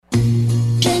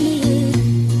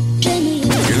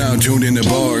tuned into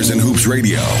Bars and Hoops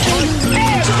Radio,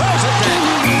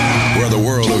 where the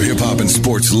world of hip-hop and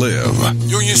sports live.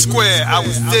 Union Square, I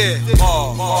was there.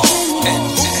 Bars and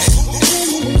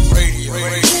Hoops Radio.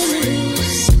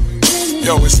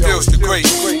 Yo, it's still the great.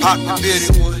 Pop the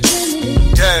bearded one.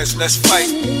 Dash, let's fight.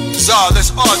 Czar, let's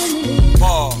argue.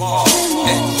 Bars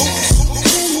and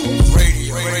Hoops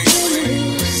Radio.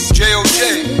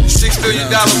 J.O.J., $6 billion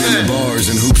man. Bars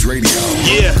and Hoops Radio.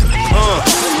 Yeah,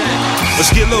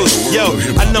 let's get loose. Yo,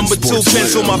 I number 2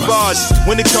 pencil my bars.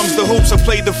 When it comes to hoops, I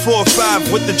play the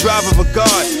 4-5 with the drive of a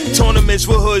guard. Tournaments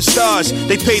with hood stars.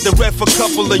 They paid the ref a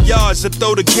couple of yards to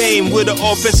throw the game with an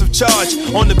offensive charge.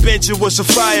 On the bench, it was a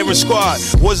firing squad.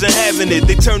 Wasn't having it.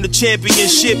 They turned the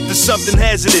championship to something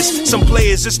hazardous. Some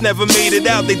players just never made it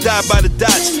out. They died by the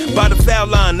dots, by the foul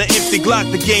line, the empty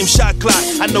Glock, the game shot clock.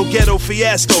 I know ghetto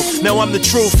fiasco. Now I'm the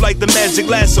truth like the magic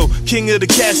lasso. King of the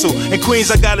castle. In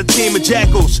Queens, I got a team of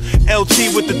jackals.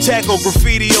 LT with the tackle,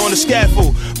 graffiti on the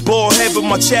scaffold. Ball head with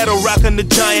my chattel, rocking the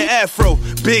giant afro.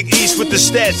 Big East with the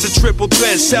stats, a triple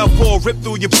threat. Southpaw rip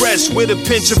through your breast with a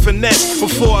pinch of finesse.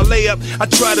 Before I lay up, I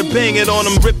try to bang it on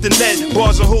them, rip the net.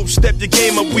 Bars and hoops, step your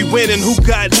game up, we winning. Who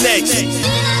got next?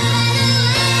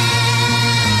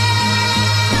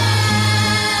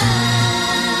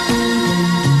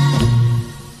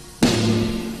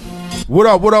 What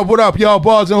up, y'all?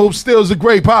 Bars and Hoops still is a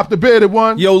great Pop the Bearded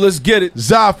one. Yo, let's get it.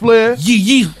 Zy Flair.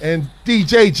 Yeah. And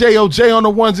DJ J.O.J. on the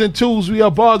ones and twos. We are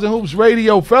Bars and Hoops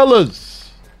Radio, fellas.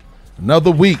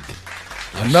 Another week.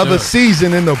 Another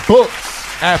season in the books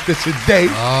after today. You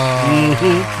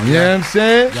know what I'm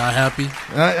saying? Y'all happy?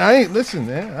 I ain't, listen,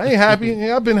 man. I ain't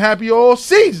happy. I've been happy all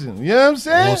season. You know what I'm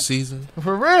saying? All season?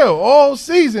 For real, all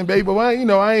season, baby. But I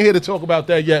ain't here to talk about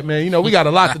that yet, man. We got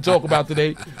a lot to talk about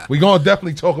today. We're going to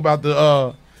definitely talk about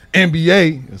the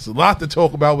NBA. There's a lot to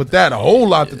talk about with that. A whole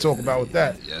lot to talk about with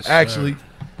that, yes, actually.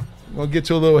 We're going to get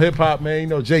to a little hip-hop,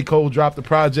 man. J. Cole dropped the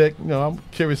project. I'm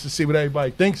curious to see what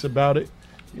everybody thinks about it.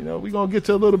 We're going to get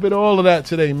to a little bit of all of that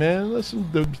today, man. Listen,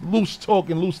 the loose talk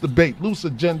and loose debate, loose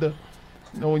agenda.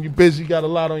 When you're busy, you got a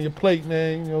lot on your plate,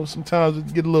 man. Sometimes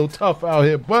it get a little tough out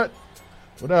here. But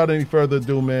without any further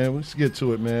ado, man, let's get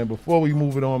to it, man. Before we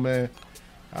move it on, man,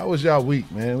 how was y'all week,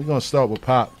 man? We're going to start with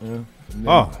Pop, man.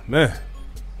 Oh, man.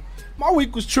 My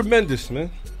week was tremendous,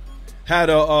 man. Had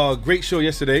a great show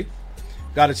yesterday.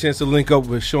 Got a chance to link up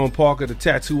with Sean Parker, the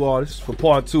tattoo artist, for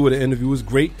part 2 of the interview. It was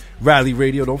great. Rally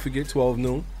Radio, don't forget, 12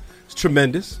 noon. It's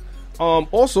tremendous.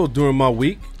 Also, during my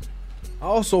week, I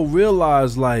also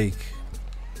realized, when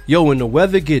the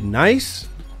weather get nice,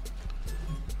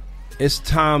 it's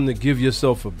time to give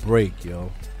yourself a break,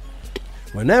 yo.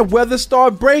 When that weather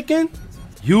start breaking,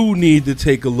 you need to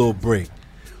take a little break.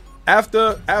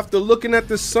 After looking at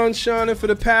the sun shining for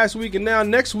the past week and now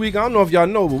next week, I don't know if y'all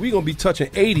know, but we're going to be touching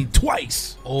 80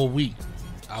 twice. All week.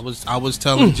 I was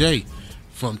telling Jay,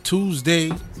 from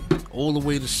Tuesday all the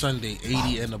way to Sunday,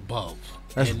 80 and above.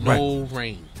 That's and right. No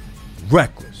rain.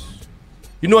 Reckless.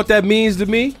 You know what that means to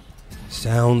me?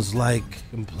 Sounds like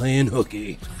I'm playing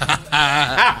hooky.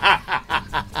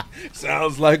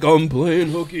 Sounds like I'm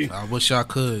playing hooky. I wish I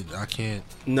could. I can't.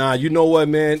 Nah, you know what,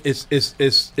 man?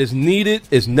 It's needed.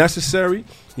 It's necessary.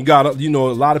 You got a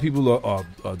lot of people are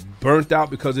burnt out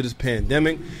because of this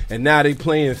pandemic, and now they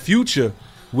playing future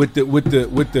with the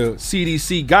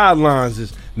CDC guidelines.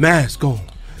 Is mask on,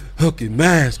 hooky,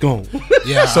 mask on.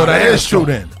 Yeah. So that is true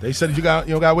then. They said you don't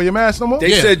got to wear your mask no more?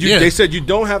 They said you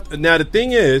don't have to. Now the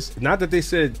thing is, not that they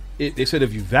said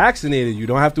if you vaccinated, you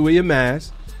don't have to wear your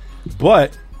mask,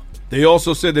 but they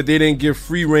also said that they didn't give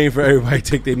free reign for everybody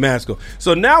to take their mask off.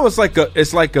 So now it's like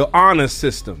a honor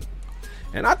system.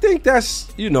 And I think that's,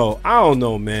 I don't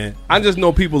know, man. I just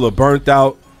know people are burnt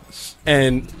out,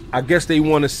 and I guess they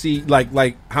want to see like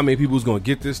how many people's going to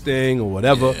get this thing or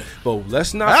whatever. Yeah. But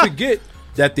let's not forget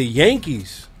that the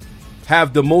Yankees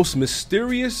have the most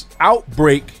mysterious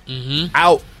outbreak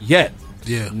out yet.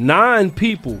 Yeah. 9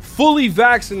 people fully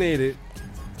vaccinated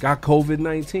got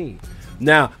COVID-19.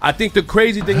 Now, I think the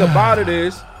crazy thing about it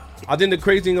is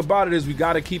we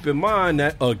got to keep in mind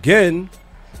that, again,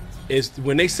 is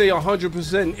when they say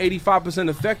 100% and 85%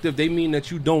 effective, they mean that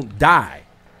you don't die.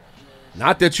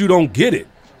 Not that you don't get it,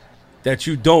 that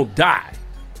you don't die.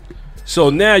 So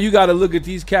now you got to look at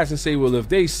these cats and say, well, if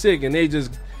they sick and they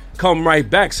just come right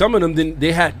back, some of them,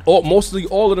 they had, mostly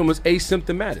all of them was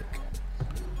asymptomatic.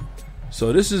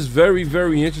 So this is very,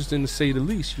 very interesting to say the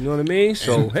least. You know what I mean?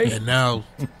 So, and now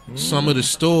some of the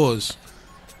stores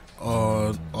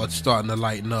are starting to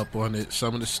lighten up on it.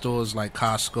 Some of the stores like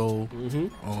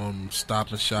Costco,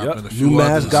 Stop and Shop, and a few new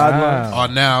mask others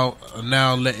guidelines are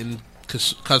now letting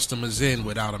customers in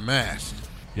without a mask.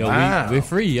 Yo, we're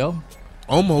free, yo.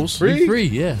 Almost. Free? Free,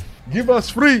 yeah. Give us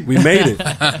free. We made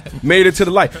it. Made it to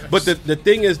the light. But the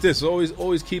thing is this,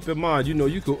 always keep in mind, you know,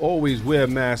 you could always wear a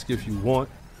mask if you want.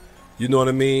 You know what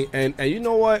I mean? And you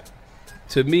know what?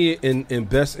 To me, in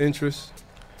best interest,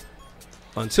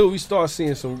 until we start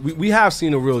seeing we have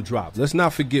seen a real drop. Let's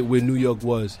not forget where New York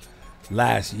was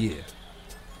last year.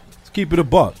 Let's keep it a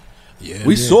buck. Yeah,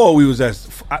 We saw we was at.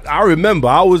 I remember.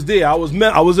 I was there. I was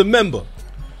a member.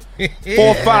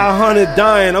 400-500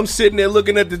 dying. I'm sitting there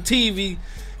looking at the TV,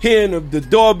 hearing the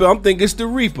doorbell. I'm thinking it's the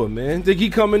Reaper, man. Think he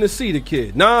coming to see the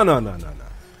kid? No.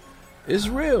 It's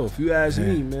real, if you ask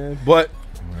me, man. But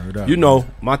you know,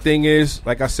 my thing is,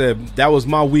 like I said, that was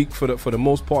my week for the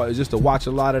most part, is just to watch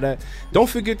a lot of that. Don't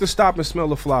forget to stop and smell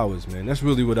the flowers, man. That's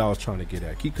really what I was trying to get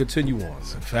at. Continue on.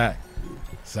 It's a fact.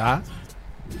 Zah?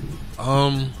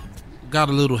 Got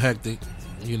a little hectic,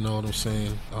 you know what I'm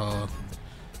saying,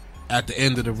 at the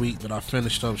end of the week, but I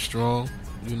finished up strong.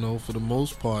 You know, for the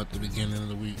most part, the beginning of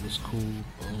the week was cool.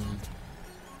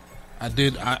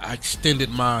 I extended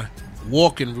my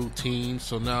walking routine,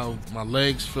 so now my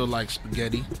legs feel like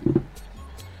spaghetti.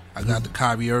 I got the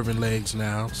Kyrie Irving legs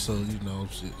now, so, you know,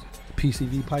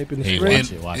 PCV pipe in the Hey,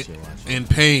 spring. watch it. in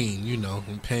pain,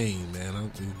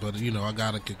 man. But, you know, I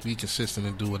got to be consistent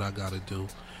and do what I got to do.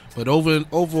 But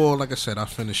overall, like I said, I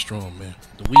finished strong, man.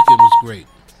 The weekend was great.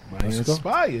 I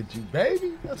inspired you,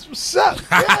 baby. That's what's up,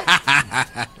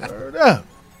 man. Word up.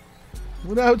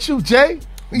 What about you, Jay?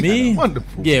 We Me? had a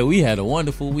wonderful. Yeah, we had a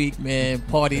wonderful week, man.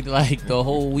 Partied like the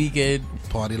whole weekend.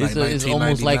 Party like It's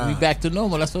almost like we 1999. back to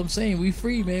normal. That's what I'm saying. We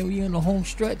free, man. We in the home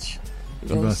stretch. You know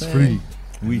Give what I'm us saying? free.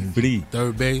 We free.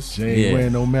 Third base. Jay ain't Yeah.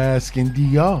 wearing no mask in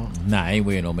DR. Nah, I ain't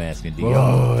wearing no mask in DR.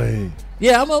 Boy,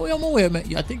 Yeah, I'm aware, man.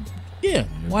 I think, yeah,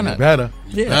 why not? better.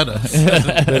 Yeah. Better.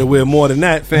 Better wear more than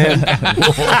that, fam.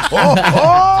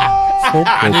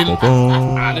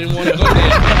 I didn't want to go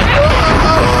there.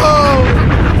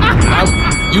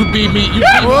 You beat me. You beat me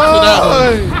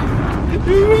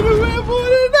to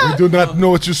that We do not know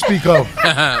what you speak of.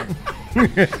 one.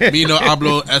 Me no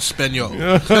hablo español.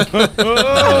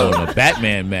 Oh, the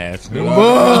Batman mask. Boy,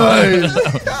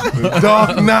 the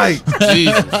Dark Knight.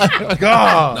 Jesus.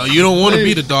 God. No, you don't want to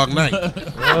be the Dark Knight.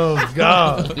 Oh,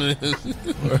 God. All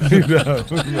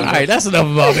right, that's enough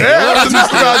about me. Yeah, that's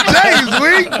about Jay's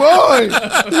week, boy.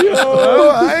 Yo,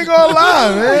 I ain't gonna lie,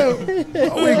 man.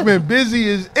 My week been busy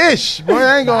as ish, boy.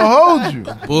 I ain't gonna hold you.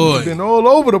 Boy. Been all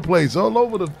over the place, all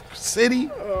over the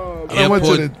city. I went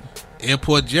to the.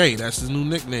 Airport J. That's his new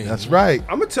nickname. That's right.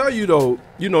 I'm gonna tell you though,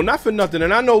 you know, not for nothing,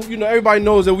 and I know, you know, everybody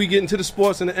knows that we get into the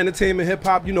sports and the entertainment, hip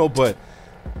hop, you know, but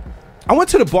I went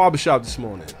to the barbershop this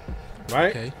morning, right?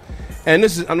 Okay. And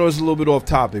this is, I know it's a little bit off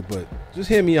topic, but just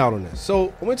hear me out on this.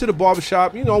 So I went to the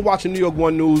barbershop, you know, watching New York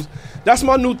One News. That's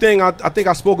my new thing. I think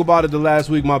I spoke about it the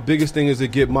last week. My biggest thing is to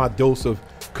get my dose of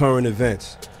current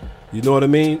events. You know what I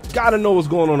mean? Gotta know what's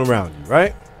going on around you,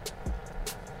 right?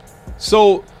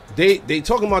 So they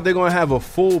talking about they're gonna have a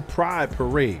full pride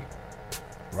parade,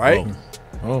 right?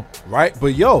 Oh, Right?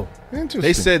 But yo, interesting.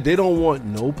 they said they don't want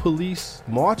no police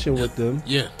marching with them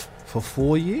Yeah. for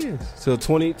 4 years till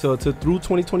through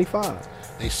 2025.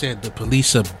 They said the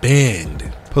police are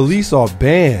banned. Police are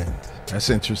banned. That's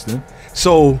interesting.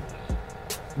 So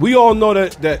we all know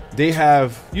that they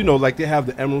have, you know, like they have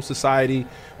the Emerald Society,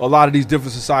 a lot of these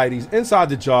different societies inside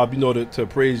the job, you know, to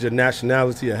praise your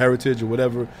nationality or heritage or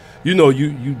whatever, you know,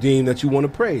 you deem that you want to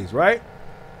praise, right?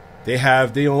 They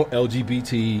have their own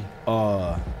LGBT,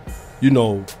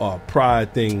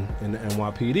 pride thing in the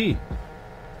NYPD.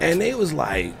 And they was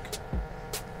like,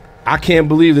 I can't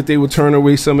believe that they would turn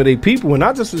away some of their people. And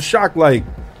I just was shocked, like,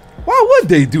 why would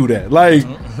they do that? Like,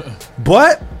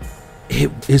 but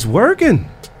it's working.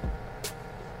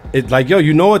 It's like, yo,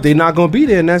 you know what? They're not going to be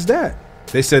there, and that's that.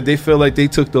 They said they feel like they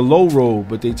took the low road,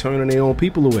 but they turning their own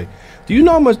people away. Do you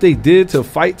know how much they did to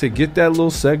fight to get that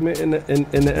little segment in the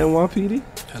NYPD?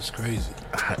 That's crazy.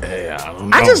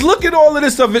 I just look at all of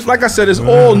this stuff. It's, like I said, it's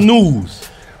all news.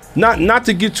 Not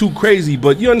to get too crazy,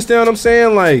 but you understand what I'm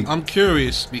saying? Like, I'm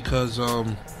curious because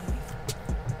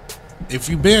if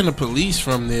you ban the police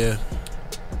from there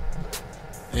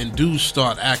and dudes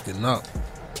start acting up,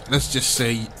 let's just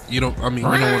say you don't want to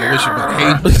wish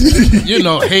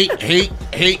it, but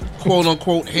hate, quote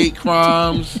unquote, hate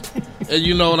crimes. And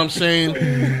you know what I'm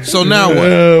saying? So now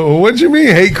what? What you mean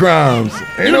hate crimes?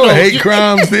 Ain't You no know, hate you-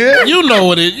 crimes there. You know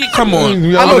what it is. Come on.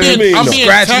 I know what you mean.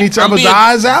 Scratching each other's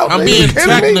eyes out? I'm Are being you kidding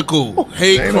me? technical.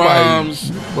 Hate Ain't nobody-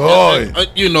 crimes. Boy.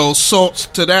 Salts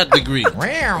to that degree.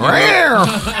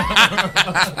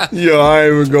 yo, I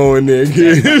ain't even going there,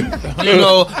 kid.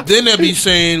 Then they'll be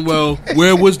saying, well,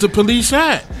 where was the police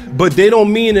at? But they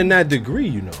don't mean in that degree,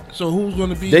 you know. So who's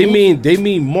going to be? They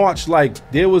mean March like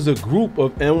there was a group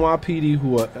of NYPD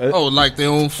who are like they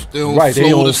own right, they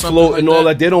float own or something float like and all that.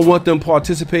 that. They don't want them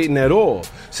participating at all.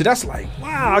 So that's like,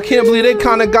 wow, I can't believe they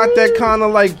kind of got that kind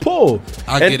of like pull.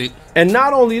 I get it. And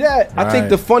not only that, I think Right.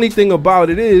 the funny thing about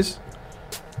it is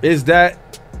that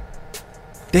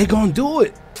they gonna do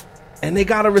it, and they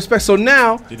gotta respect. So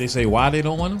now, Did they say why they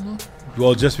don't want him?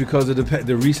 well, just because of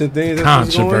the recent things, that's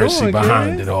what's going Controversy on,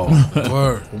 behind kid. it all.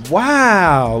 Word.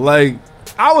 Wow, like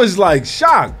I was like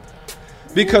shocked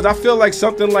because I feel like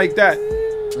something like that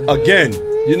again.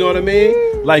 You know what I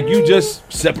mean? Like you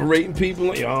just separating people.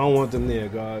 Like, I don't want them there,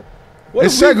 God. What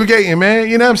It's if we- segregating, man.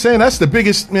 You know what I'm saying? That's the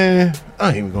biggest, man. I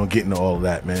ain't even gonna get into all of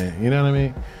that, man. You know what I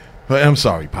mean? But I'm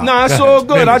sorry, Pop. Nah, it's Go all ahead.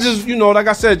 good. I Business. just, like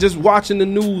I said, just watching the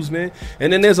news, man.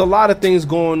 And then there's a lot of things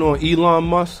going on. Elon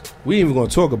Musk, we ain't even gonna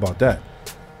talk about that.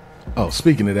 Oh,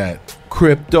 speaking of that,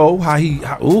 Crypto,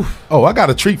 oof. oh, I got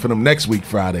a treat for them next week,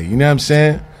 Friday. You know what I'm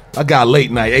saying? I got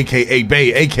Late Night, aka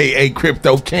Bay, aka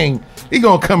Crypto King. He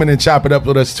gonna come in and chop it up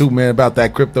with us too, man, about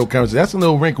that cryptocurrency. That's a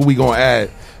little wrinkle we gonna add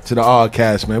to the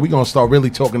Oddcast, man. We gonna start really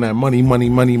talking that money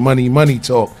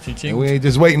talk. Ching-ching. And we ain't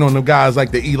just waiting on them guys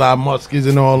like the Elon Musk's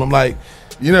and all them. Like,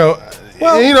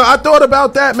 Well- I thought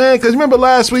about that, man, because remember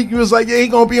last week you was like, yeah, he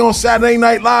gonna be on Saturday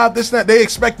Night Live. This, that. They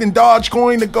expecting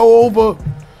Dogecoin to go over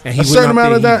And a went certain out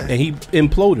amount there, of that. and he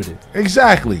imploded it.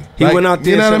 Exactly. He went out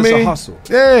there you know and what said I it's a mean? hustle.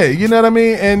 Yeah, you know what I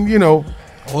mean? And, All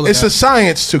of it's that. a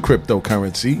science to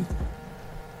cryptocurrency.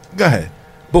 Go ahead.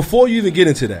 Before you even get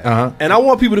into that, Uh-huh. and I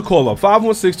want people to call up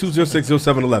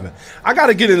 516-206-0711. I got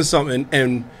to get into something,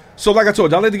 and so like I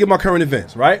told you, I like to get my current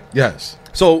events, right? Yes.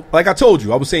 So like I told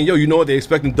you, I was saying, yo, you know what? They're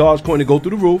expecting Dogecoin to go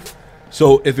through the roof.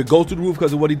 So if it goes through the roof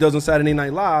because of what he does on Saturday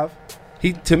Night Live,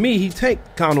 he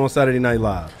tanked kind of on Saturday Night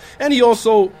Live. And he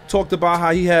also talked about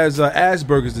how he has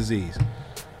Asperger's disease.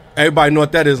 Everybody know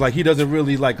what that is. Like he doesn't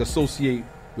really like associate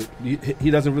with,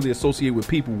 he doesn't really associate with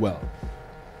people well.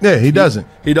 Yeah, he doesn't.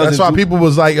 he doesn't That's why do- people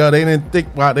was like, they didn't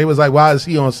think, they was like, why is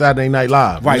he on Saturday Night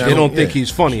Live? Right. You know They what I don't mean? think Yeah. he's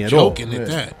funny at Joking all. at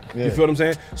that. Yeah. You feel what I'm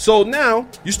saying? So now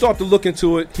you start to look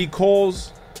into it. He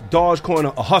calls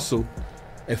Dogecoin a hustle.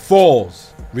 It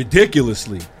falls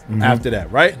ridiculously after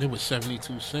that, right? And it was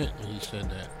 72 cents when he said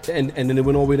that. And then it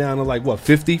went all the way down to like what,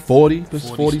 50, 40,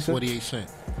 40 cents? 48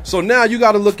 cents. So now you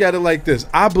got to look at it like this.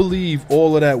 I believe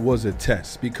all of that was a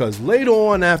test because later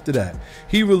on after that,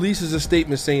 he releases a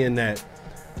statement saying that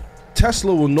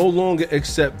Tesla will no longer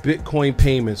accept Bitcoin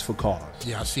payments for cars.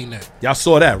 Yeah, I seen that. Y'all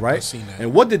saw that, right? I seen that.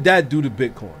 And what did that do to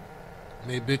Bitcoin?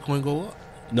 Made Bitcoin go up.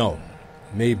 No.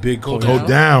 Made Bitcoin Go Go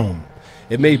down.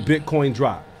 It made Bitcoin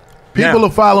drop. People Now-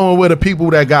 are following where the people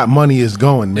that got money is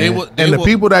going, They man. will- and the will-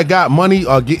 people that got money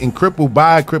are getting crippled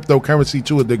by cryptocurrency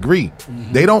to a degree.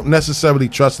 They don't necessarily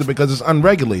trust it because it's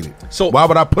unregulated. So- why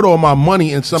would I put all my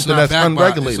money in something not that's backed by-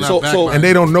 unregulated? it's not backed by- And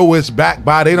they don't know it's backed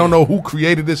by. They don't know who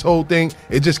created this whole thing.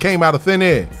 It just came out of thin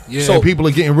air. Yeah. So people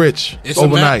are getting rich It's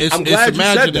overnight. It's I'm glad you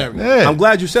said that. imaginary. Yeah. I'm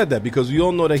glad you said that because we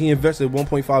all know that he invested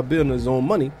 1.5 billion of his own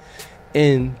money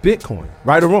in Bitcoin,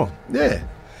 right or wrong. Yeah.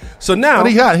 So now,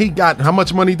 But he got how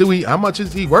much money how much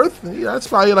is he worth? That's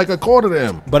probably like a quarter to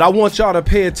him. but I want y'all to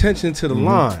pay attention to the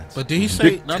lines. But did he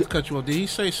say, not to cut you off, did he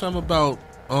say something about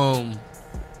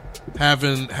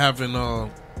having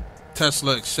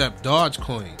Tesla accept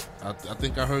Dogecoin? I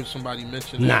think I heard somebody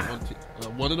mention that. Nah.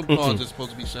 On one of the cars that's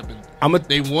supposed to be accepting. I'm a-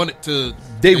 They wanted to.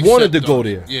 They wanted to accept go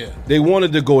Doge. there. Yeah. They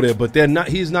wanted to go there, but they're not.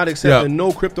 He's not accepting Yeah.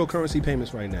 no cryptocurrency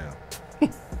payments right now.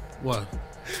 What?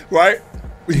 Right?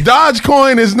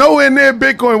 Dogecoin is nowhere near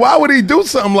Bitcoin. Why would he do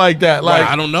something like that? Like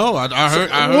I don't know. I heard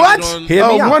what? it on- Hear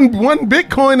me out. One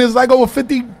Bitcoin is like over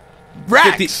 50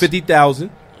 racks.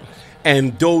 50,000.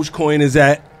 And Dogecoin is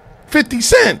at 50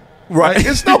 cent. Right. Like,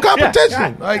 it's no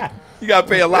competition. Like, you got to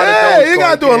pay a lot yeah, of Dogecoin. you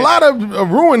got to do a kid. lot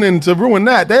of ruining to ruin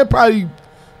that. They'd probably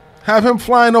have him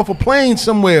flying off a plane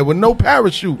somewhere with no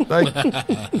parachute. Like,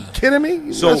 kidding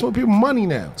me? So- That's what people money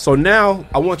now. So now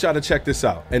I want y'all to check this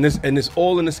out. And it's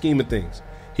all in the scheme of things.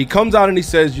 He comes out and he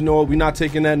says, you know what, we're not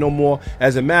taking that no more.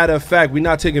 As a matter of fact, we're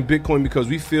not taking Bitcoin because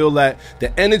we feel that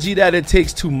the energy that it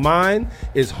takes to mine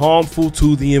is harmful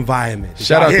to the environment. Did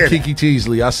Shout y'all out hear to that? Kiki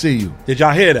Teasley. I see you. Did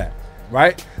y'all hear that?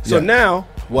 Right? So Yeah. now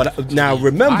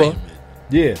remember, environment.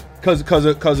 yeah, because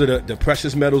of the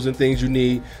precious metals and things you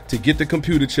need to get the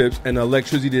computer chips and the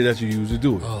electricity that you use to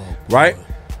do it. Oh, right?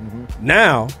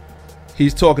 Now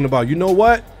he's talking about, you know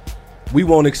what? We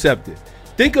won't accept it.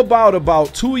 Think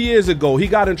about 2 years ago, he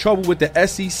got in trouble with the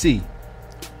SEC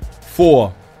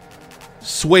for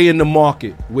swaying the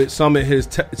market with some of his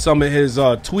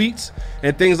tweets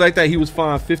and things like that. He was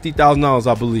fined $50,000,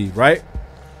 I believe, right?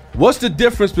 What's the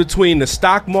difference between the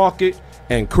stock market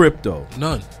and crypto.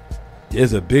 None.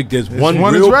 There's One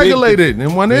one is real regulated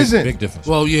and one isn't. Big difference.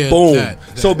 Well, yeah. Boom. that.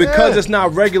 So because Yeah. it's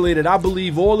not regulated, I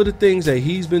believe all of the things that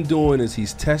he's been doing is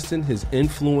he's testing his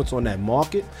influence on that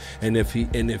market. And if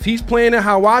he's playing it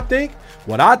how I think,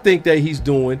 what I think that he's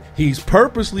doing, he's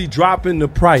purposely dropping the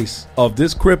price of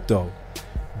this crypto.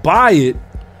 Buy it,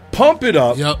 pump it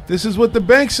up. Yep. This is what the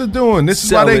banks are doing. This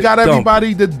is why Sell they it, got dump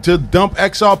everybody to dump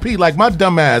XRP. Like my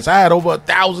dumb ass, I had over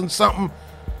 1,000 something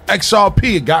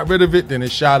XRP. It got rid of it, then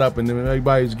it shot up, and then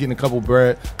everybody's getting a couple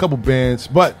bands.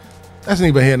 But that's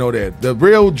neither here nor there. The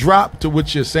real drop to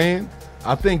what you're saying,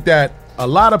 I think that a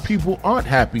lot of people aren't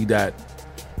happy that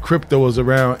crypto is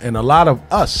around, and a lot of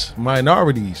us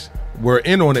minorities were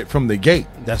in on it from the gate.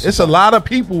 It's a lot of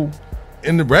people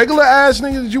in the regular ass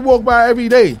niggas that you walk by every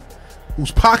day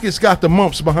whose pockets got the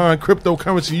mumps behind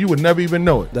cryptocurrency. You would never even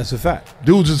know it. That's a fact.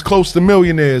 Dudes is close to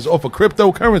millionaires off of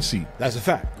cryptocurrency. That's a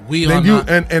fact. We Then are you not.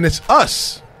 and it's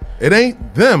us. It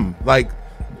ain't them. Like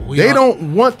We they are-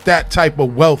 don't want that type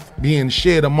of wealth being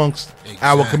shared amongst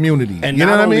our Exactly. community. And you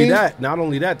know not what I only mean? not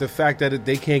only that, the fact that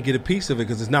they can't get a piece of it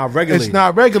because it's not regulated. It's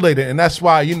not regulated, and that's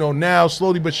why now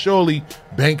slowly but surely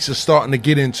banks are starting to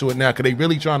get into it now because they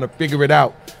really trying to figure it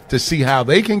out to see how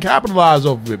they can capitalize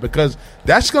off of it because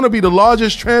that's going to be the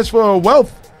largest transfer of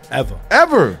wealth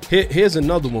ever. Here's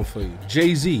another one for you.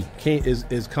 Jay-Z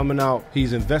is coming out.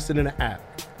 He's invested in an app.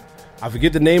 I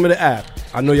forget the name of the app.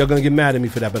 I know y'all gonna get mad at me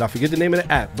for that, but I forget the name of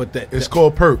the app. But It's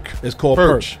called Perk. It's called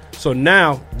Perch. So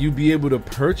now you be able to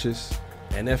purchase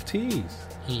NFTs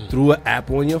through an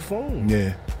app on your phone.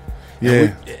 Yeah,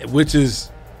 And which is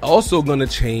also going to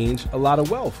change a lot of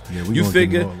wealth. Yeah, we you gonna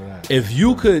figure get into all of that.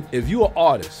 if you're an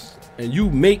artist and you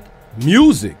make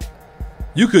music,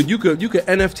 you could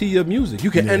NFT your music.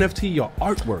 You can NFT your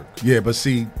artwork. Yeah, but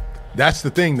see, that's the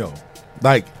thing though.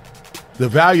 Like, the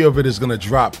value of it is going to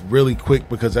drop really quick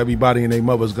because everybody and their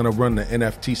mother is going to run the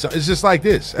NFT. So it's just like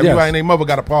this. Everybody and their mother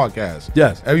got a podcast.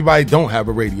 Yes. Everybody don't have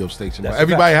a radio station. That's But a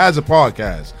everybody has a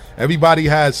podcast. Everybody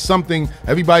has something.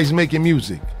 Everybody's making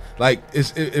music. Like,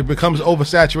 it becomes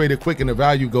oversaturated quick and the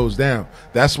value goes down.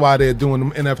 That's why they're doing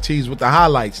them NFTs with the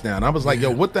highlights now. And I was like, yo,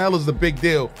 what the hell is the big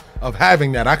deal of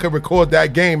having that? I could record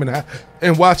that game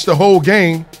and watch the whole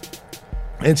game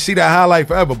and see that highlight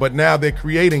forever. But now they're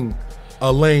creating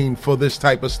a lane for this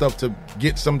type of stuff to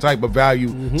get some type of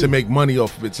value to make money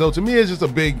off of it. So to me, it's just a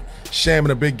big sham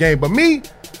and a big game. But me,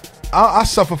 I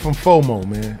suffer from FOMO,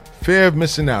 man. Fear of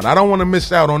missing out. I don't want to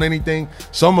miss out on anything.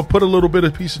 So I'm going to put a little bit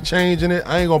of piece of change in it.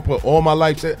 I ain't going to put all my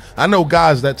life. I know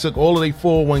guys that took all of their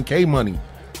 401k money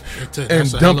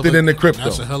and dumped it into crypto.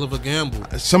 That's a hell of a gamble.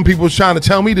 Some people trying to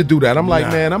tell me to do that. I'm like,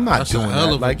 man, I'm not that's a doing hell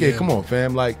that. of a Like, yeah, gamble. come on,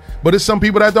 fam. Like, but it's some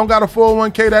people that don't got a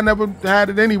 401k that never had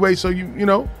it anyway. So you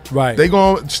know, Right. They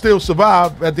gonna still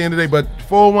survive at the end of the day. But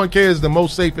 401k is the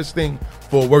most safest thing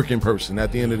for a working person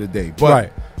at the end of the day. But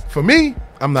Right. for me,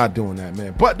 I'm not doing that,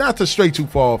 man. But not to stray too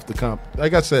far off the comp.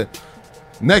 Like I said,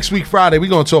 next week Friday we're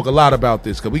gonna talk a lot about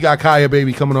this because we got Kaya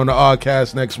Baby coming on the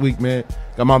Oddcast next week, man.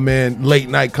 Got my man Late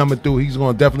Night coming through. He's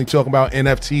gonna definitely talk about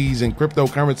NFTs and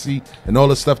cryptocurrency and all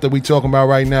the stuff that we talking about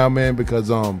right now, man.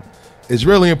 Because it's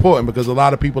really important because a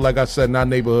lot of people, like I said, in our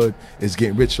neighborhood is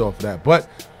getting rich off of that. But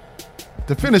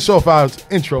to finish off our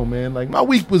intro, man, like my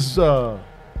week was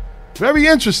very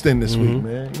interesting this week,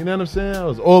 man. You know what I'm saying? I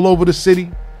was all over the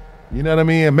city. You know what I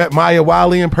mean? I met Maya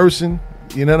Wiley in person.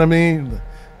 You know what I mean?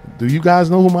 Do you guys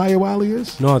know who Maya Wiley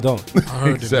is? No, I don't. I heard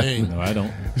the Exactly. name. No, I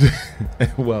don't.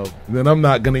 Well, then I'm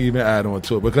not going to even add on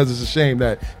to it because it's a shame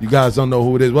that you guys don't know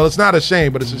who it is. Well, it's not a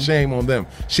shame, but it's a shame on them.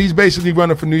 She's basically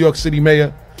running for New York City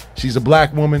mayor. She's a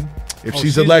black woman. If she's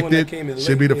she's the one that elected, came in she'll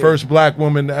late, be the yeah. first black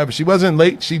woman to ever. She wasn't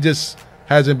late. She just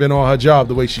hasn't been on her job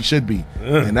the way she should be.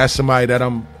 And that's somebody that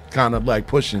I'm kind of like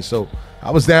pushing. So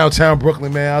I was downtown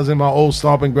Brooklyn, man. I was in my old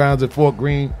stomping grounds at Fort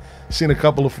Greene. Seen a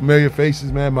couple of familiar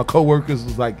faces, man. My coworkers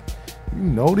was like, you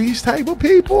know these type of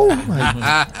people? I'm like,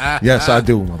 yes, I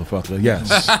do, motherfucker.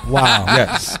 Yes. Wow.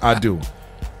 Yes, I do.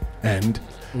 And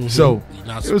so You're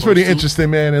not it was pretty supposed to. interesting,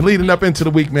 man. And leading up into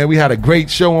the week, man, we had a great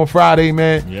show on Friday,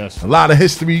 man. Yes. A lot of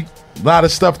history, a lot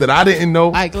of stuff that I didn't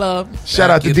know. Ike Love. Shout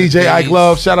out to Back in the DJ Ike days.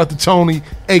 Love. Shout out to Tony,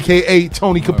 a.k.a.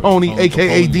 Tony Capone, Tony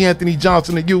a.k.a. Capone. D'Anthony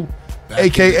Johnson and you, Back in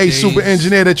a.k.a. the Super days.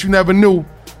 Engineer that you never knew.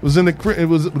 Was in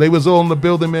the they was all in the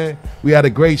building, man. We had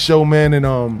a great show, man, and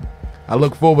I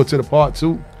look forward to the part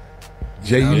 2.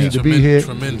 Jay, you That was need a to be here.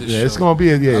 tremendous Yeah, it's show. gonna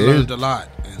be I learned a lot.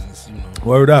 And,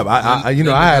 word up. I had then it we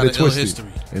got an ill twisted.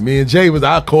 history. And me and Jay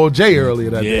I called Jay earlier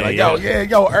that day. Like,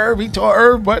 yo, Irv, he taught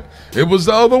Irv, but it was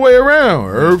the other way around.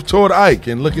 Irv taught Ike,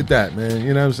 and look at that, man.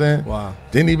 You know what I'm saying? Wow.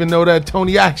 Didn't even know that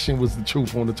Tony Action was the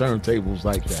truth on the turntables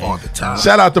like that. Father Time.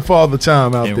 Shout out to Father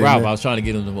Time out And there. Ralph, man. I was trying to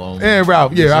get him to And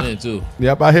Ralph, yeah. too.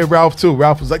 Yep, I hear Ralph too.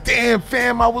 Ralph was like, damn,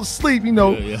 fam, I was asleep, you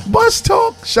know. Yeah. Bus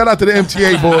talk. Shout out to the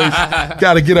MTA boys.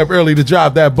 Got to get up early to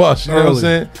drive that bus, you know what I'm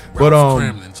saying? Ralph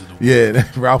crammed into the yeah,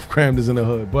 Ralph crammed is in the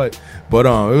hood. But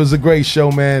it was a great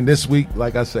show, man. This week,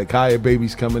 like I said, Kaya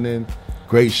Baby's coming in.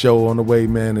 Great show on the way,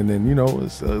 man. And then,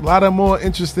 it's a lot of more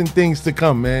interesting things to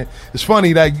come, man. It's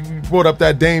funny that you brought up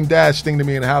that Dame Dash thing to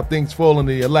me and how things fall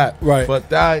into your lap. Right.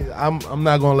 But I'm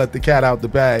not going to let the cat out the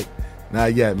bag.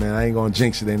 Not yet, man. I ain't going to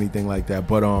jinx it or anything like that.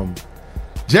 But,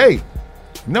 Jay, you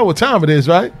know what time it is,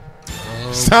 right?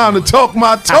 It's time to talk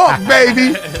my talk,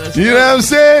 baby. You know what I'm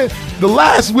saying? The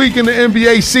last week in the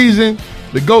NBA season,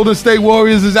 the Golden State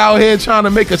Warriors is out here trying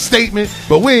to make a statement,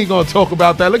 but we ain't going to talk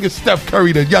about that. Look at Steph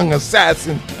Curry, the young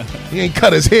assassin. He ain't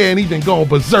cut his hair and he been going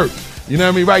berserk. You know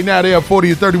what I mean? Right now they are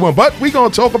 40-31, but we going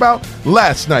to talk about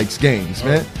last night's games,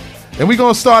 man. And we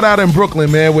going to start out in Brooklyn,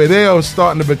 man, where they are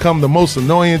starting to become the most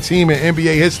annoying team in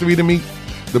NBA history to me.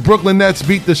 The Brooklyn Nets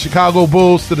beat the Chicago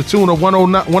Bulls to the tune of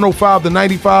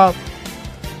 105-95.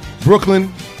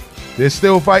 Brooklyn, they're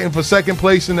still fighting for second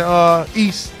place in the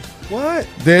East. What?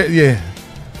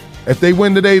 If they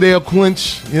win today, they'll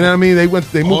clinch. You know what I mean? They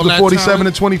moved to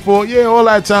 47-24. Yeah, all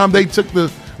that time they took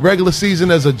the regular season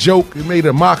as a joke. It made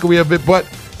a mockery of it. But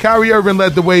Kyrie Irving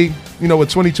led the way, with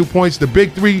 22 points. The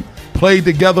big three played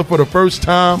together for the first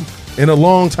time in a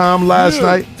long time last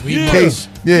night.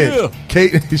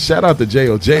 Shout out to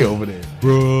J.O.J. over there.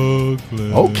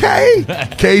 Brooklyn. Okay.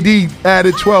 KD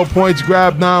added 12 points,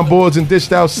 grabbed 9 boards, and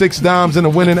dished out 6 dimes in a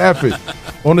winning effort.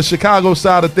 On the Chicago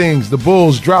side of things, the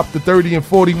Bulls dropped to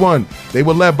 30-41. They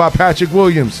were led by Patrick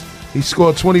Williams. He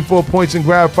scored 24 points and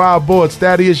grabbed 5 boards.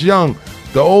 Thaddeus Young,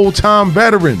 the old-time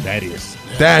veteran. Thaddeus.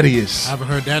 I haven't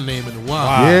heard that name in a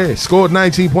while. Yeah, scored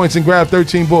 19 points and grabbed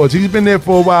 13 boards. He's been there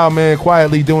for a while, man,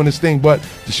 quietly doing his thing, but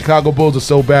the Chicago Bulls are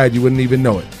so bad you wouldn't even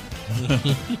know it.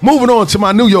 Moving on to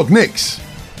my New York Knicks.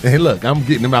 Hey, look, I'm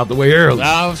getting them out the way early.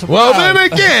 Well, then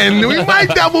again, we might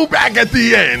double back at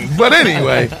the end. But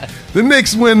anyway, the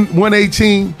Knicks win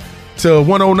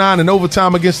 118-109 in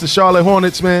overtime against the Charlotte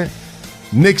Hornets, man.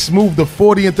 Knicks moved to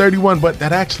 40-31, but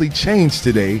that actually changed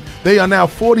today. They are now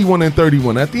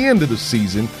 41-31 at the end of the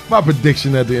season. My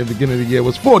prediction at the beginning of the year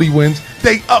was 40 wins.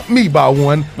 They upped me by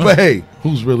 1, but hey,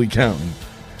 who's really counting?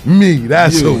 Me,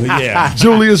 that's who. Yeah.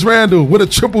 Julius Randle with a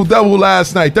triple-double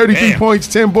last night. 33 points,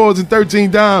 10 boards, and 13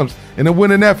 dimes in a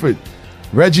winning effort.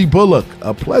 Reggie Bullock,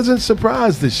 a pleasant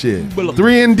surprise this year.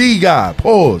 3-and-D guy,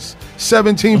 pause.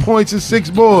 17 points and 6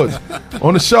 boards.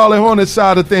 On the Charlotte Hornets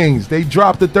side of things, they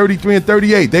dropped to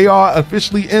 33-38. They are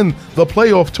officially in the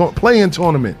play-in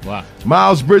tournament. Wow.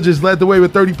 Miles Bridges led the way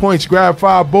with 30 points, grabbed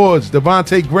 5 boards.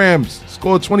 Devontae Graham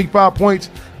scored 25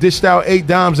 points, dished out 8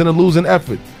 dimes in a losing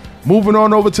effort. Moving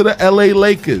on over to the LA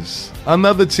Lakers,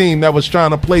 another team that was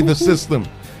trying to play the system.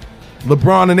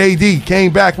 LeBron and AD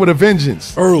came back with a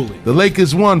vengeance. Early. The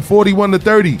Lakers won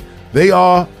 41-30. They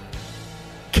are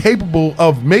capable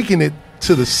of making it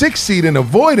to the 6th seed and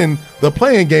avoiding the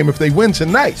play-in game if they win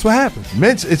tonight. That's what happens.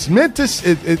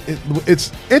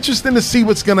 It's interesting to see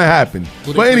what's going to happen.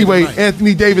 Well, but anyway, tonight.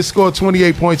 Anthony Davis scored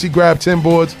 28 points. He grabbed 10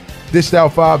 boards, dished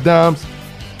out 5 dimes.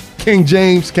 King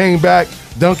James came back,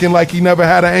 dunking like he never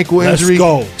had an ankle injury.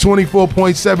 Let's go.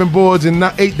 24.7 boards and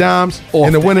 8 dimes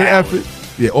in the winning effort.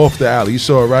 Yeah, off the alley. You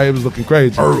saw it, right? It was looking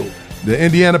crazy. Early. The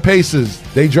Indiana Pacers,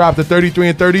 they dropped to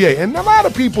 33-38. And a lot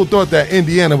of people thought that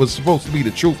Indiana was supposed to be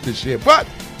the truth this year, but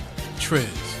Trez.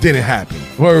 didn't happen.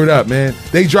 Word up, man.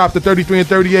 They dropped to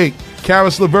 33-38.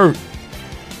 Karis LeVert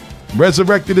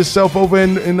resurrected himself over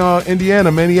in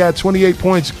Indiana, man. He had 28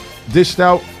 points, dished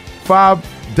out 12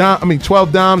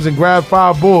 dimes and grabbed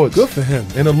 5 boards. Good for him.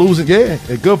 In a losing,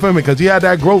 good for him because he had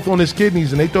that growth on his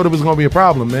kidneys and they thought it was going to be a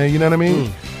problem, man. You know what I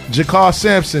mean? Jakar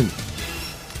Sampson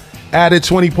added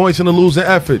 20 points in a losing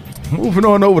effort. Moving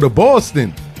on over to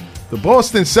Boston. The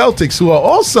Boston Celtics, who are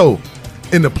also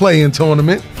in the play-in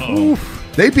tournament.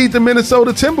 They beat the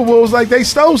Minnesota Timberwolves like they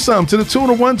stole something to the tune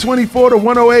of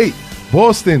 124-108.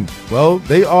 Boston, well,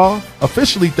 they are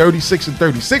officially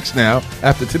 36-36 now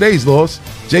after today's loss.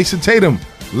 Jason Tatum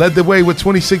led the way with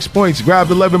 26 points,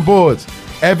 grabbed 11 boards.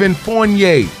 Evan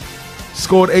Fournier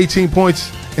scored 18 points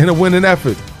in a winning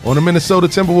effort. On the Minnesota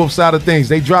Timberwolves side of things,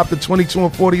 they dropped to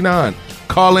 22-49.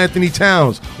 Karl Anthony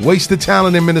Towns, wasted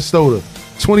talent in Minnesota.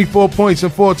 24 points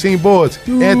and 14 boards.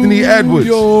 Anthony Edwards,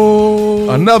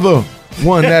 another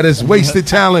one that is wasted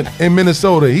talent in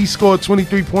Minnesota. He scored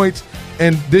 23 points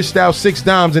and dished out 6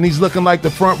 dimes, and he's looking like the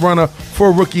front runner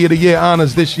for Rookie of the Year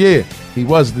honors this year. He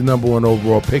was the number 1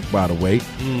 overall pick, by the way.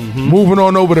 Moving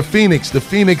on over to Phoenix, the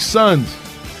Phoenix Suns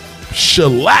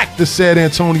shellacked the San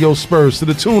Antonio Spurs to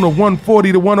the tune of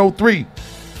 140-103.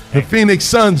 The Phoenix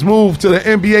Suns moved to the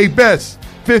NBA best,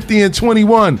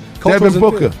 50-21. Devin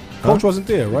Booker. Coach wasn't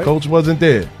there, right? Coach wasn't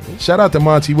there. Shout out to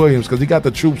Monty Williams because he got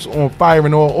the troops on fire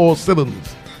in all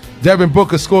cylinders. Devin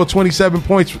Booker scored 27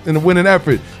 points in the winning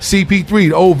effort. CP3,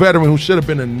 the old veteran who should have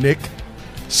been a Knick,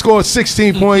 scored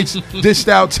 16 points, dished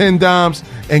out 10 dimes,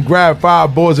 and grabbed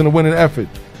 5 boards in the winning effort.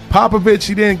 Popovich,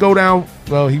 he didn't go down.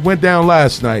 Well, he went down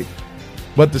last night.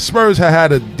 But the Spurs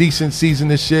had a decent season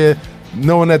this year,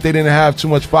 knowing that they didn't have too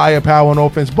much firepower on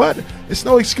offense. But it's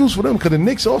no excuse for them because the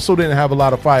Knicks also didn't have a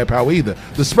lot of firepower either.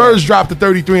 The Spurs dropped to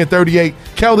 33-38.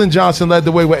 Keldon Johnson led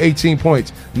the way with 18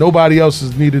 points. Nobody else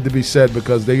is needed to be said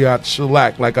because they got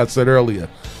shellacked, like I said earlier.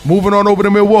 Moving on over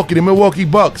to Milwaukee, the Milwaukee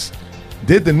Bucks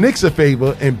did the Knicks a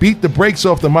favor and beat the brakes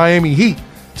off the Miami Heat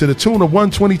to the tune of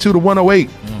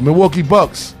 122-108. Milwaukee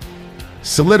Bucks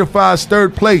solidifies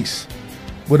third place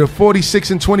with a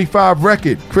 46-25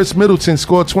 record. Chris Middleton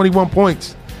scored 21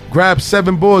 points, grabbed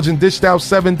 7 boards, and dished out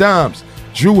 7 dimes.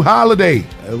 Drew Holiday,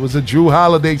 it was a Drew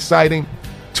Holiday sighting.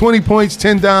 20 points,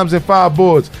 10 dimes, and 5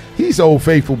 boards. He's Old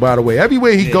Faithful, by the way.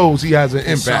 Everywhere he goes, he has an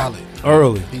impact. Solid.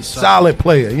 Early. He's Solid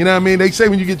player. You know what I mean? They say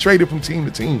when you get traded from team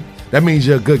to team, that means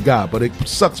you're a good guy, but it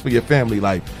sucks for your family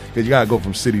life because you got to go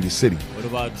from city to city. What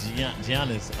about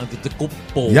Giannis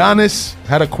Antetokounmpo? Giannis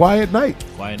had a quiet night.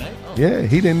 Quiet night? Oh. Yeah,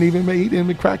 he didn't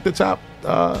even crack the top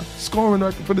scoring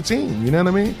record for the team. You know what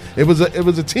I mean? It was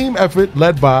a team effort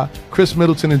led by Chris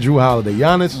Middleton and Drew Holiday.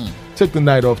 Giannis took the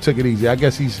night off, took it easy. I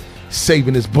guess he's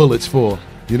saving his bullets for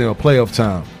playoff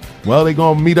time. Well, they're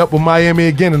going to meet up with Miami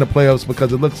again in the playoffs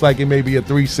because it looks like it may be a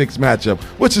 3-6 matchup,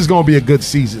 which is going to be a good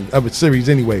season of a series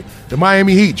anyway. The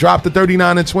Miami Heat dropped to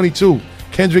 39-22.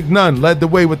 Kendrick Nunn led the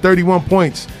way with 31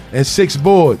 points and 6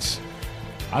 boards.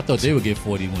 I thought they would get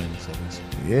 40 wins.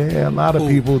 Yeah, a lot of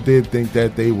people did think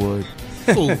that they would.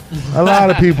 A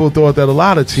lot of people thought that a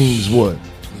lot of teams would.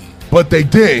 But they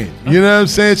didn't. You know what I'm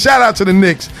saying? Shout out to the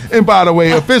Knicks. And by the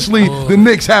way, officially, the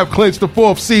Knicks have clinched the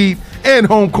 4th seed and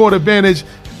home court advantage.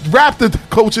 Wrap the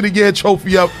Coach of the Year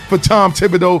trophy up for Tom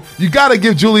Thibodeau. You got to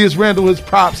give Julius Randle his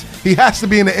props. He has to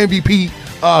be in the MVP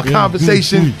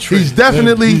conversation. He's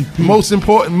definitely most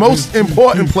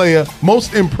important player,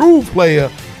 most improved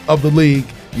player of the league.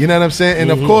 You know what I'm saying?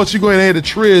 And of course, you're going to hear the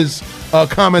Triz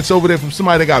comments over there from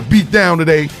somebody that got beat down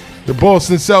today. The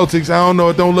Boston Celtics. I don't know.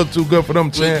 It don't look too good for them,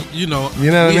 champ. You know what I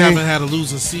mean? haven't had a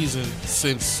losing season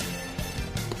since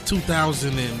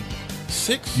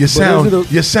 2006. You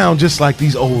sound just like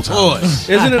these old times.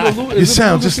 Isn't it You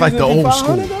sound just like the old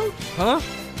school. Huh?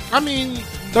 I mean,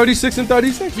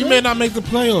 36-36. we may not make the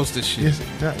playoffs this year.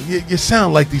 You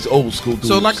sound like these old school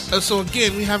dudes. So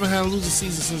again, we haven't had a losing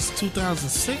season since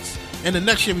 2006, and the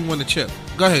next year we won the chip.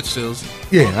 Go ahead, Sills.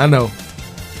 Yeah, I know.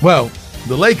 Well,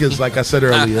 the Lakers, like I said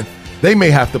earlier, they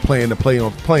may have to play in the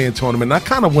play-in tournament. And I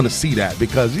kind of want to see that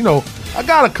because I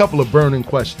got a couple of burning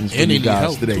questions for you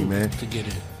guys today, man. To get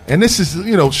in. And this is,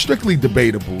 strictly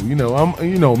debatable.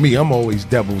 I'm always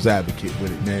devil's advocate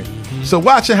with it, man. So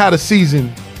watching how the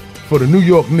season for the New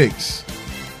York Knicks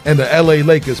and the LA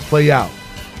Lakers play out,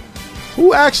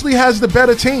 who actually has the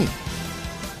better team?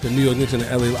 The New York Knicks and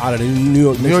the LA out of the New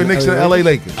York Knicks and the LA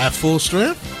Lakers. At full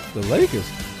strength? The Lakers.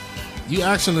 You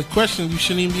asking a question you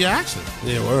shouldn't even be asking.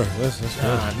 Yeah, word. That's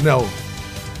no.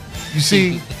 You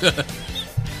see,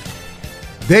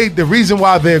 the reason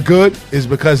why they're good is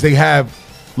because they have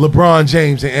LeBron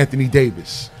James and Anthony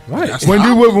Davis. Right.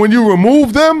 When you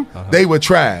remove them, they were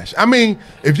trash. I mean,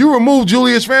 if you remove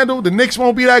Julius Randle, the Knicks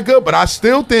won't be that good, but I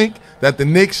still think that the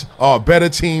Knicks are a better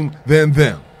team than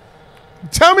them.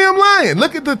 Tell me I'm lying.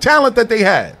 Look at the talent that they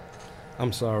had.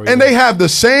 I'm sorry. And they have the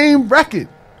same record.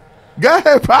 Go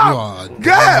ahead, Pop.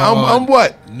 Go ahead. I'm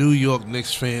what? New York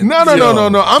Knicks fan. No.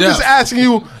 I'm just asking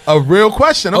you a real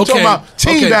question. I'm talking about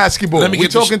team basketball. We're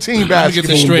talking team basketball. Let me get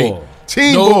this straight.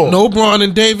 Team ball. No Bron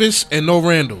and Davis and no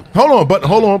Randall.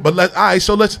 Hold on. But let's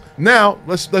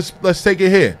take it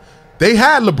here. They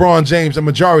had LeBron James a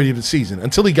majority of the season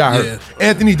until he got hurt.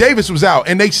 Anthony Davis was out,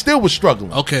 and they still were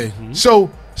struggling. Okay. So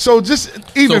just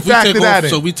even factor that in.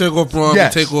 So we take off Bron, we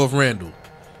take off Randall.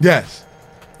 Yes.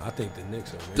 I think the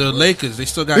Knicks are way the worse. Lakers, they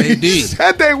still got AD. He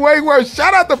said they way worse.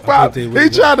 Shout out to Pop. He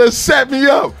tried to set me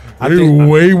up. They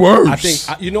way worse. I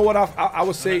think you know what I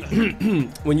would say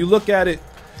when you look at it.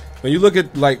 When you look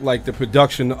at like the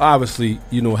production, obviously,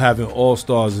 having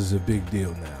all-stars is a big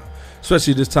deal now.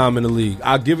 especially this time in the league.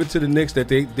 I'll give it to the Knicks that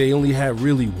they only had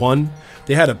really one.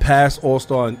 They had a past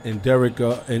All-Star in Derrick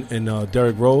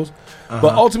Rose,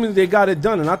 but ultimately they got it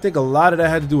done, and I think a lot of that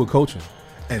had to do with coaching.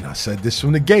 And I said this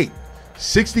from the gate: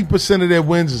 60% of their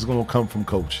wins is going to come from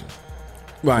coaching.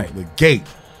 Right. From the gate.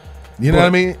 You know what I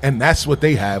mean? And that's what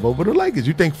they have over the Lakers.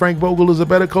 You think Frank Vogel is a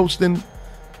better coach than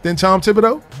Tom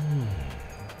Thibodeau?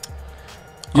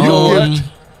 You don't get,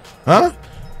 huh?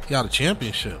 He got a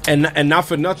championship. And not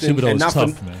for nothing. Thibodeau And is not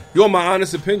tough, for, man. You're my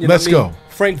honest opinion. Let's go.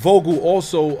 Frank Vogel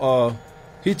also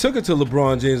he took it to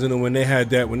LeBron James when they had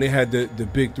the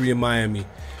big three in Miami,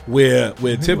 where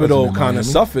Thibodeau in kind Miami. of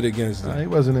suffered against them. He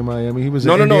wasn't in Miami. He was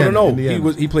No. in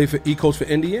Indiana. He coached for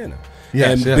Indiana.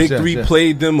 Yes, and yes, Big yes, Three yes.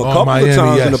 played them a Oh, couple Miami, of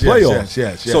times in the yes, playoffs.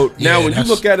 yes. So now Yeah, when you that's-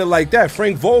 look at it like that,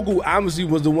 Frank Vogel obviously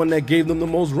was the one that gave them the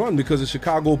most run because the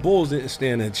Chicago Bulls didn't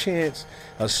stand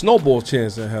a snowball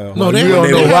chance in hell. No, they we don't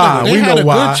know why. They We had know a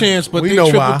why. good chance, but We they know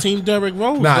triple why. teamed Derrick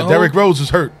Rose. Nah, Derrick Rose was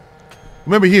hurt.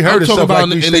 Remember, he hurt I'm talking himself about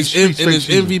like in his straight seasons.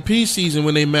 MVP season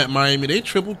when they met Miami. They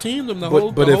triple teamed them the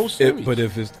whole series. But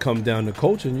if it's come down to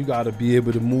coaching, you got to be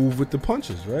able to move with the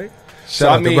punches, right?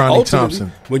 Shout out to Ronnie ultimately,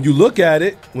 Thompson. When you look at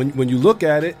it, when you look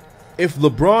at it, if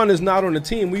LeBron is not on the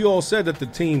team, we all said that the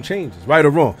team changes, right or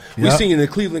wrong. Yep. We've seen the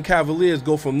Cleveland Cavaliers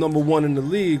go from number 1 in the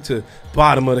league to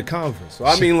bottom of the conference. So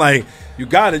I mean, like you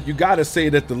got to say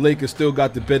that the Lakers still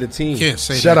got the better team. Can't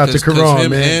say Shout that out to 'cause Karan,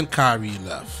 him man. and Kyrie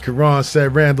left. Karan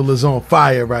said Randall is on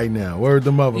fire right now. Word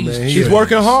the mother, man. He's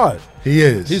working hard. He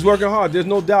is. He's working hard. There's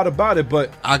no doubt about it. But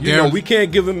I you know, guarantee- we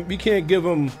can't give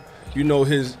him. You know,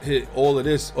 his all of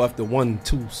this after one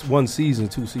season,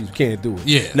 2 seasons. We can't do it.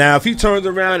 Yeah. Now, if he turns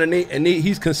around and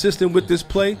he's consistent with this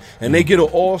play, and they get an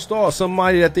all-star,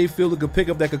 somebody that they feel that could pick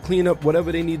up, that could clean up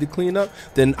whatever they need to clean up,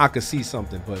 then I could see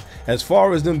something. But as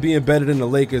far as them being better than the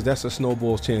Lakers, that's a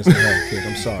snowball's chance to have, kid.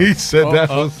 I'm sorry. He said that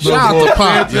was Shout out to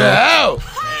Pop, yo.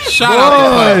 Shout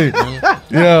out to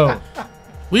Pop. man. Yo.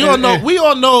 We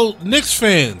all know Knicks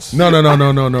fans. No.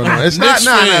 It's not. Knicks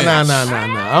fans.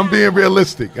 No. I'm being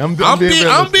realistic. I'm being realistic.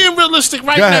 I'm being realistic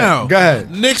right Go ahead, now. go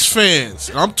ahead. Knicks fans.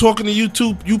 I'm talking to you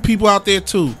people out there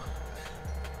too.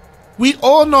 We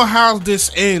all know how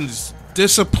this ends.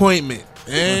 Disappointment,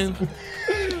 man.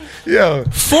 Yeah.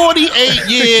 48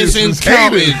 years and It's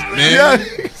counting, haters. man. Yeah,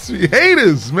 it's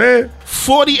haters, man.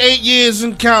 48 years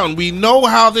and counting. We know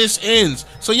how this ends.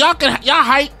 So y'all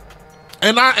hype.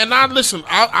 And I listen.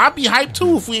 I'd be hyped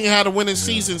too if we ain't had a winning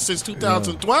season since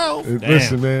 2012.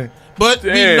 Listen, man. But we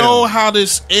Damn. know how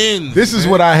this ends. This is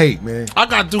what I hate, man. I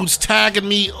got dudes tagging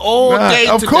me all Nah, day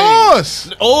of today.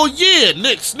 course. Oh yeah,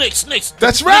 Knicks.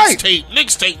 That's right.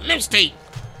 Knicks tape.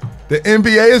 The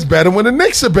NBA is better when the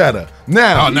Knicks are better.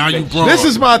 Now, Oh, now you wrong. this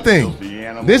is my thing.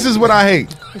 This is what I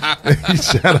hate.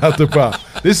 Shout out to Bob.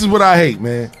 This is what I hate,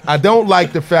 man. I don't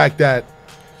like the fact that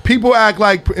people act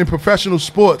like in professional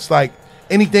sports, like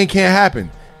anything can't happen.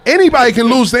 Anybody can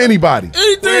lose to anybody.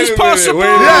 Anything's possible.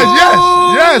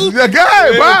 Yes. Go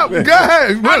ahead, Bob. Go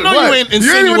ahead. I know you ain't You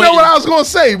didn't even know what I was going to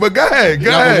say, but go ahead. Go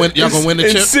ahead. Y'all gonna win the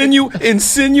chip?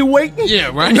 Insinuating? Yeah,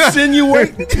 right.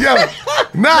 Insinuating? Yeah.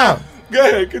 Nah. Go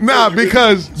ahead. Nah,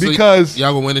 because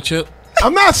Y'all gonna win the chip,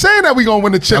 I'm not saying that we're going to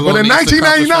win the chip, Y'all but gonna in need to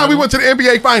 1999, we conference went to the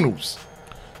NBA Finals.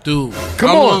 dude? Come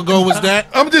how on. long ago was that?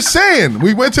 I'm just saying,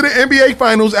 we went to the NBA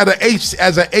Finals as an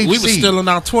eighth We seed. were still in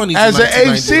our 20s. As in an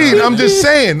eighth 1999. seed, I'm just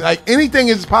saying, like anything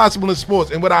is possible in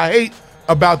sports. And what I hate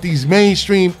about these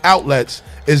mainstream outlets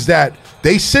is that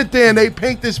they sit there and they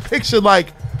paint this picture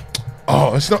like,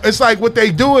 oh, it's like what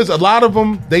they do is a lot of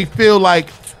them, they feel like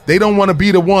they don't want to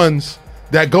be the ones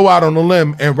that go out on the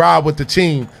limb and ride with the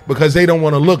team because they don't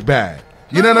want to look bad.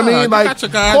 You know what I Nah, mean? you Like, got your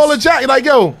guys. call a jack. Like,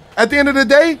 yo, at the end of the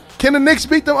day, can the Knicks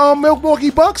beat the Milwaukee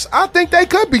Bucks? I think they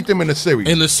could beat them in the series.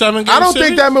 in the 7-game I don't series?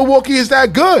 think that Milwaukee is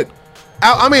that good.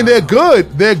 I mean, they're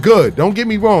good. They're good. Don't get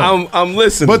me wrong. I'm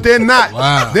listening. But they're not.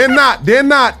 Wow. They're not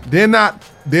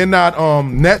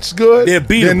Nets good. They're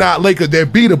beatable. They're not Lakers. They're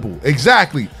beatable.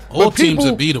 Exactly. All But teams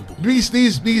people- are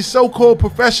beatable. These so-called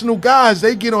professional guys,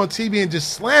 they get on TV and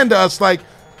just slander us like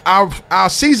our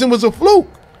season was a fluke.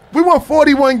 We won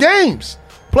 41 games.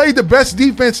 Played the best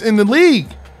defense in the league.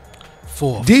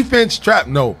 4. Defense trap.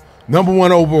 No. Number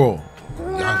 1 overall. Y'all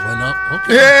went up.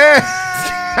 Okay. Yeah.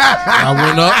 Y'all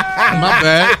went up. My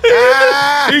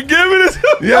bad. he giving us.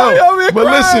 Yo, but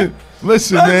listen,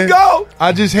 Let's man. go.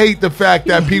 I just hate the fact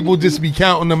that people just be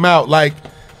counting them out like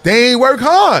they ain't work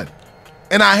hard.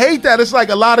 And I hate that. It's like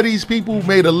a lot of these people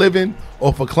made a living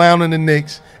off of clowning the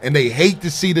Knicks, and they hate to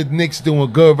see the Knicks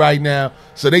doing good right now,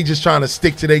 so they just trying to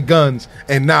stick to their guns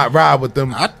and not ride with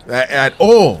them at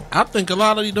all. I think a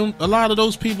lot of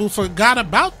those people forgot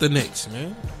about the Knicks,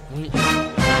 man.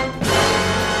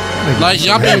 Like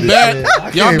y'all been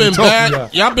bad. Y'all been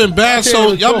bad. Y'all been bad.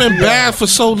 So y'all been bad for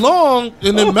so long,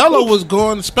 and then Melo was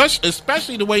going,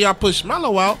 especially the way y'all pushed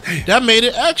Melo out. That made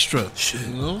it extra. You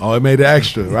know? Oh, it made it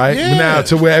extra, right? Yeah. Now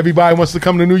to where everybody wants to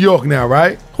come to New York now,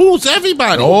 right? Who's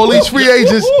everybody? All these free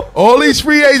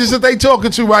agents that they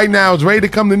talking to right now is ready to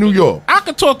come to New York. I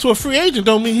can talk to a free agent.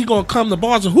 Don't mean he gonna come to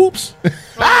Bars and Hoops.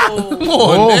 Come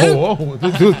on,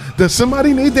 man. Does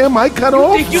somebody need their mic cut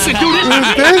off? You can do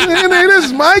this. Need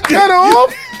his mic cut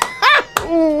off?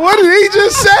 What did he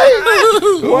just say?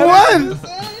 What?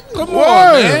 Come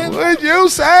on, man. What did you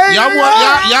say? Y'all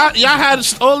had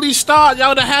all these stars. Y'all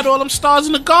would have had all them stars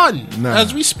in the garden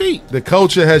as we speak. The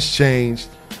culture has changed.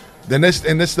 And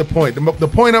this the point. The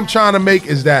point I'm trying to make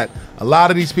is that a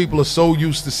lot of these people are so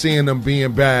used to seeing them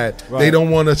being bad, they don't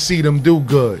want to see them do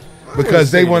good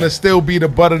because they want to still be the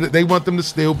butt of they want them to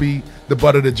still be the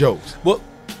butt of the jokes. But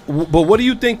what do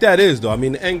you think that is, though? I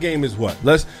mean, the end game is what?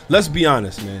 Let's be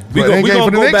honest, man. We're End game gonna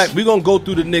for the go Knicks? back. We're gonna go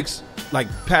through the Knicks like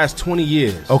past 20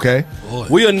 years. Okay.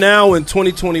 We are now in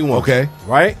 2021. Okay.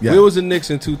 Right? Yeah. Where was the Knicks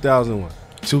in 2001?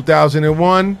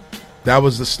 2001, that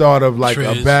was the start of like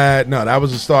Triz. that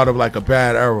was the start of like a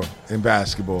bad era in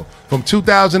basketball. From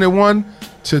 2001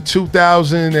 to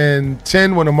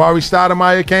 2010 when Amari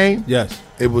Stoudemire came, Yes.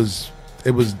 it was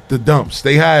the dumps.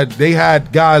 They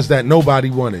had guys that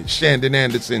nobody wanted. Shandon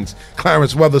Andersons,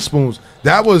 Clarence Weatherspoons.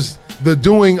 That was the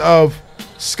doing of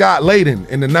Scott Layden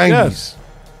in the 90s.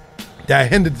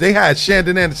 Yes. They had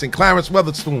Shandon Anderson, Clarence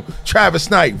Weatherspoon, Travis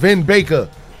Knight, Vin Baker.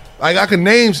 Like I could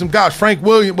name some guys. Frank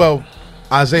Williams. Well,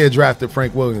 Isaiah drafted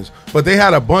Frank Williams, but they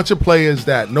had a bunch of players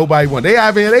that nobody wanted.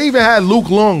 They even had Luke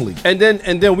Longley. And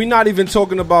then we're not even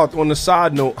talking about, on the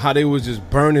side note, how they was just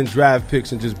burning draft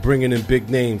picks and just bringing in big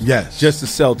names, Yes. just to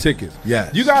sell tickets.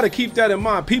 Yes. You got to keep that in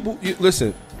mind.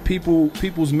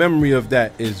 People's memory of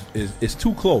that is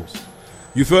too close.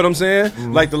 You feel what I'm saying?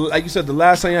 Mm-hmm. Like you said, the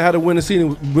last time you had a winning season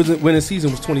was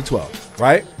 2012,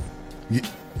 right?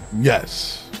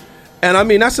 Yes. And I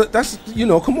mean that's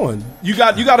come on. You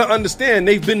got to understand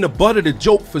they've been the butt of the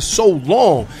joke for so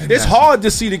long. It's hard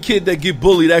to see the kid that get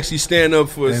bullied actually stand up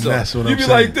for himself. That's what you I'm be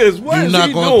saying. like this. What You're is not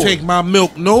he gonna doing? take my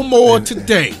milk no more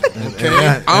today.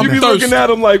 Okay, I'm You be thirsty. looking at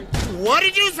him like, What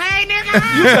did you say,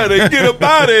 nigga? you gotta get up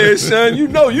out of here, son. You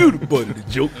know you the butt of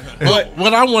the joke. But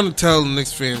what I want to tell the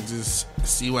Knicks fans is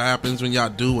see what happens when y'all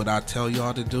do what I tell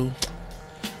y'all to do.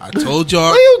 I told y'all.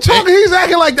 What are you talking? He's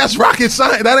acting like that's rocket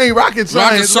science. That ain't rocket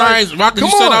science. Rocket. Come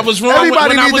You said on. I was wrong.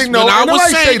 Everybody when needs to know. When I was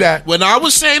Nobody saying say that. When I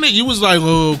was saying it, you was like,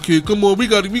 "Oh, kid, come on, we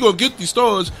gonna get these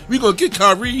stars. We gonna get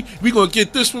Kyrie. We gonna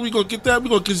get this one. We gonna get that. We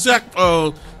gonna get Zach.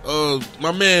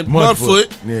 My man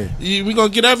Mudfoot. Yeah. We gonna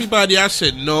get everybody." I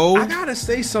said, "No. I gotta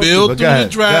say something. Build But through go the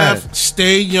ahead, draft. go ahead.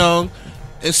 Stay young,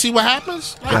 and see what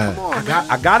happens." Like, Go ahead. come on, man.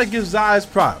 I gotta give Zai's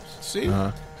props. See,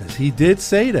 Because he did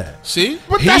say that. see.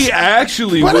 But He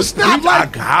actually but was. it's not I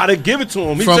like- gotta give it to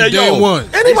him. He From said, day "Yo, one.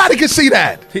 Anybody can see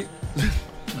that.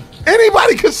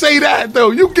 Anybody can say that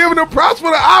though. You giving them props for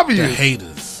the The obvious.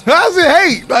 haters. How's it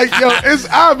hate? Like yo, it's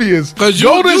obvious. 'Cause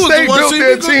Golden you was the State one built saying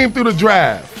their we go- team through the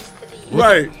draft.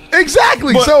 right."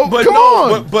 Exactly. So come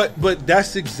on. But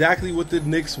that's exactly what the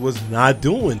Knicks was not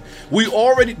doing. The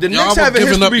Y'all Knicks were have a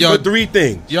giving up history y'all- for three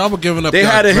things. Y'all were giving up. They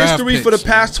y'all had a draft history for the picks,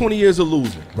 past 20 years of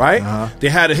losing, right? They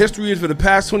had a history for the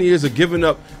past 20 years of giving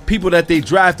up people that they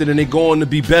drafted and they go on to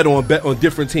be better on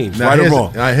different teams, Now, right or here's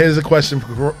wrong. here's a question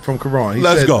from Karan. He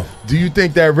Let's said, go. Do you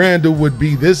think that Randall would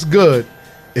be this good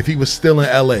if he was still in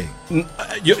L.A.? You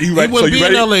He ready? wouldn't be you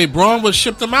ready? in LA. Braun would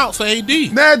ship them out for AD.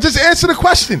 Nah, just answer the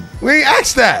question. We ain't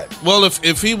asked that. Well,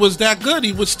 if he was that good,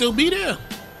 he would still be there.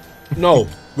 No.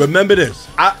 Remember this.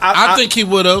 I think he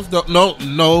would have.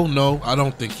 No, I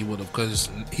don't think he would have because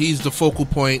he's the focal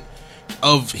point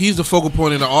of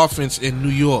the offense in New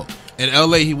York. In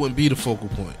LA, he wouldn't be the focal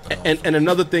point. And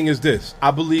another thing is this.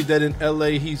 I believe that in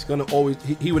LA, he's gonna always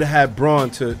he would have had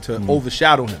Braun to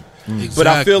overshadow him. But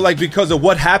I feel like because of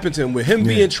what happened to him, with him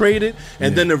being traded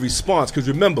and then the response, because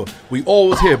remember, we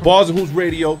always hear Bars and Hoops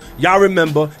Radio. Y'all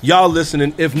remember, y'all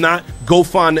listening. If not, go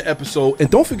find the episode. And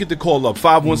don't forget to call up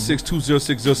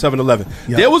 516-206-0711.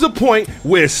 There was a point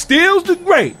where Steals the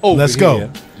Great over Let's here,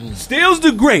 go. Steals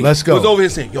the Great Let's go. was over here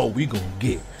saying, yo, we gonna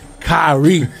get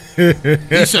Kyrie He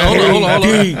said, hold on.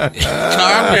 Kyrie,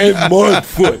 and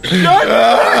Mudfoot.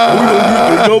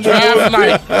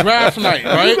 draft night,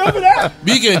 right? Remember that?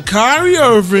 We get Kyrie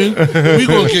Irving, we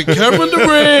gonna get Kevin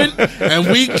Durant, and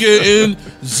we getting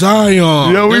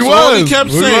Zion. Yo, we That's all was. we kept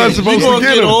We saying. was supposed to gonna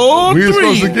get him. all We was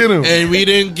three, supposed to get him. and we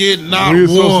didn't get not We were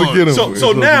one. supposed to get him.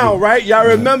 So now, right, y'all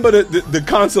remember the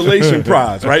consolation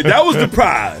prize, right? That was the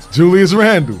prize. Julius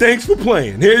Randle. Thanks for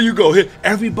playing. Here you go. Here,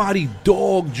 everybody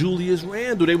dogged Julius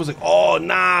Randle. They was like, oh,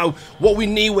 nah, what we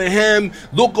need with him,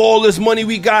 look all this money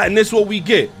we got, and this what we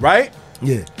get, right?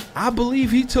 Yeah. I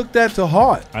believe he took that to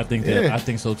heart. I think that. Yeah. I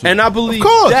think so too. And I believe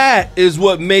that is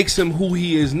what makes him who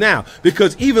he is now.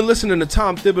 Because even listening to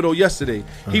Tom Thibodeau yesterday,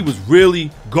 he was really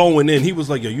going in. He was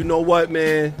like, yo, you know what,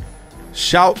 man?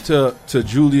 Shout to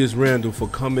Julius Randle for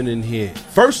coming in here.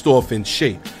 First off, in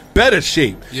shape. Better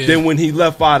shape than when he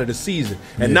left out of the season.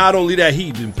 And not only that,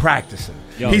 he'd been practicing.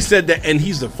 He said that, and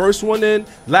he's the first one in,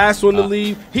 last one to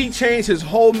leave. He changed his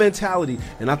whole mentality,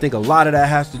 and I think a lot of that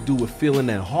has to do with feeling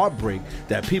that heartbreak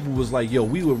that people was like, yo,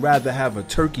 we would rather have a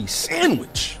turkey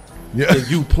sandwich than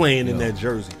you playing in that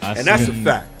jersey. And that's a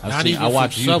fact. I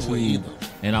watch YouTube,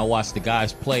 and I watch the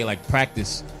guys play, like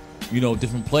practice,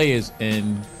 different players,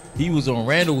 and he was on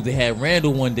Randall. They had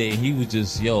Randall one day, and he was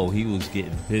just, he was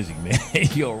getting busy, man.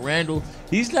 Yo, Randall,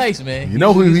 he's nice, man. You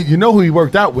know who he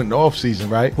worked out with in the offseason,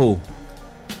 right? Who?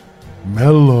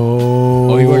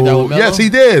 Melo. Oh, he worked out with Melo? Yes, he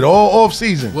did. All off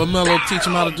season. What Melo teach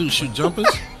him how to do? Shoot jumpers?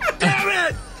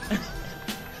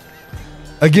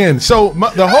 Again, so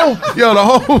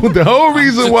the whole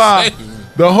reason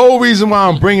why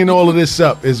I'm bringing all of this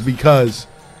up is because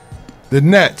the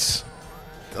Nets,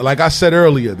 like I said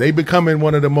earlier, they becoming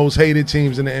one of the most hated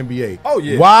teams in the NBA. Oh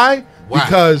yeah. Why?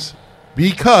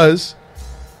 Because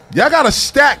y'all got a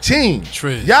stacked team.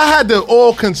 Trish. Y'all had to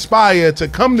all conspire to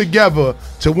come together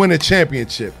to win a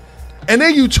championship. And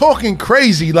then you talking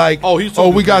crazy like,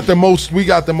 we got the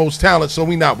most talent, so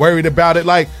we not worried about it.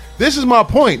 Like, this is my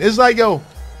point. It's like, yo,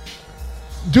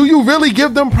 do you really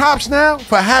give them props now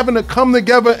for having to come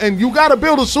together and you got to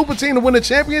build a super team to win a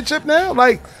championship now?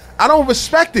 Like, I don't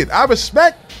respect it. I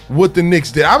respect what the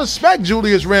Knicks did. I respect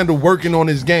Julius Randle working on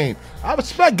his game. I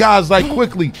respect guys like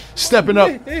Quickly stepping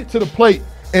up to the plate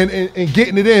and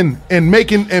getting it in and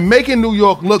making New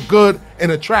York look good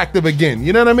and attractive again.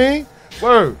 You know what I mean?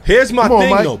 Word. Here's my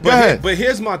thing, Mike. though. Go ahead. But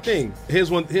here's my thing.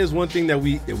 Here's one thing that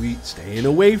we staying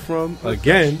away from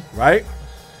again, right?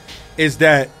 Is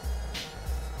that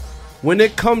when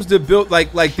it comes to build,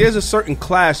 like there's a certain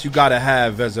class you gotta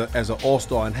have as an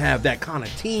all-star and have that kind of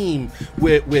team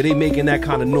where they making that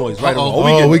kind of noise, right?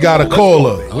 We got a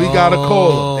caller. We got a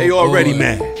caller. They already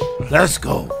mad. Let's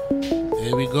go.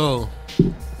 Here we go.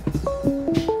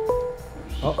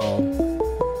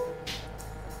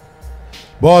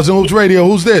 Bars and Hoops Radio.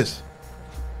 Who's this?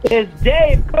 It's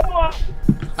Dave. Come on.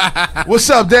 What's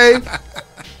up, Dave?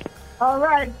 All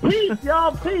right. Peace,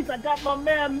 y'all. Peace. I got my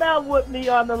man Mel with me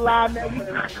on the line.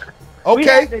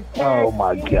 Okay. Oh,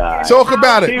 my God. Talk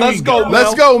about it. Let's go, Mel.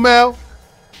 Let's go, Mel.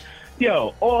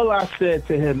 Yo, all I said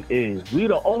to him is we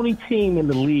the only team in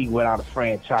the league without a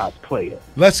franchise player.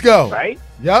 Let's go. Right?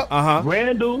 Yep.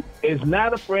 Randall is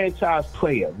not a franchise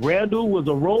player. Randall was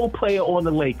a role player on the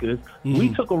Lakers.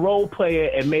 We took a role player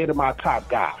and made him our top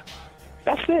guy.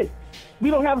 That's it.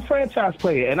 We don't have a franchise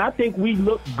player. And I think we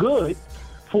look good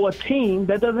for a team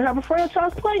that doesn't have a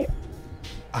franchise player.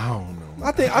 I don't know.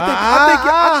 I think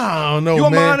I don't know, Your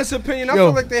man. honest opinion. I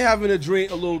feel like they're having a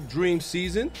little dream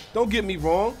season. Don't get me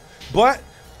wrong, but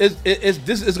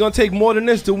it's going to take more than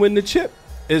this to win the chip.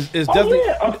 It's definitely.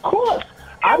 Yeah, of course.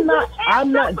 That's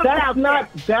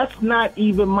not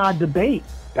even my debate.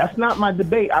 That's not my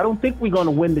debate. I don't think we're going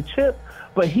to win the chip.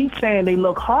 But he's saying they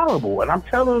look horrible, and I'm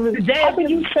telling him, how can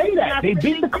you say that? They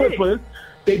beat the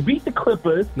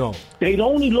Clippers. No. They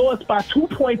only lost by 2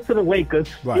 points to the Lakers.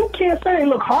 Right. You can't say they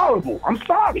look horrible. I'm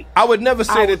sorry. I would never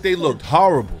say that they looked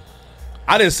horrible.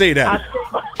 I didn't say that.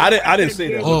 I didn't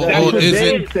say that. Or is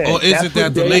it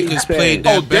that the Lakers played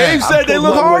that bad? Dave said they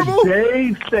look horrible?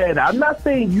 Dave said. I'm not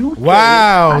saying you said.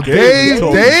 Wow, Dave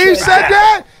said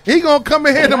that? He gonna come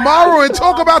in here tomorrow and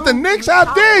talk about the Knicks?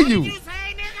 How dare you?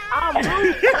 I'm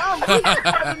rooting for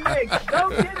the Knicks.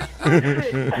 Don't get it.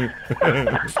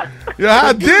 Yeah,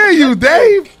 how dare you,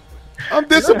 Dave? I'm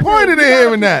disappointed in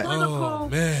hearing that. Oh,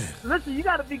 man. Listen, you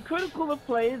got to be critical of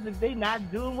players if they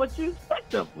not doing what you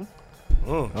expect of them.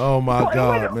 Oh, my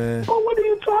God, man. But what are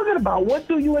you talking about? What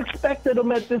do you expect of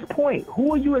them at this point?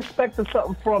 Who are you expecting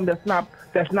something from that's not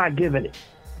giving it?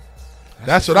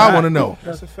 That's what I want to know.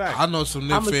 That's a fact. I know some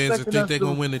Knicks fans that think they're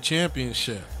going to win the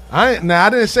championship. I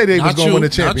didn't say they was going to win the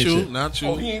championship. Not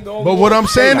you. But what I'm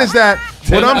saying is that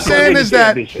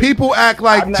people act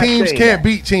like teams can't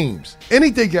beat teams.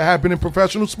 Anything can happen in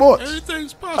professional sports.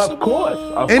 Anything's possible. Of course.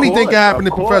 Anything can happen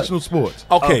in professional sports.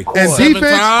 Okay. And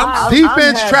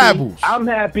defense travels. I'm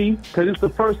happy because it's the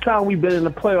first time we've been in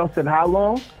the playoffs in how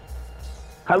long?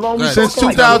 How long? Since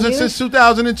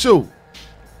 2002.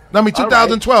 I mean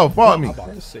 2012. Pardon me.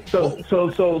 So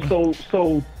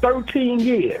 13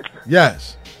 years.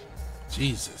 Yes.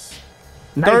 Jesus.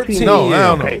 13. No,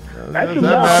 hell no. Okay. That's Seven. 8,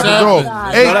 No,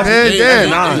 that's man. 8, Damn.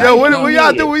 9. Yo, what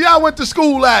y'all do? Where y'all went to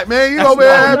school at, man? You over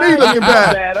there had me looking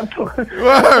bad. I'm talking.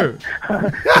 Word.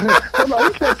 Hold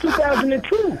on, he said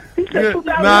 2002. He said 2002.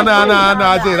 Nah.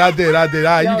 I did. All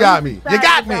right, you got me. You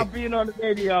got me. Being on the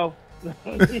radio.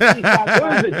 What is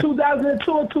it,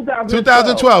 2002 or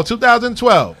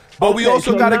 2012. But we Okay,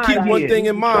 also so got to 9 keep one years. thing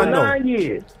in mind, So though. 9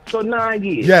 years. So 9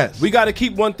 years. Yes. We got to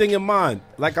keep one thing in mind.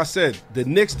 Like I said, the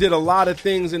Knicks did a lot of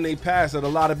things in their past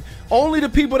that only the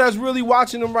people that's really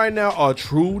watching them right now are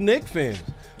true Knicks fans.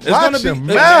 It's Watch gonna them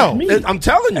now. I'm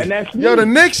telling you. And that's me. Yo, the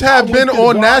Knicks have I been went to the on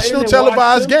Garden national and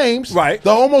televised watched them. games Right.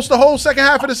 almost the whole second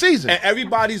half of the season. And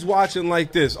everybody's watching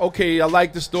like this. Okay, I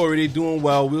like the story. They're doing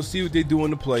well. We'll see what they do in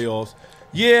the playoffs.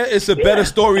 Yeah, it's a better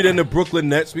story than the Brooklyn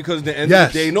Nets because at the end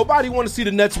of the day, nobody want to see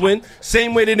the Nets win.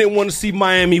 Same way they didn't want to see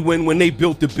Miami win when they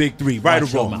built the Big Three. Right or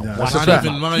wrong? That's a Not fact.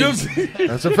 even mine.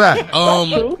 That's a fact.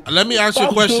 Let me ask you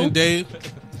a question, Dave.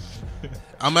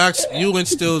 I'm asking you and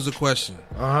Stills a question.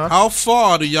 How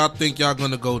far do y'all think y'all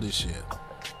gonna go this year?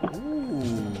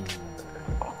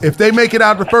 If they make it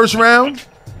out the first round,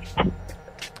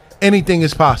 anything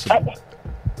is possible.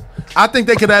 I think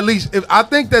they could at least. I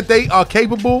think that they are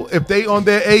capable. If they on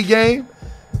their A game,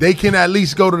 they can at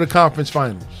least go to the conference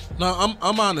finals. No,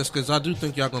 I'm honest because I do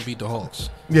think y'all gonna beat the Hawks.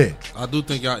 Yeah, I do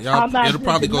think y'all I'm not it'll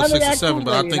probably go none of 6 or that 7,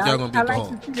 but I Kool-Aid. think y'all gonna beat the I like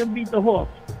Hawks. to see them beat the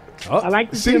Hawks. I like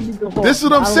to see them beat the Hawks. this is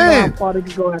what I'm I don't saying. know how far they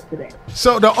can go after that.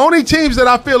 So the only teams that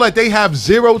I feel like they have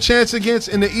zero chance against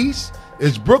in the East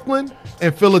is Brooklyn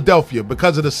and Philadelphia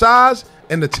because of the size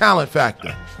and the talent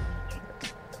factor.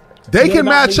 They What can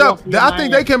about match up. Milwaukee and I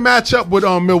think they Miami? can match up with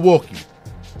Milwaukee.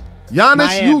 Giannis,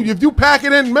 Miami. if you pack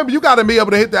it in, remember you got to be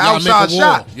able to hit the Y'all outside make a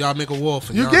wall. shot. Y'all make a wall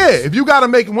for You Giannis. yeah, if you got to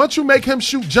make once you make him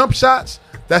shoot jump shots,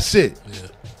 that's it.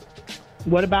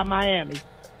 What about Miami?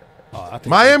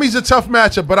 Miami's a tough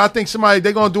matchup, but I think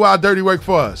they're gonna do our dirty work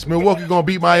for us. Milwaukee gonna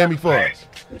beat Miami for us.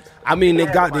 I mean, they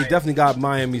definitely got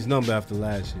Miami's number after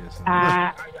last year. So.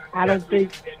 I don't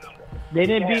think they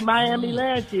didn't beat Miami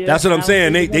last year. That's what I'm I don't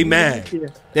saying. think They they're mad. gonna beat them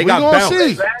this year. They We got gonna bounced.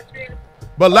 see.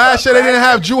 But last year they didn't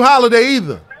have Drew Holiday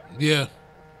either. Yeah.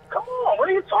 Come on, what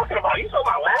are you talking about? You talking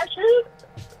about last year?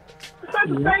 It's not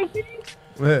the same team.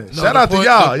 Yeah, No, shout the out to point-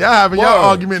 y'all. Y'all having y'all Word.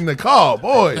 argument in the car,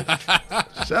 boy.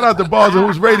 Shout out to Bars and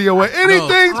Hoops Radio where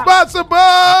anything's possible.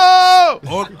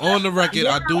 On the record,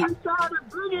 I do. I'm trying to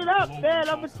bring it up, man.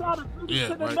 I'm trying to bring Yeah, it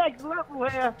to the right. next level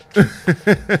here.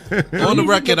 On the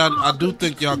record, I do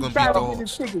think y'all gonna beat the Trying to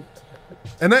Hawks. get the tickets.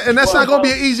 And that's not going to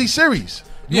be an easy series.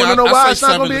 You Yeah, want to know I why say it's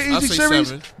not going to be seven. an I easy say series?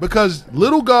 7. Because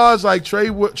little guards like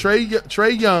Trey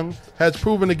Young has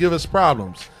proven to give us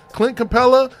problems. Clint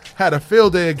Capella had a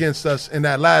field day against us in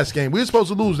that last game. We were supposed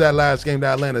to lose that last game to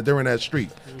Atlanta during that streak.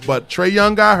 But Trey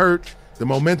Young got hurt. The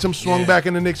momentum swung back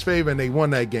in the Knicks' favor, and they won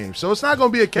that game. So it's not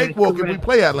going to be a cakewalk if we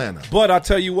play Atlanta. But I'll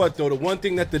tell you what, though, the one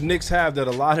thing that the Knicks have that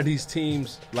a lot of these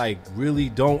teams really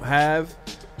don't have,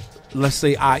 let's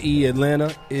say, i.e.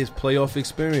 Atlanta, is playoff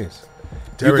experience.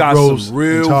 Derrick You got Rose some and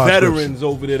real Taj veterans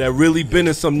over there that really been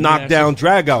in some knockdown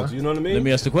dragouts. You know what I mean? Let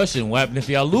me ask the question: what happened if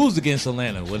y'all lose against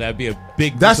Atlanta? Would that be a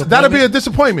big? That'll be a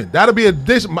disappointment. That'll be I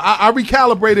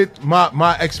recalibrated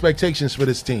my expectations for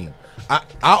this team. I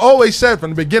always said from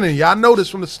the beginning, y'all know this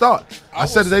from the start. I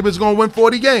said that they was going to win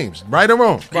 40 games, right or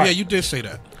wrong. Yeah, you did say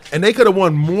that. And they could have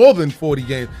won more than 40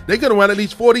 games. They could have won at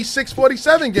least 46,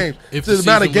 47 games. If To the the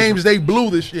amount of season was- games they blew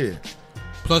this year.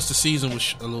 Plus, the season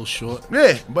was a little short.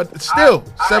 Yeah, but still,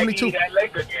 72. That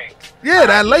Laker game. Yeah,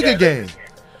 that Laker game.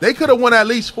 They could have won at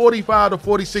least 45 to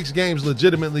 46 games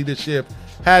legitimately this year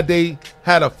had they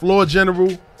had a floor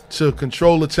general to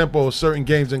control the tempo of certain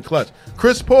games in clutch.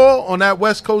 Chris Paul on that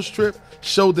West Coast trip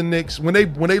showed the Knicks when they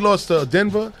lost to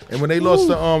Denver and when they lost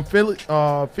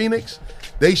to Phoenix,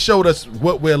 they showed us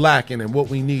what we're lacking and what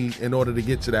we need in order to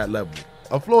get to that level.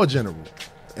 A floor general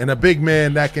and a big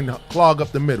man that can clog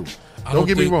up the middle. Don't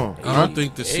get me wrong. I don't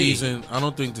think the season.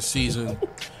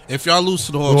 If y'all lose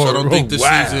to the Hawks, I don't think the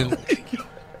season.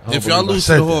 If y'all believe I lose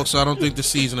to said the that. Hawks, I don't think the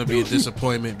season will be a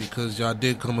disappointment because y'all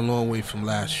did come a long way from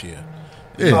last year.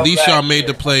 Yeah. At least y'all made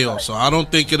the playoffs, so I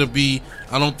don't think it'll be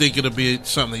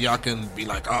something that y'all can be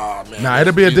like, oh man. Nah,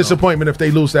 it'll be a you know. disappointment if they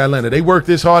lose to Atlanta. They worked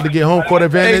this hard to get home court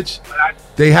advantage.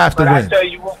 They have to But I win. tell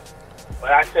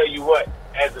you what,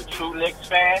 as a true Knicks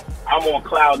fan, I'm on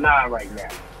cloud 9 right now.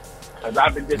 Because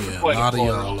I've been Yeah, a disappointed lot of for a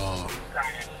y'all long are. time.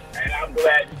 And I'm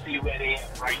glad to see where they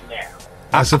are right now.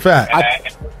 That's a fact.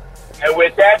 And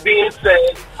with that being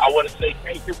said, I want to say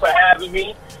thank you for having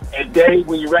me. And Dave,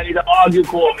 when you're ready to argue,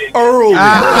 call me. Early.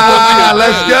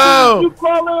 Let's go. You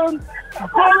call in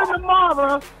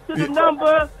tomorrow to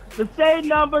the same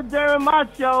number during my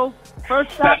show,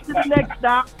 First stop to the next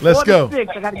stop. Let's go.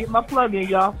 46. I got to get my plug in,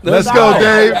 y'all. Let's go,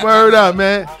 Dave. Word up,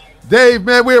 man. Dave,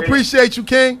 man, we appreciate you,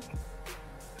 King.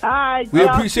 All right. We y'all.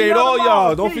 appreciate See all tomorrow.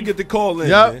 y'all. Don't Peace. forget to call in,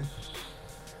 Yep. man.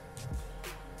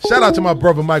 Shout out to my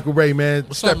brother Michael Ray, man.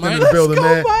 What's Stepping up, in Mike? the building, Let's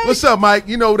go, man. Mike. What's up, Mike?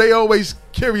 You know, they always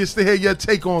curious to hear your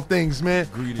take on things, man.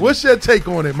 What's your take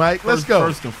on it, Mike? Let's go.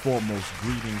 First and foremost,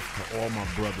 greetings to all my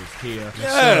brothers here.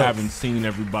 Yes, I sir. haven't seen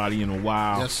everybody in a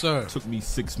while. Yes, sir. Took me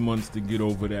 6 months to get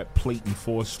over that plate and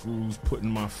 4 screws put in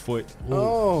my foot.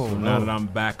 Oh. So now that I'm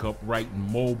back upright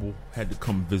and mobile, had to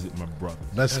come visit my brothers.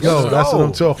 Let's Yes, go. sir. That's what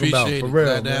I'm talking about, Appreciate for it. real,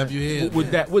 Glad to man. have you here.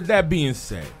 With that being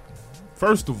said,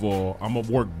 first of all, I'm gonna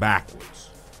work backwards.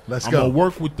 Let's I'm go. gonna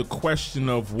work with the question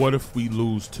of what if we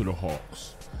lose to the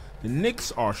Hawks. The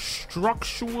Knicks are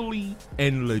structurally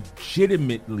and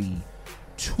legitimately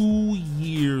 2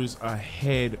 years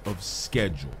ahead of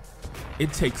schedule.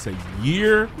 It takes a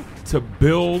year to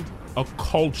build a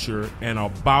culture and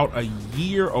about a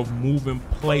year of moving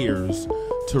players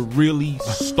to really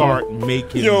start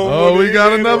making. Oh, we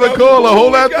got another caller.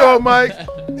 Hold that thought, Mike.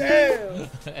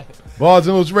 Bars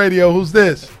and Hoops Radio. Who's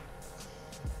this?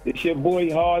 It's your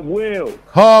boy Hard Will.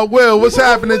 Hard Will. What's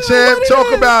happening, champ?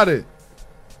 Talk about it.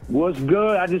 What's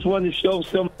good? I just wanted to show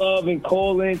some love and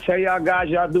call in. Tell y'all guys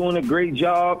y'all doing a great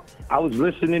job. I was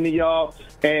listening to y'all.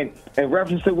 And in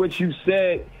reference to what you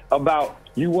said about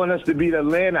you want us to beat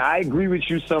Atlanta, I agree with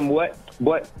you somewhat.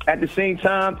 But at the same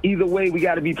time, either way, we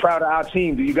got to be proud of our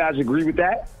team. Do you guys agree with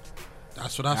that?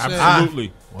 That's what I said.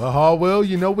 Absolutely. Well, Hard Will,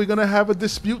 you know we're gonna have a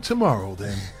dispute tomorrow.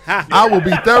 Then I will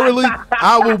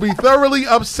be thoroughly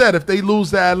upset if they lose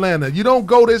to Atlanta. You don't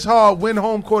go this hard, win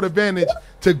home court advantage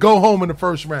to go home in the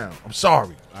first round. I'm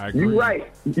sorry. I agree. You're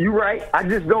right. You're right. I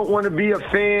just don't want to be a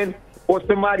fan or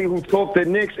somebody who talked the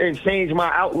Knicks and change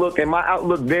my outlook. And my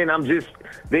outlook then,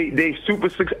 they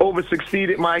over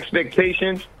succeeded my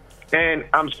expectations. And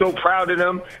I'm so proud of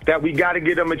them that we got to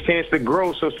give them a chance to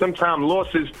grow. So sometimes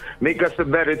losses make us a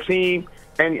better team.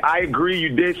 And I agree. You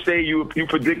did say you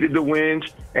predicted the wins,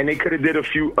 and they could have did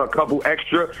a couple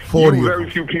extra. 40 of Very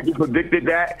them. few people predicted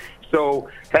that. So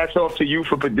hats off to you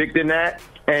for predicting that.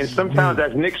 And sometimes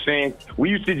as Knicks fans, we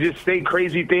used to just say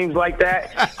crazy things like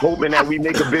that, hoping that we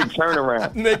make a big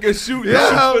turnaround. Nigga, shoot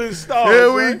Yeah, for the stars.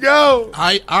 here we man. go.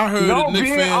 I heard No, a Knicks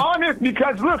being fan. honest,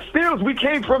 because look, Steels, we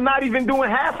came from not even doing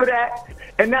half of that,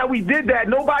 and now we did that.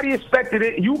 Nobody expected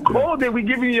it. You called it. We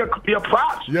give you your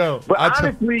props. Yo, but I tell-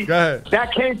 honestly, go ahead.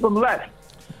 that came from left.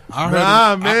 I heard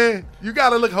Nah, a- man. You got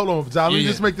to look. Hold on, Zal. Let me Yeah.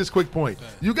 just make this quick point.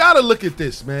 You got to look at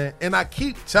this, man. And I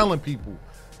keep telling people,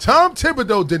 Tom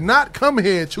Thibodeau did not come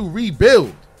here to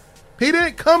rebuild. He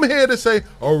didn't come here to say,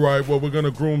 all right, well, we're going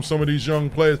to groom some of these young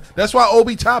players. That's why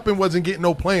Obi Toppin wasn't getting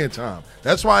no playing time.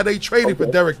 That's why they traded for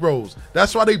Derrick Rose.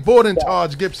 That's why they brought in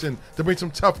Taj Gibson to bring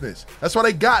some toughness. That's why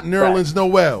they got Nerlens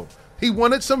Noel. He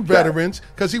wanted some veterans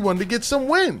because he wanted to get some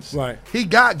wins. Right. He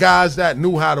got guys that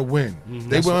knew how to win.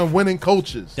 They were winning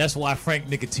coaches. That's why Frank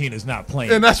Nicotina's not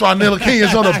playing. And that's why Nila King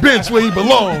is on the bench where he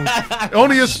belongs.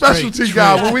 Only a specialty Straight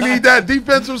guy. trade. When we need that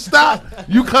defensive stop,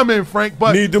 you come in, Frank.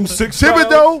 But Need them 6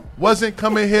 Thibodeau wasn't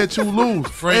coming here to lose.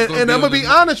 Frank gonna and be I'm going on to be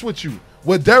the- honest with you.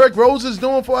 What Derrick Rose is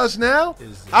doing for us now,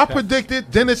 I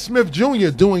predicted Dennis Smith Jr.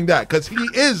 doing that because he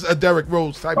is a Derrick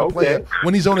Rose type of player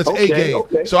when he's on his A game.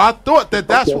 Okay. So I thought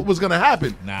that's what was going to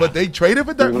happen. Nah. But they traded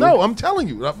for Derrick. No, I'm telling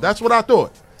you. That's what I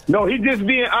thought. No, he's just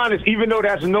being honest, even though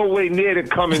that's no way near to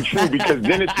coming true because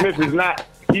Dennis Smith is not.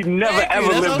 He never Thank you, ever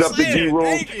that's lived what up I'm to saying. D Rose.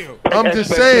 Thank you. I'm just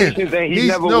saying. expectations, and he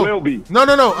never will be.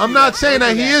 No. I'm not saying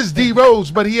that he is D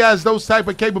Rose, but he has those type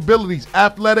of capabilities.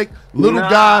 Athletic, little Nah, I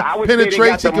guy, would say they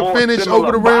penetrates, he got the can more finish similar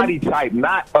over the body rim. type,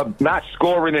 not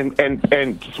scoring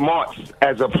and smarts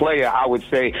as a player. I would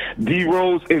say D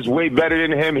Rose is way better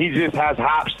than him. He just has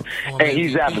hops and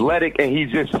he's athletic and he's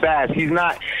just fast. He's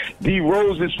not D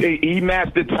Rose he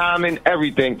mastered timing,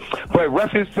 everything. But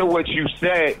reference to what you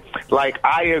said, like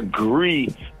I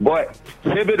agree, but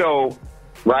Thibodeau,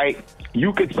 right?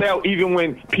 You could tell even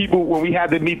when we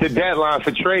had to meet the deadline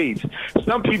for trades,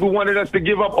 some people wanted us to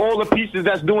give up all the pieces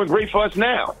that's doing great for us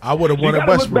now. I would have You wanted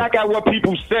gotta look Westbrook. back at what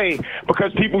people say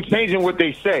because people changing what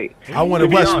they say. I wanted To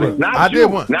be Westbrook. honest, not I you,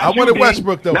 did want. not I you, wanted D.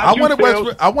 Westbrook though. Not I you, wanted Phil.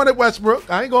 Westbrook. I wanted Westbrook.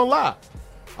 I ain't gonna lie.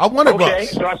 I wanted Okay,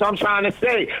 Russ. so that's what I'm trying to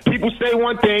say. People say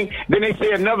one thing, then they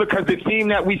say another because the team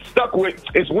that we stuck with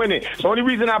is winning. So the only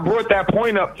reason I brought that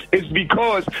point up is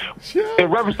because in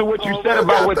reference to what you said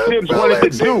about what Tibbs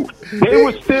wanted to do, they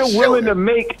were still willing to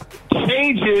make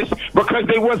changes because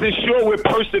they wasn't sure with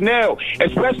personnel,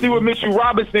 especially when Mitchell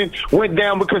Robinson went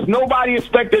down because nobody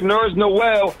expected Nerlens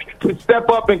Noel to step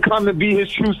up and come to be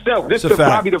his true self. This It's a is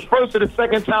fact. probably the first or the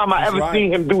second time I ever right.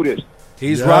 seen him do this.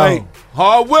 He's right.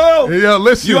 Hard will. Yo,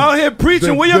 listen. You out here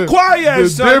preaching. Where your choir at, The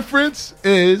son? difference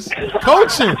is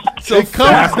coaching. So it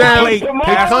comes down. plate.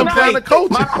 It comes down to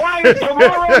coaching. My choir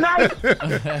tomorrow night.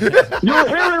 You'll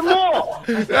hear it more.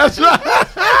 That's right.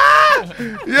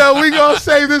 Yeah, we gonna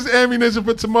save this ammunition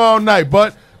for tomorrow night.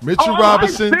 But Mitchell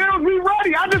Robinson. Still be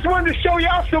ready. I just wanted to show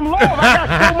y'all some love. I got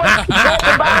so much to talk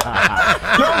about.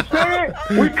 You know what I'm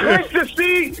saying? We clinched the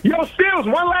seed. Yo, Stills,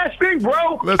 one last thing,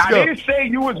 bro. Let's go. I didn't say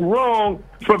you was wrong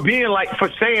for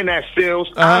saying that,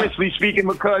 Stills. Honestly speaking,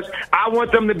 because I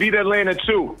want them to beat Atlanta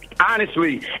too.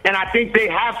 Honestly. And I think they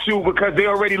have to because they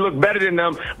already look better than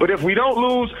them. But if we don't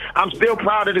lose, I'm still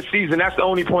proud of the season. That's the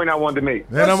only point I wanted to make.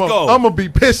 Man, I'm gonna be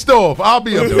pissed off. I'll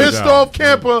be a pissed off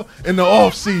camper in the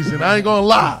off season. I ain't gonna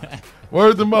lie.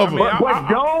 Word to mother. But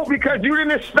don't, because you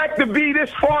didn't expect to be this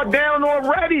far down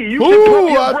already. You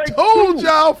Ooh, I told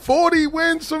y'all 40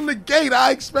 wins from the gate.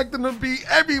 I expect them to be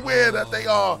everywhere that they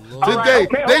are today.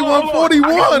 They won 41.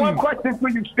 I got one question for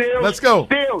you, Stills. Let's go.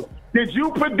 Stills, did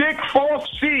you predict 4th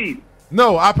seed?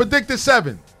 No, I predicted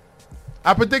 7.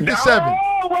 I predicted 7.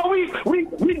 Oh, well, we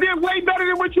did way better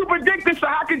than what you predicted, so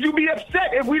how could you be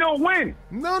upset if we don't win?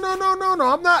 No,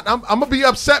 I'm not. I'm gonna be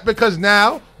upset because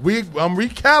now I'm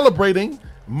recalibrating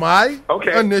my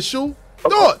initial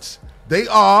thoughts. They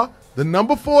are the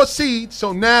number 4 seed,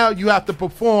 so now you have to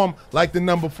perform like the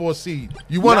number 4 seed.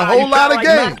 You won a whole lot of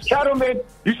games. Max Kettleman.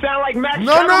 You sound like Max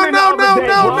No.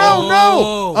 Kettleman.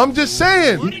 I'm just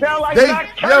saying. You sound like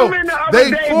Max Kettleman the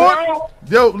other day, fought.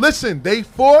 Yo, listen, they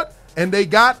fought and they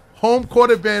got home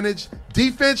court advantage.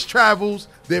 Defense travels.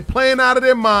 They're playing out of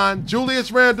their mind. Julius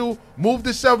Randle moved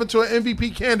himself into an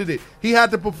MVP candidate. He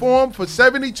had to perform for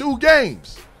 72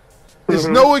 games. There's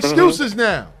no excuses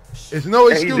now. There's no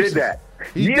excuses. He did that.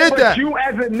 He did that. You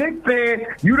as a Knicks fan,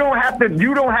 you don't have to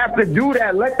do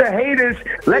that. Let the haters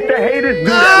do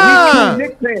that. We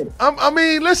Knicks fans. I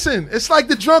mean, listen, it's like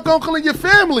the drunk uncle in your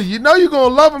family. You know you're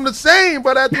gonna love him the same,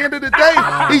 but at the end of the day,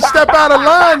 he step out of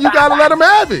line, you gotta let him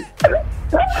have it.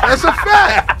 That's a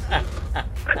fact.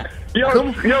 Yo,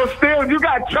 Stills, you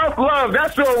got tough love.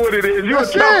 That's all what it is. You a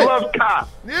tough love cop.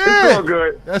 Yeah. It's all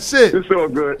good. That's it. It's all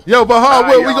good. Yo, but hard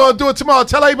work. We gonna do it tomorrow.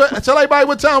 Tell everybody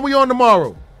what time we on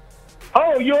tomorrow.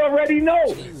 Oh, you already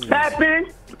know. Tap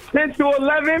in, 10 to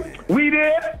 11. We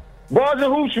there. Bars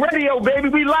and Hoops Radio, baby.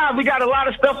 We live. We got a lot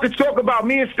of stuff to talk about.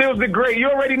 Me and Stills the Great. You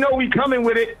already know we coming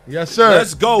with it. Yes, sir.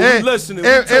 Let's go. We listening.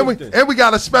 And we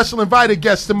got a special invited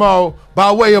guest tomorrow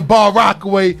by way of Bar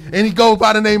Rockaway, and he goes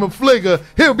by the name of Fligger.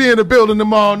 He'll be in the building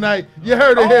tomorrow night. You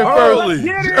heard it here first.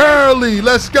 Early.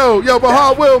 Let's go. Yo, but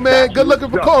hard will, man. Good looking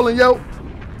for calling, yo.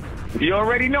 You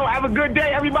already know. Have a good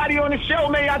day, everybody on the show,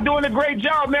 man. Y'all doing a great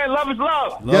job, man. Love is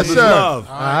love. Yes, sir. Love.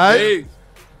 All right.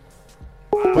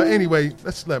 But anyway,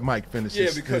 let's let Mike finish. Yeah,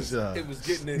 because it was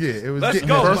getting in. Yeah, it was Let's getting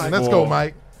go, personal. Mike. Let's go,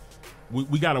 Mike.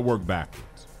 We got to work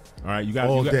backwards. All right, you got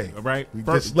all day. All right, We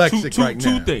dyslexic right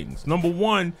now. Two things. Number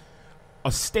one,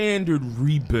 a standard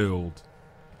rebuild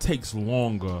takes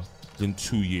longer than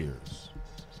 2 years.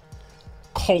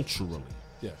 Culturally,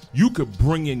 yes, you could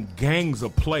bring in gangs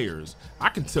of players. I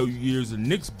can tell you years of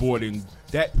Knicks boarding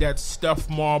that Steph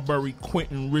Marbury,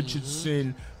 Quentin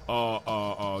Richardson,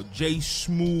 Jay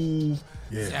Smooth,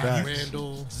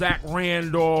 Zach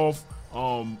Randolph.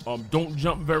 Don't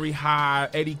jump very high,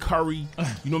 Eddie Curry.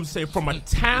 You know what I'm saying? From a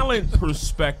talent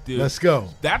perspective, let's go.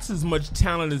 That's as much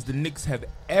talent as the Knicks have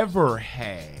ever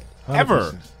had.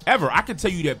 100%. Ever. I can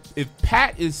tell you that if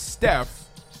Pat is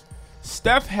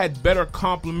Steph had better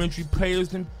complementary players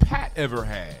than Pat ever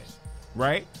had.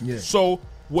 Right? Yeah. So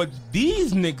what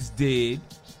these Knicks did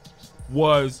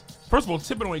was, first of all,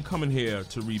 Thibodeau ain't coming here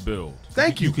to rebuild.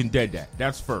 Thank you. You can dead that.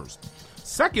 That's first.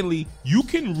 Secondly, you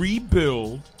can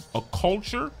rebuild a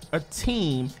culture, a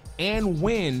team, and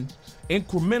win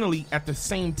incrementally at the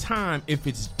same time if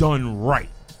it's done right.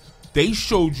 They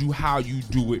showed you how you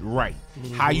do it right.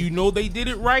 Mm-hmm. How you know they did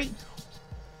it right?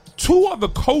 2 other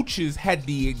coaches had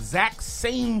the exact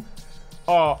same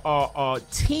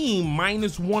team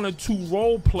minus 1 or 2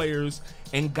 role players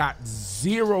and got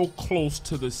 0 close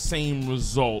to the same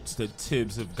results that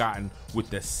Tibbs have gotten with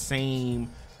the same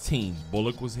team.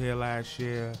 Bullock was here last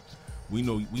year. We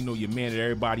know your man that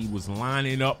everybody was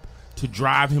lining up to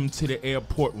drive him to the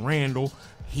airport. Randall,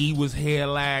 he was here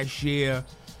last year.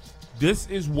 This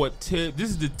is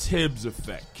the Tibbs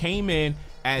effect. Came in,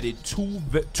 added two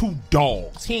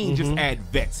dogs. He ain't just add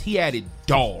vets. He added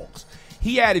dogs.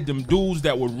 He added them dudes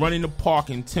that would run in the park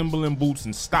in Timberland boots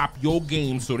and stop your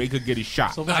game so they could get a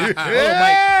shot. So, Mike,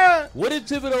 what did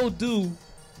Thibodeau do?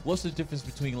 What's the difference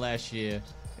between last year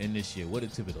and this year? What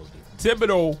did Thibodeau do?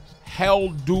 Thibodeau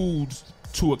held dudes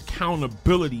to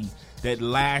accountability that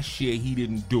last year he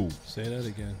didn't do. Say that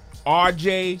again.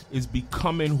 RJ is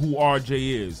becoming who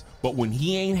RJ is. But when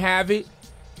he ain't have it,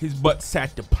 his butt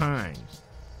sat the pine.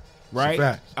 Right?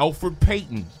 fact. Alfred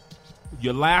Payton.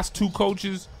 Your last two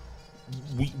coaches,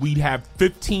 we'd have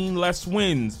 15 less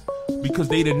wins because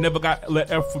they'd have never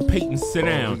let Alfred Payton sit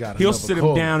down. He'll sit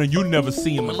him down and you never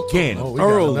see him again. Oh, we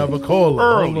got another caller.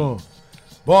 Early. Hold on.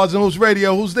 Bars and Hoops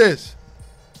Radio, who's this?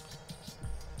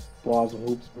 Bars and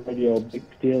Hoops Radio, Big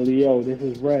Steel Leo. This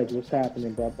is Reg. What's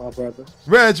happening, my brother?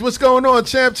 Reg, what's going on,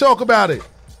 champ? Talk about it.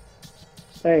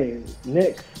 Hey,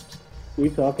 Knicks. We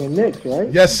talking Knicks,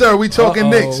 right? Yes, sir. We talking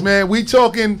Knicks, man. We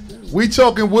talking.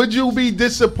 Would you be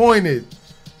disappointed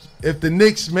if the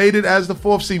Knicks made it as the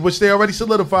 4th seed, which they already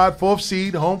solidified, 4th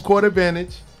seed, home court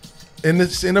advantage in the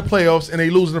playoffs, and they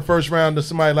lose in the first round to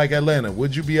somebody like Atlanta?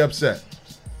 Would you be upset?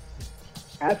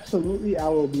 Absolutely, I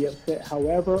will be upset.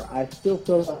 However, I still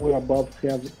feel like we're above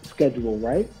schedule,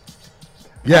 right?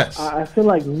 Yes. I feel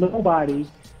like nobody,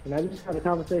 and I just had a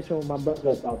conversation with my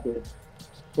brother about this.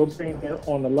 We'll bring him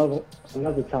on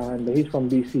another time, but he's from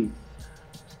D.C.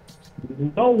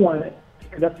 No one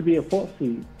expected us to be a 4th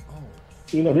seed.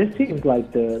 You know, this team's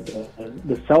like the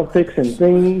Celtics and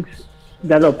things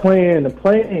that are playing in the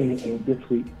play-in game this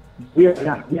week. We are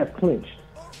not. We have clinched.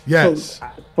 Yes.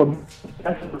 So,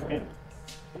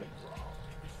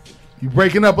 You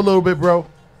breaking up a little bit, bro.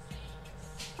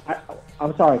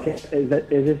 I'm sorry. Is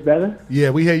this better? Yeah,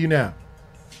 we hear you now.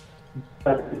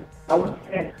 I was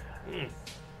saying,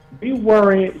 we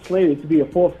weren't slated to be a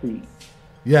 4th seed.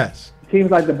 Yes. Teams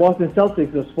like the Boston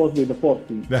Celtics are supposed to be the 4th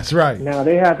seed. That's right. Now,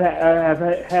 they have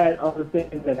had other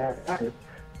things that have happened.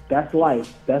 That's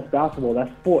life. That's basketball.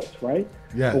 That's sports, right?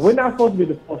 Yes. But we're not supposed to be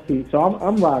the 4th seed, so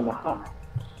I'm riding the high.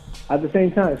 At the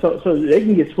same time, so they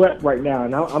can get swept right now,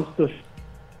 and I'm still.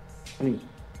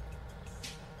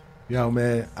 Yo,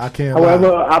 man, I can't.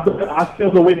 However, I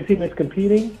feel the way the team is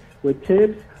competing with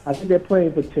Tibbs, I think they're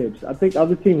playing for Tibbs. I think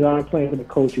other teams aren't playing for the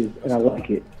coaches, and I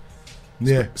like it.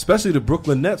 Yeah. Especially the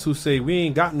Brooklyn Nets who say, we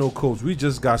ain't got no coach. We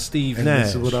just got Steve And Nash.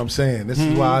 this is what I'm saying. This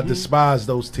is why I despise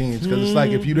those teams, because it's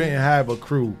like if you didn't have a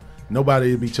crew,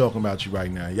 nobody would be talking about you right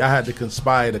now. Y'all had to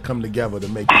conspire to come together to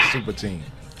make a super team.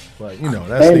 But, you know,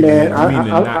 that's hey, man,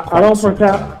 I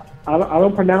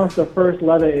don't pronounce the first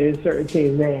letter in certain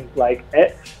team names like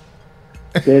X.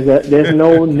 There's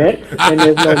no Nets and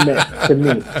there's no Nets to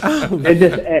me. They're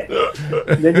just X.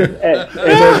 They're just X, and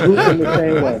they're grouped in the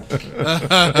same way.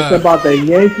 It's about the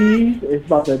Yankees. It's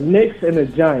about the Knicks and the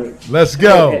Giants. Let's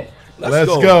go.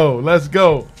 Let's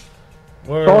go.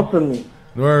 Word. Talk to me.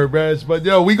 Word, Reg. But,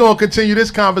 yo, we going to continue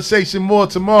this conversation more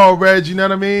tomorrow, Reg. You know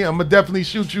what I mean? I'm going to definitely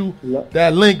shoot you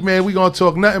that link, man. We going to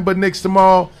talk nothing but Knicks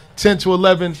tomorrow, 10 to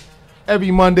 11,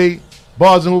 every Monday.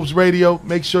 Bars and Hoops Radio.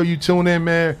 Make sure you tune in,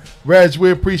 man. Reg,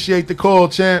 we appreciate the call,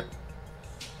 champ.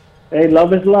 Hey,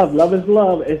 love is love. Love is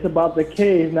love. It's about the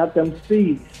K's, not them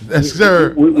C's. Yes,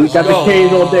 sir. We got the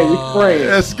K's all day. We spraying.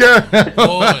 Yes, sir.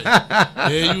 Boy,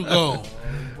 there you go.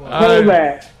 Hold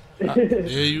that.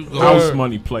 There you go. House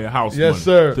money, player. House money. Yes,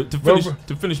 sir.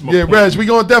 To finish my point. Reg, we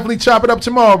going to definitely chop it up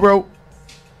tomorrow, bro.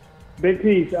 Big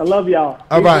peace. I love y'all.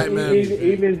 All right, man.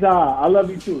 Even Zah. I love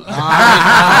you too.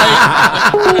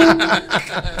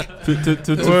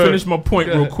 To finish my point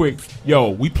real quick, yo,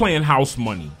 we playing house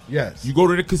money. Yes. You go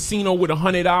to the casino with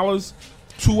 $100.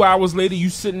 2 hours later,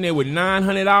 you sitting there with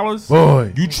 $900.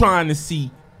 Boy, you trying to see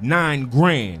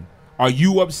 $9,000. Are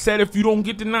you upset if you don't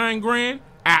get the $9,000?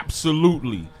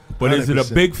 Absolutely. But is it a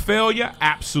 100%. big failure?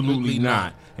 Absolutely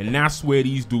not. And that's where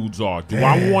these dudes are. Do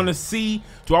I want to see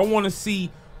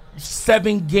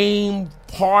 7-game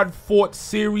hard-fought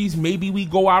series? Maybe we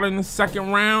go out in the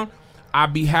second round.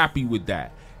 I'd be happy with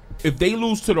that. If they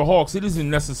lose to the Hawks, it isn't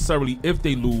necessarily if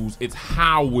they lose, it's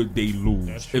how would they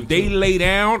lose. If they lay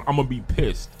down, I'm going to be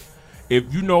pissed.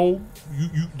 If, you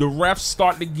the refs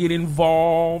start to get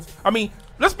involved. I mean,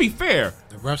 let's be fair.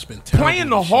 The refs been terrible. Playing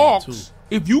the Hawks,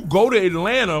 if you go to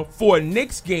Atlanta for a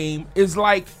Knicks game, is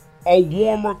like a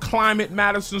warmer climate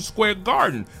Madison Square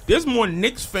Garden. There's more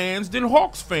Knicks fans than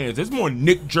Hawks fans. There's more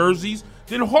Knicks jerseys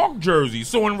than Hawk jerseys.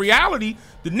 So in reality,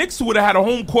 the Knicks would have had a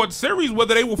home court series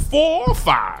whether they were 4 or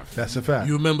 5. That's a fact.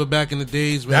 You remember back in the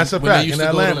days when, That's a when fact. they used In to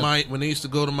Atlanta. go to when they used to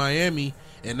go to Miami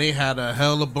and they had a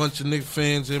hell of a bunch of Knicks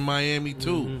fans in Miami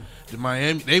too. Mm-hmm. The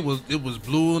Miami, it was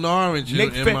blue and orange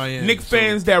in Miami. Knicks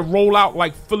fans that roll out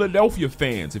like Philadelphia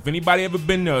fans. If anybody ever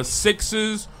been to a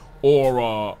Sixers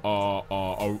or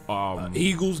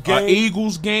Eagles game.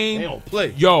 Eagles game, They don't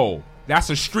play. Yo, that's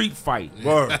a street fight.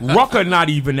 Word. Rucker not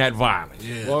even that violent.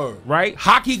 Yeah. Word. Right?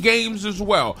 Hockey games as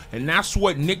well. And that's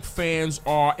what Knicks fans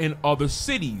are in other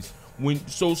cities.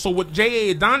 So what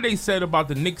J.A. Adonde said about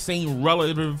the Knicks ain't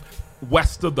relative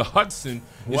west of the Hudson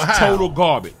is Wow. total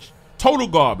garbage. Total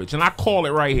garbage. And I call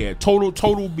it right here. Total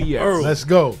BS. Let's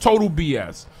go. Total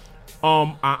BS.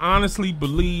 I honestly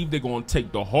believe they're going to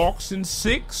take the Hawks in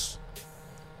 6.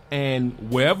 And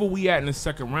wherever we at in the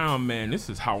second round, man, this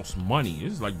is house money.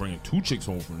 This is like bringing 2 chicks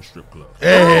home from the strip club.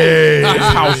 Hey. It's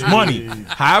house money.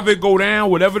 However it go down,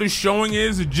 whatever the showing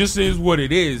is, it just is what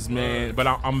it is, man. But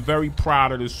I'm very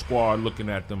proud of this squad looking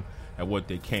at them, at what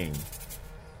they came.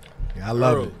 Yeah, I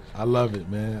love it. I love it,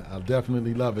 man. I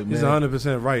definitely love it, man. He's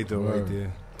 100% right, though, Word. right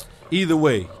there. Either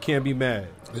way, can't be mad.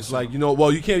 It's like, you know,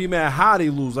 well, you can't be mad how they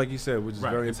lose, like you said, which is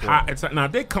very It's important. hot. Now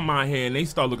they come out here and they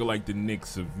start looking like the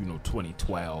Knicks of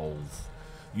 2012,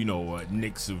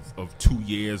 Knicks of 2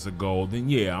 years ago. Then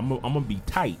yeah, I'm gonna be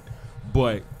tight.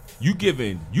 But you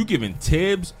giving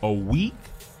Tibbs a week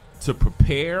to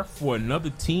prepare for another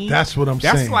team. That's what I'm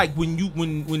That's saying. like when the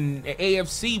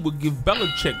AFC would give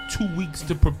Belichick 2 weeks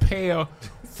to prepare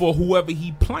for whoever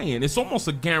he playing. It's almost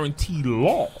a guaranteed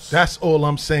loss. That's all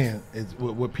I'm saying is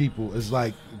with people. It's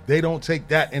like they don't take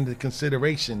that into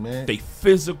consideration, man. They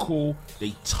physical.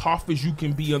 They tough as you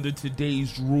can be under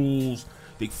today's rules.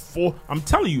 I'm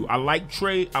telling you, I like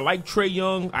Trey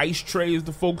Young. Ice Trey, as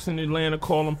the folks in Atlanta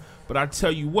call him. But I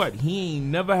tell you what, he ain't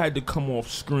never had to come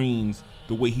off screens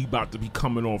the way he about to be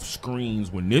coming off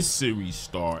screens when this series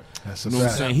start. That's a you know what I'm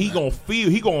fact. saying?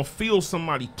 He gonna feel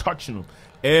somebody touching him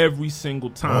every single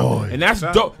time. Boy. And that's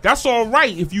dope. That's all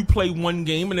right if you play one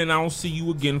game and then I don't see you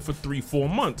again for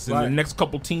 3-4 months. And Right. the next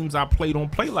couple teams I play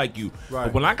don't play like you. Right.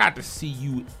 But when I got to see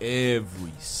you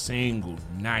every single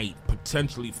night,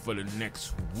 potentially for the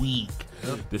next week,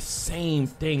 the same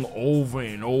thing over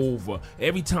and over.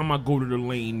 Every time I go to the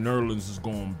lane, Nerlens is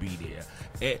going to be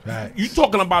there. Right. You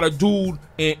talking about a dude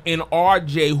in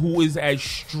RJ who is as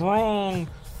strong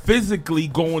physically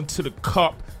going to the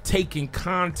cup, taking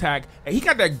contact, and he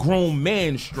got that grown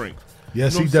man strength.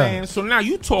 Yes, you know he what I'm saying? does. So now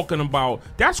you talking about,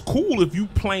 that's cool if you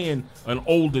playing an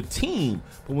older team,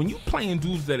 but when you playing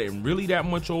dudes that ain't really that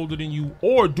much older than you,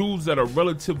 or dudes that are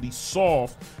relatively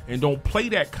soft and don't play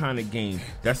that kind of game,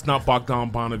 that's not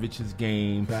Bogdan Bonovic's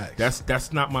game. Facts.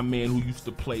 That's not my man who used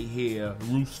to play here,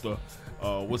 Rooster.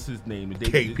 What's his name?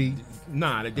 KP?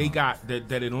 That they got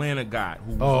that Atlanta got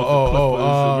who was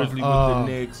Oh, with the Clippers, originally with the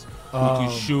Knicks, who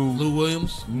can shoot. Lou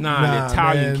Williams? The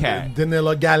Italian cat.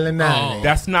 Danilo Gallinari.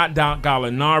 That's not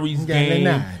Gallinari's game.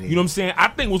 Gallinari. You know what I'm saying? I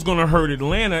think what's going to hurt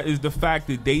Atlanta is the fact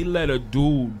that they let a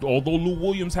dude, although Lou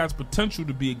Williams has potential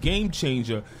to be a game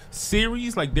changer,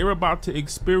 series like they're about to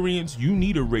experience, you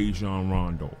need a Rajon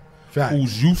Rondo Facts.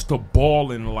 who's used to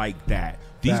balling like that.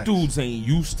 These Facts. dudes ain't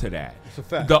used to that. a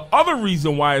fact. The other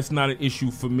reason why it's not an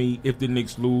issue for me if the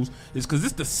Knicks lose is because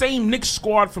it's the same Knicks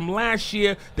squad from last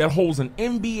year that holds an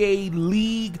NBA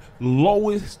league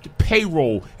lowest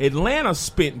payroll. Atlanta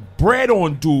spent bread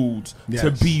on dudes to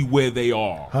Yes. be where they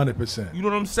are. 100%. You know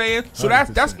what I'm saying? So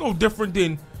that's 100%. no different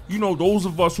than, you know, those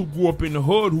of us who grew up in the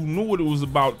hood who knew what it was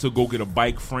about to go get a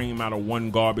bike frame out of one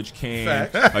garbage can,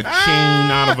 a chain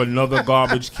out of another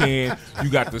garbage can. You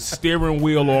got the steering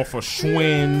wheel off a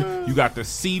Schwinn. You got the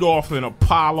seat off an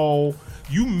Apollo.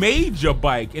 You made your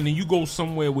bike, and then you go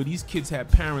somewhere where these kids had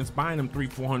parents buying them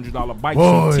 $300-400 bikes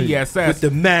on Boy. TSS, With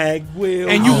the mag wheel.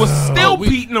 and you was still we-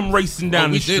 beating them racing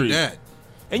down we the street. did that.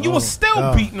 And you was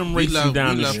still beating them We racing left-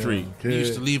 down we the left- street. We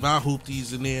used to leave our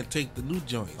hoopties in there and take the new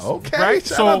joints. Okay, Right?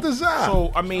 shout out to Zai.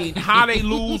 So, I mean, how they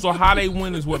lose or how they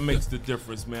win is what makes the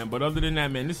difference, man. But other than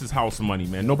that, man, this is house money,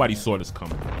 man. Nobody saw this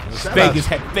coming. Vegas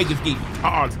gave you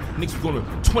odds. Knicks were going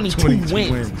to 22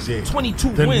 wins. yeah.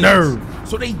 22 The wins. nerve.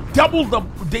 So they doubled up.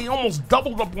 They almost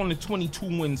doubled up on the 22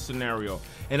 win scenario.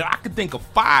 And I could think of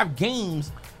 5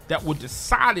 games that were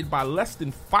decided by less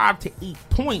than 5 to 8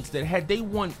 points that had they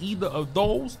won either of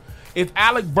those, if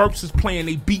Alec Burks is playing,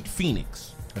 they beat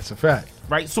Phoenix. That's a fact.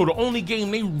 Right, so the only game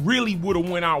they really would have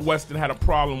went out west and had a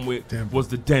problem with Denver. was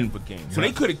the Denver game. So Yeah.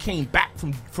 they could have came back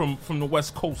from the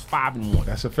West Coast 5-1.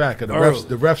 That's a fact. 'Cause Early.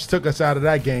 the refs took us out of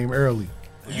that game early.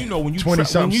 You know, when you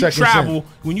 20-something seconds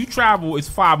when you travel, it's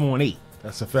 5-8.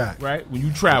 That's a fact. Right, when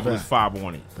you travel, That's it's a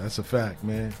 5-8. That's a fact,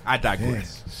 man. I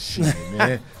digress. Damn. Shit,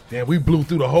 man. Damn, we blew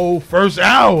through the whole first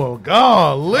hour.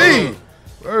 Golly.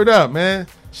 Word up, man.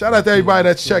 Shout out to everybody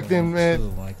that's checked in, man,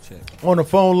 on the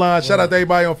phone line. Shout out to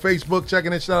everybody on Facebook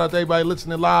checking in. Shout out to everybody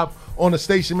listening live on the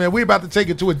station, man. We about to take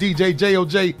it to a DJ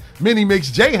JOJ mini mix.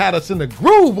 Jay had us in the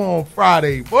groove on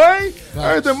Friday, boy.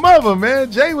 Heard the mother, man.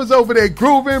 Jay was over there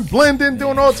grooving, blending,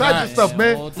 doing all types of stuff,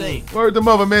 man. all day. Word the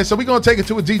mother, man. So we going to take it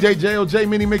to a DJ JOJ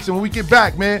mini mix, and when we get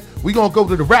back, man, we going to go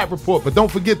to the rap report. But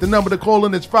don't forget the number to call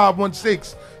in is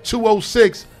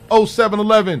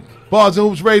 516-206-0711. Bars and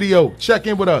Hoops Radio. Check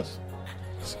in with us.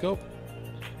 Let's go.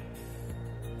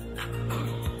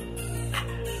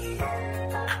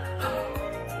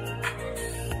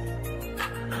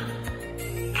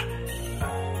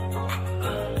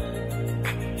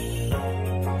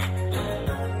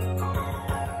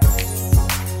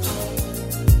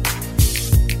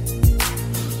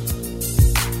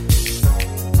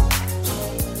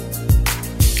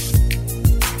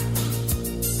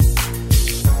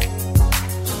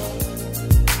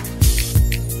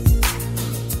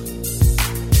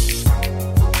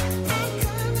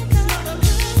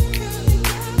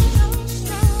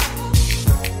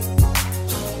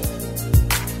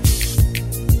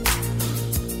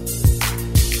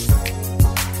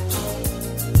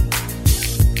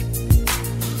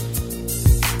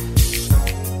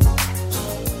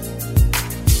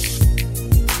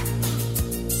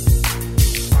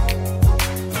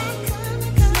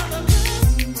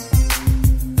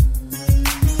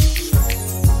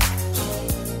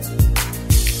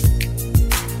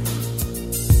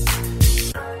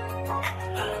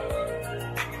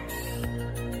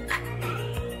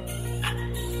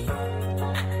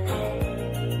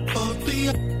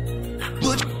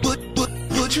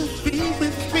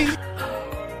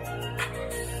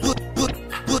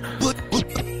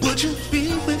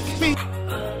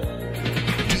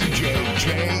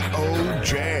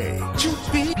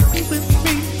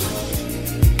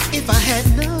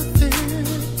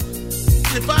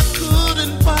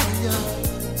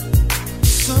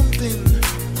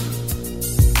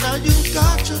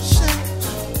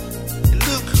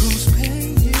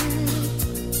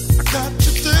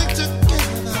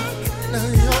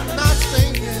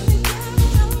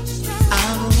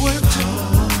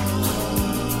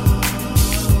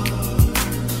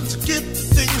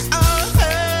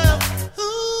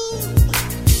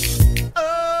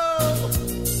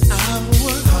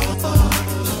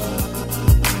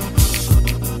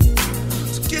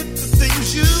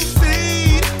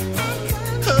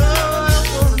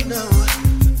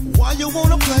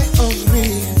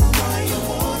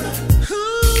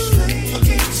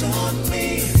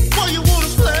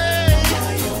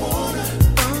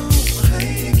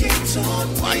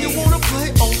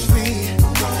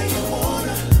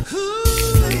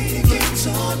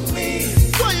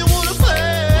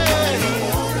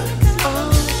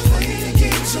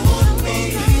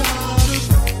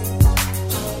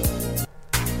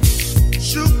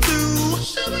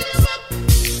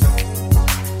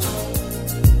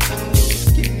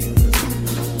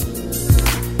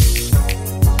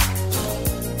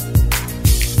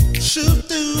 should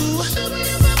do.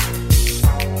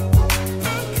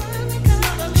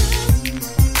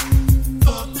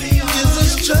 Is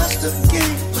this just a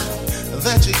game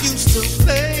that you used to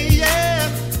play, yeah?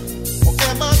 Or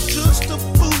am I just a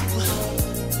fool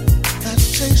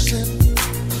that's chasing?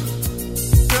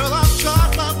 Girl, I've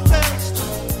tried my best to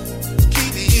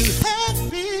keep you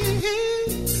happy.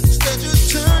 Instead you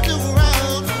turned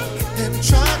around and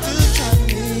tried to drive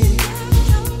me.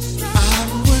 I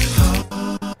work hard to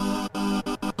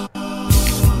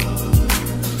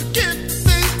get the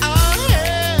things I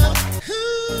have.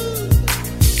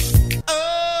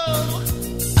 Oh,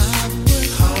 I work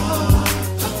hard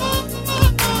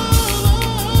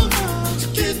to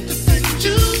get the things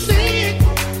you need.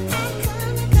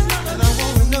 And I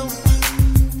wanna know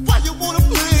why you wanna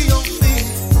play on me.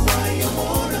 Why you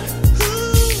wanna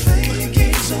play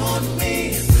games on me.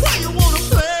 Why you wanna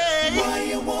play. Why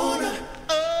you wanna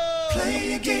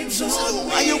play games on me.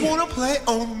 Why you wanna play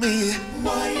on me.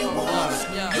 Why you wanna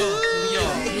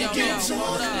play games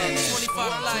on me.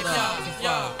 25 life,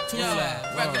 yo,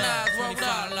 recognize, roll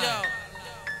up, yo.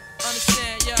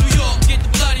 Understand, yo. New York, get the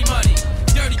bloody money.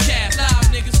 Dirty cash, live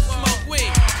niggas smoke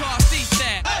weed. Car seat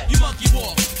stab, you monkey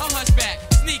walk. I'm hunchback,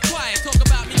 sneak quiet, talk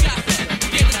about me, got that.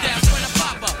 Get the death when I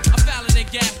pop up. I'm fouling in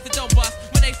gas that don't bust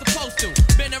when they supposed to.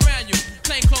 Been around you,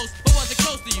 claim close, but wasn't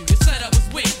close to you. Your setup was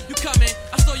weak. You come in,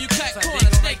 I saw you cut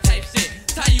corner, snake type shit.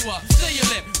 Tie you up, seal your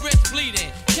lip, wrist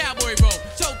bleeding. Cowboy roll,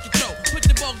 choke your throat, put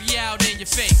the bogey out in your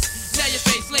face. Now your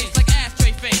face lays like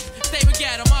ashtray face. Stay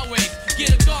baguette on my waist, get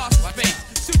a guard for space.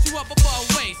 Shoot you up above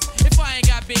waist. If I ain't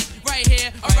got beat, right here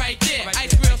or right there.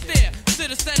 Ice grill stare,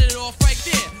 should've set it off right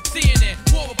there. CNN,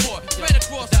 war report, spread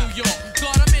across New York.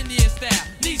 God, I'm Indian style,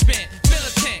 knees bent,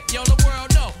 militant. Yo, the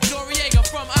world know, Noriega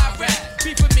from Iraq.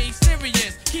 Beef with me,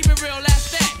 serious, keep it real,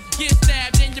 that's that. Get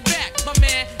stabbed in your back, my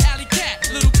man, Alley Cat.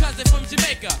 Little cousin from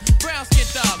Jamaica, brown skin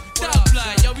thug, thug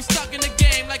blood. Yo, we stuck in the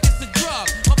game like it's a drug.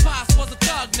 My pops was a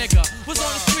thug nigga, was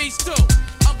on the streets too.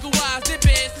 Uncle Wise did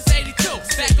biz since 82,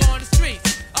 back on the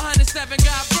streets. 107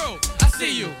 got through. I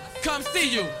see you, come see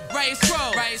you. Right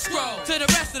scroll to the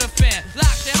rest of the fam.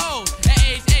 Lock their hoes at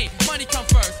age 8. Money come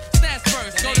first, snatch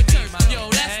first. Go to church. Yo,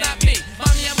 that's not me.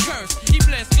 Mommy, I'm cursed.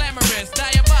 Evil, glamorous,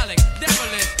 diabolic,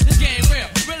 devilish. This game real,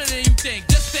 realer than you think.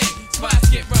 Just think. Spots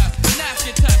get rough, knives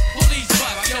get touched. Police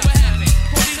bust. Yo, what happened?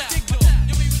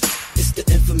 It's the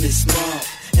infamous mob.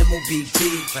 MOBB.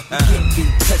 You can't be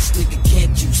touched, nigga.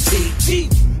 Can't you see? G. You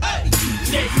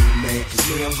man, 'cause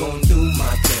me, I'm gon' do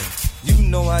my thing. You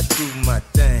know I do my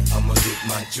thing. I'ma get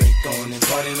my drink on and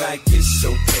party like it's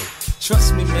okay.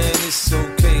 Trust me, man, it's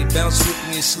okay. Bounce with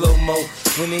me in slow-mo.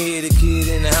 When they hear the kid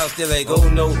in the house, they're like, oh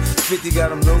no. 50 got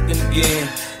them looking again.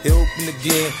 They open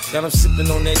again. Got them sipping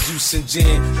on that juice and gin.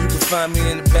 You can find me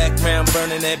in the background,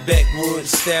 burning that backwood.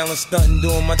 Styling, stunting,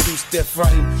 doing my two-step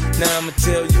fronting. Now I'ma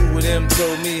tell you what them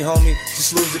told me, homie.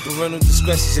 Just lose it, parental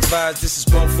discretion's advised. This is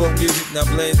grown folk music. Now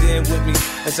blend in with me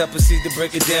as I proceed to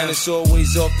break it down. It's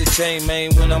always off the chain,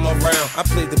 man, when I'm around. I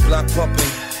play the block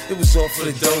pumping. It was all for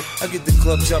the dough. I get the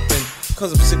club jumping,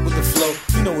 'cause I'm sick with the flow.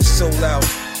 You know it's so loud.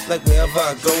 Like wherever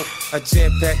I go, I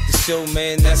jam-pack the show,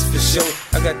 man, that's for sure.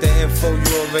 I got the info,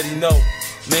 you already know.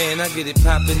 Man, I get it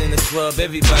poppin' in the club,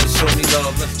 everybody show me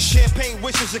love. Champagne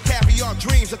wishes and caviar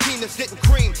dreams, a team that's getting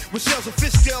cream. With shells and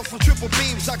fish scales from triple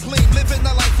beams, I gleam. Living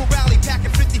the life for rally,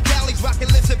 packing 50 calories, rocking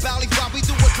lips and valleys while we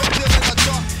do a drug deal in the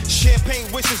dark. Champagne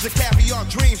wishes and caviar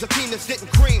dreams, a team that's getting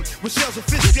cream. With shells and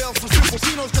fish scales from triple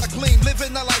casinos, I gleam.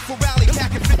 Living the life for rally,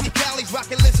 packing 50 calories,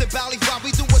 rocking lips and valleys while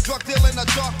we do a drug deal in a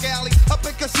dark alley. Up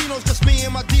in casinos, just me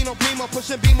and my Dino Primo,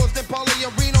 pushing Beamos, then Paulie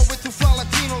and Reno with 2 fly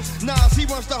Latinos. Nas, he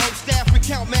runs the whole staff, we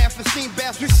count math and steam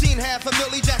baths. We've seen half a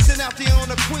Millie Jackson out there on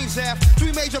the Queens half.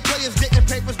 3 major players getting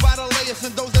papers by the layers,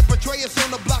 and those that betray us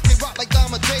on the block, they rock like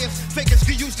Amadeus. Fakers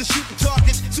get used to shooting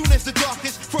targets, soon as the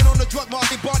darkest. Front on the drug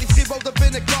market, bodies get rolled up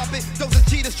in the carpet. Those are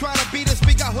cheaters trying to beat us.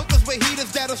 We got hookers with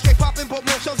heaters that'll straight poppin', but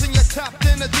more shows in your top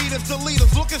than Adidas. The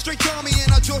leaders looking straight to me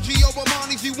in a Giorgio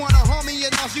Armani's. You wanna harm me,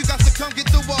 and now you got to come get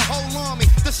through a whole army.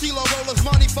 The CeeLo rollers,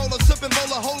 money bowlers, sipping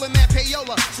bowler, holding that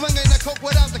payola, slinging the coke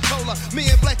without the cola. Me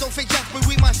and Black don't fake jacks, but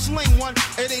we might sling one.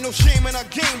 It ain't no shame in our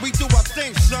game, we do our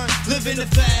thing, son. Living a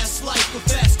fast life with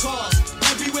fast cars.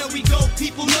 Everywhere we go,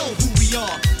 people know who we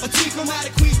are. A team from out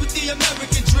of Queens with the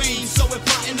American dream. So we're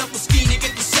plotting up a scheme to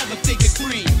get the 7-figure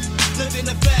cream. Living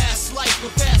a fast life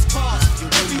with fast cars.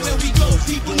 Everywhere we go,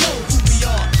 people know who we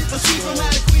are. A team from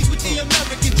out of Queens with the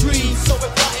American dream. So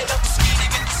we're plotting up a scheme to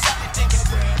get the 7-figure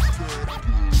cream.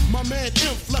 My man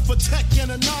Imp left a tech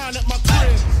and a 9 at my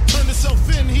crib. Turned himself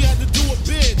in, he had to do a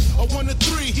bid. A 1 to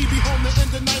 3, he be home the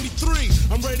end of 93.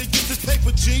 I'm ready to get this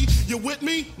paper, G. You with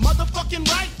me? Motherfucking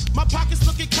right. My pockets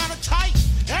looking kinda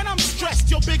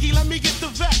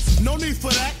need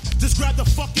for that. Just grab the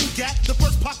fucking gat, the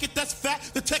first pocket that's fat,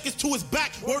 the tech is to his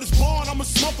back. Word is born, I'ma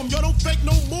smoke him, yo, don't fake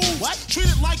no move. What? Treat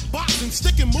it like boxing,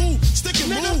 stick and move, nigga,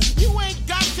 move. You ain't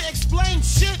got to explain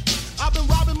shit. I've been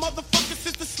robbing motherfuckers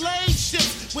since the slave ship.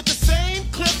 With the same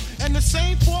clip and the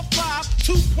same 4.5,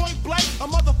 2-point blank, a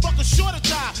motherfucker sure to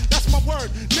die. That's my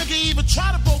word. Nigga even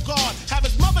try to bogard, have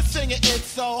his mother singing it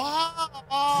so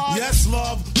hard. Yes,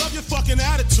 love your fucking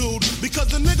attitude. Because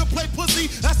the nigga play pussy,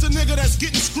 that's the nigga that's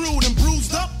getting screwed and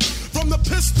bruised up. From the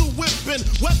pistol whipping,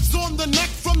 webs on the neck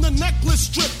from the necklace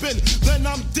stripping. Then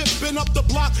I'm dipping up the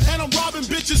block and I'm robbing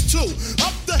bitches too.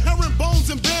 Up the herringbones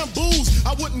and bamboos.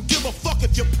 I wouldn't give a fuck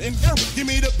if you pin. Give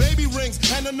me the baby rings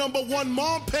and the #1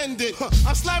 mom pendant.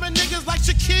 I'm slamming niggas like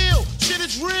Shaquille. Shit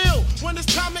is real. When it's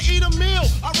time to eat a meal,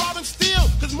 I rob and steal.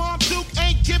 Cause Mom Duke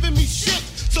ain't giving me shit.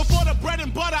 So for the bread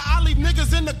and butter, I leave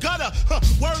niggas in the gutter.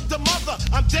 Word to mother,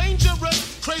 I'm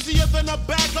dangerous. Crazier than a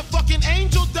bag of fucking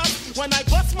angel dust. When I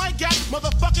bust my gap,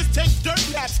 motherfuckers take dirt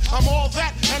naps. I'm all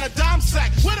that and a dime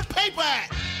sack. Where the paper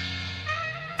at?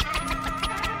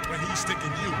 When he's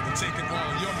sticking you and taking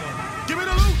all your money. Give me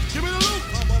the loot, give me the loot.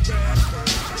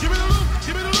 Give me the loot,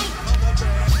 give me the loot.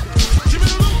 Give me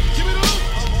the loot, give me the loot.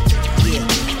 Yeah,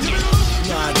 give me the loot.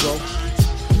 you know how I go.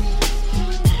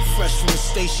 Fresh from the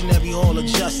stationary hall of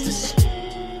justice.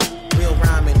 Real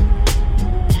rhyming,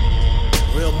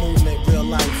 real movement, real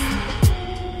life.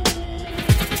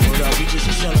 Hold up, we just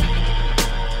chillin'.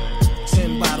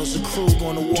 10 bottles of Krug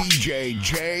on the wall. DJ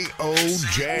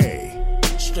J.O.J.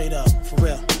 Straight up, for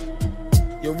real.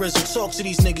 Yo, Rizzo, talk to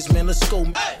these niggas, man. Let's go,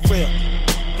 real.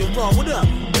 Yo, Ron, what up?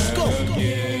 Let's go.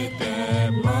 Yeah,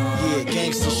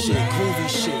 gangster shit, groovy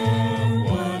shit,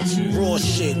 raw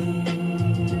shit,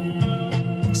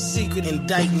 secret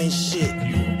indictment shit.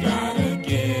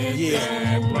 Yeah,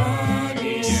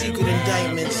 secret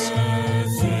indictments.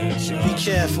 Be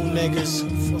careful, niggas.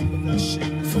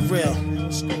 For real.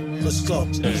 Let's go.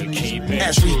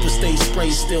 As Reaper stay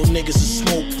sprayed, still niggas is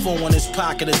smoke. Four in his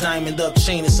pocket, a diamond up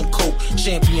chain and some coke.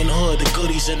 Champion hood, the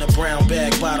goodies in the brown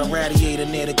bag. By the radiator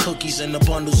near the cookies and the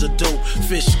bundles of dope.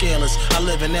 Fish scalers, I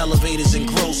live in elevators and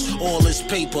gross. All this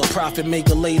paper, profit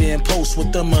maker later in post.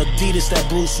 With them Adidas that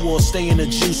Bruce wore, stay in the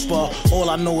juice bar.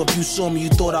 All I know, if you saw me, you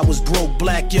thought I was broke.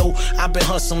 Black, yo, I been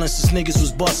hustling since niggas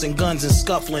was busting guns and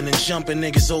scuffling and jumping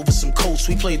niggas over some coats.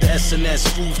 We played the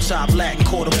SNS, rooftop Latin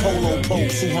quarter polo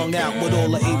popes who hung out with all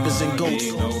the apes and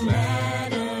goats. No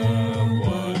matter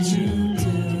what you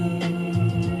do,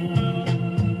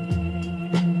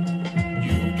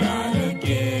 you gotta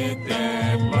get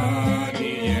that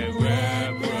money and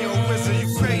rap. Yo, Wizard,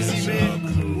 you crazy,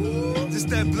 man. This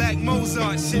that Black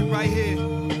Mozart shit right here.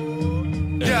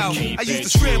 Yo, I used to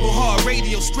scramble hard,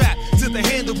 radio strap to the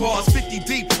handlebars, 50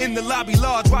 deep in the lobby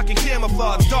large, rocking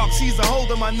camouflage, dark season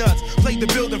holding my nuts, played the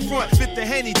building front, fit the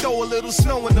Henny, throw a little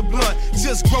snow in the blunt,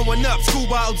 just growing up,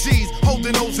 scuba OGs,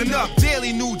 holding those and up,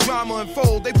 daily new drama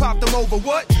unfold, they popped them over,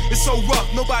 what? It's so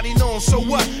rough, nobody knows, so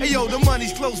what? Hey yo, the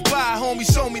money's close by, homie,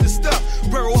 show me the stuff,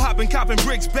 burrow hopping, copping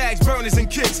bricks, bags, burners and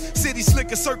kicks, city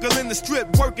slicker, circling the strip,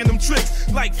 working them tricks,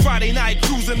 like Friday night,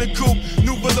 cruising the coupe,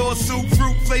 new velour suit,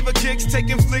 fruit, flavor kicks,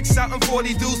 taking flicks out in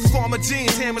 40 deuce, farmer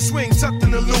jeans, hammer swing, tucked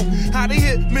in the loop. How they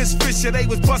hit Miss Fisher, they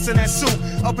was busting that suit.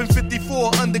 Up in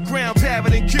 54, underground,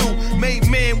 Pavitt and Q. Made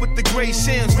man with the gray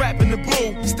shams, rapping the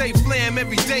blue. Stay flam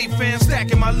every day, fam,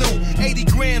 stacking my loot. 80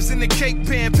 grams in the cake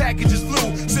pan, packages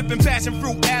blue. Sipping passion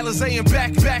fruit, Alizé and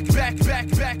back.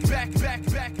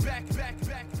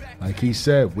 Like he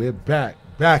said, we're back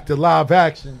to live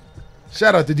action.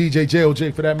 Shout out to DJ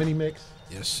J.O.J. for that mini mix.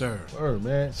 Yes, sir. Word,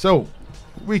 man. So,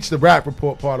 reach the rap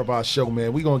report part of our show,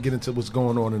 man. We're going to get into what's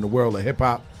going on in the world of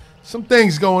hip-hop. Some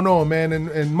things going on, man,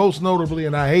 and most notably,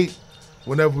 and I hate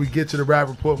whenever we get to the rap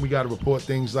report and we got to report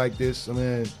things like this,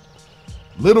 man.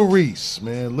 Lil Reese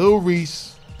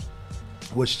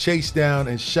was chased down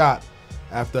and shot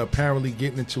after apparently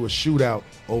getting into a shootout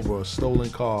over a stolen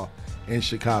car in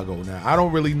Chicago. Now, I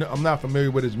don't really know, I'm not familiar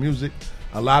with his music.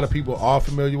 A lot of people are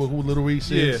familiar with who Lil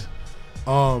Reese is.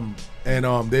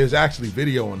 There's actually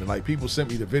video on it. Like, people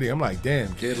sent me the video. I'm like,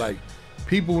 damn, kid. Like,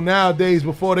 people nowadays,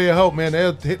 before they help, man,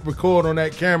 they'll hit record on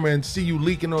that camera and see you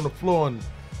leaking on the floor and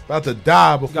about to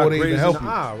die before they even help you.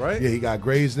 Eye, right? Yeah, he got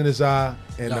grazed in his eye,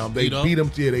 and they beat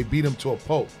him. Yeah, they beat him to a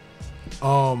pulp.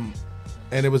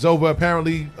 And it was over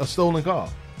apparently a stolen car.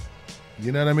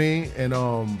 You know what I mean? And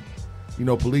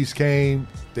police came.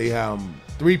 They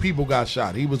 3 people got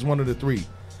shot. He was one of the 3.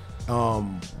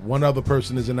 One other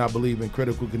person is I believe, in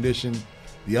critical condition.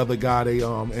 The other guy they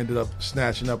ended up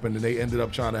snatching up, and then they ended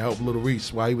up trying to help Lil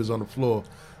Reese while he was on the floor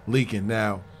leaking.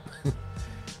 Now,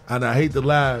 and I hate to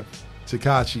laugh,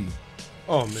 Tekashi.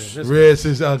 Oh, man. This Rears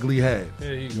his ugly head.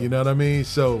 There you go. You know what I mean?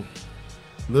 So,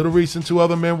 Little Reese and 2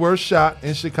 other men were shot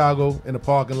in Chicago in a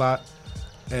parking lot.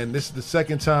 And this is the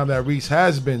second time that Reese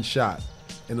has been shot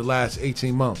in the last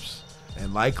 18 months.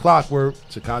 And like clockwork,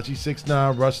 Tekashi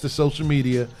 6ix9ine rushed to social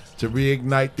media to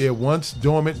reignite their once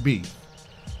dormant beef.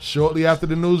 Shortly after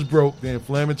the news broke, the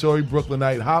inflammatory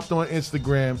Brooklynite hopped on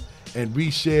Instagram and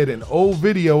reshared an old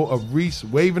video of Reese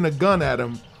waving a gun at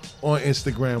him on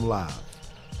Instagram Live.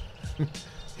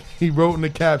 He wrote in the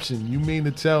caption, "You mean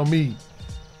to tell me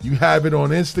you have it on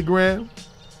Instagram,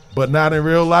 but not in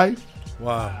real life?"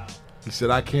 Wow. He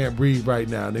said, "I can't breathe right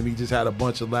now." And then he just had a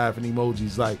bunch of laughing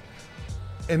emojis. Like,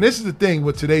 and this is the thing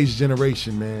with today's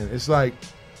generation, man. It's like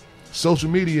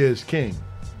social media is king.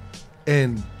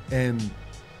 And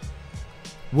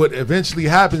what eventually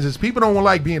happens is people don't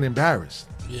like being embarrassed.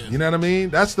 Yeah. You know what I mean?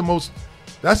 That's the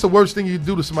worst thing you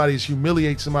do to somebody is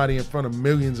humiliate somebody in front of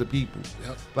millions of people.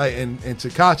 Yep. Like, and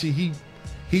Tekashi,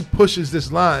 he pushes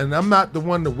this line, and I'm not the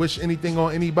one to wish anything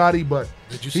on anybody, but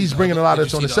Did you see he's the bringing other- a lot did of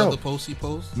this you on see the himself. other post he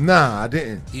posted? Nah, I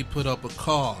didn't. He put up a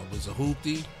car. It was a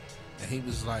hoopty, and he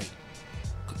was like,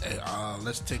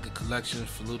 let's take a collection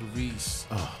for Little Reese.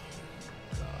 Oh,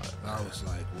 God. I was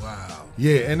like, wow.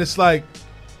 Yeah, and it's like,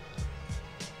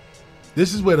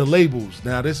 this is where the labels,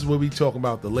 now this is where we talking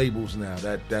about the labels now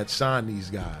that sign these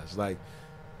guys. Like,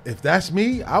 if that's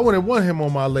me, I wouldn't want him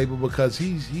on my label because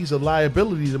he's a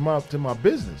liability to my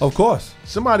business. Of course.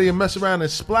 Somebody will mess around and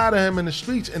splatter him in the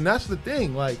streets, and that's the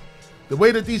thing. Like, the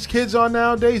way that these kids are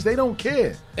nowadays, they don't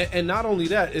care. And not only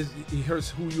that, he hurts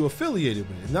who you affiliated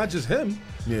with. It's not just him.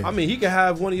 Yeah. I mean, he could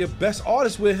have one of your best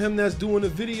artists with him that's doing a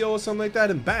video or something like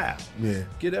that and bam. Yeah.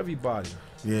 Get everybody.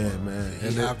 Yeah, man.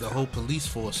 He have the whole police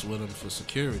force with him for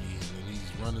security, and then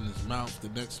he's running his mouth the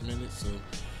next minute. So,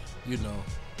 you know.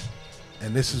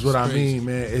 And this is what I crazy. mean,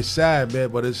 man. It's sad, man,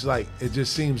 but it's like, it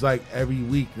just seems like every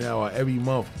week now or every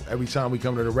month, every time we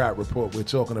come to the Rap Report, we're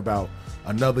talking about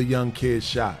another young kid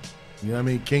shot. You know what I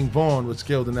mean? King Vaughn was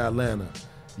killed in Atlanta.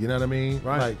 You know what I mean?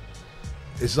 Right. Like,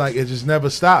 it's like it just never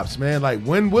stops, man. Like,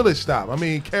 when will it stop? I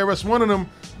mean, KRS, one of them,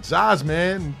 Zaz,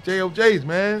 man, JOJ's,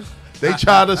 man. They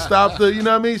try to stop the, you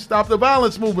know what I mean? Stop the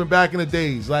violence movement back in the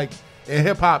days, like in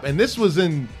hip hop. And this was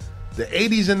in the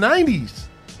 80s and 90s.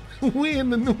 We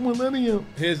in the new millennium.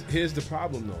 Here's the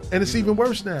problem, though. And it's even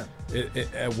worse now.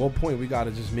 At what point we got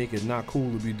to just make it not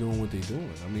cool to be doing what they're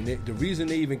doing? I mean, the reason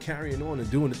they even carrying on and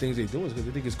doing the things they're doing is because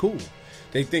they think it's cool.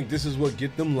 They think this is what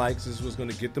get them likes. This is what's going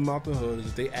to get them out the hood. Is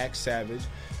if they act savage.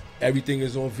 Everything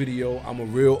is on video. I'm a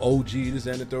real OG, this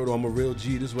and the third, or I'm a real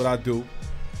G, this is what I do.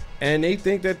 And they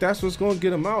think that that's what's going to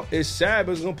get them out. It's sad,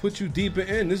 but it's going to put you deeper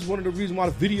in. This is one of the reasons why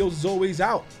the videos is always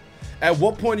out. At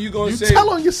what point are you going to say... You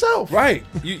tell on yourself. Right.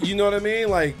 You know what I mean?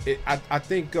 Like, I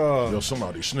think... Yo,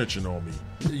 somebody snitching on me.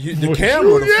 The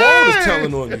camera, the phone is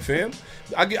telling on you, fam.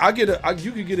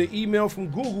 You could get an email from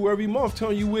Google every month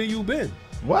telling you where you've been.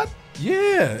 What?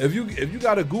 Yeah. If you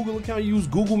got a Google account, you use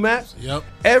Google Maps. Yep.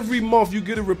 Every month you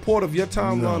get a report of your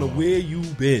timeline of where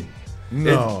you've been.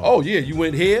 No. Yeah, you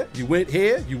went here, you went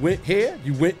here, you went here,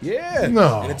 you went, yeah.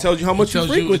 No. And it tells you how much you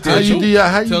frequent. How you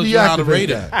deactivate it.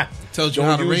 that? It tells you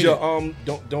how to rate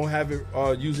it. Don't have it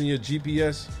using your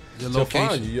GPS your to location.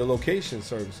 find you, your location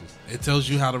services. It tells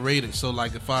you how to rate it. So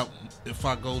like if I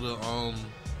go to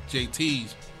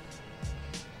JT's,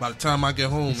 by the time I get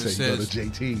home, it says go to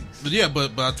JT's. But yeah,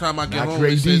 but by the time I get Not home,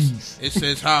 Grady's. it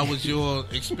says how was your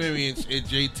experience at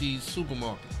JT's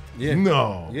supermarket? Yeah.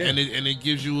 No. Yeah. And it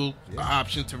gives you an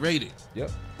option to rate it.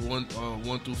 Yep. 1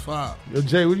 through 5. Yo,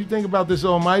 Jay, what do you think about this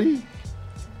Almighty?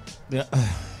 Yeah.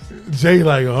 Jay,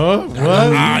 like, huh? What?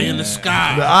 The eye in the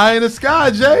sky. The eye in the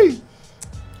sky, Jay.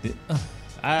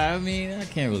 I mean, I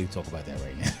can't really talk about that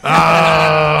right now.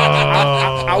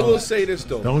 I will say this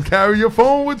though. Don't carry your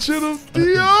phone with you to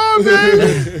DR,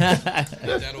 baby.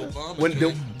 When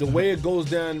the way it goes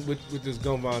down with this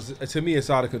gun violence, to me, it's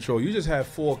out of control. You just had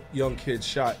 4 young kids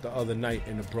shot the other night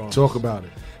in the Bronx. Talk about it.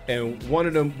 And one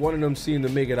of them seemed to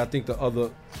make it. I think the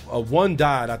other one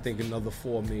died. I think another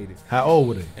 4 made it. How old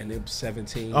were they? And they were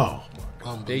 17. Oh, my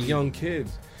God. They young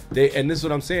kids. And this is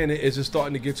what I'm saying. It's just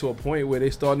starting to get to a point where they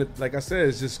starting to, like I said,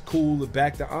 it's just cool to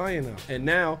back the iron up. And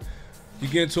now you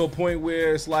get to a point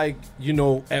where it's like, you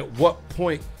know, at what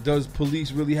point does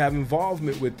police really have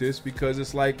involvement with this? Because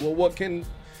it's like, well, what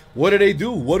do they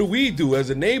do? What do we do as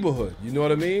a neighborhood? You know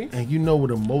what I mean? And you know what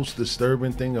the most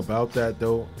disturbing thing about that,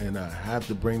 though, and I have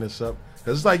to bring this up,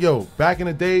 because it's like, yo, back in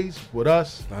the days with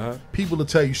us, people will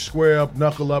tell you square up,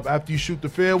 knuckle up. After you shoot the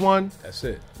fair one, that's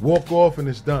it. Walk off and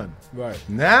it's done. Right.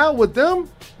 Now with them,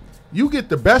 you get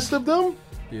the best of them.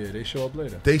 Yeah, they show up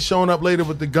later. They showing up later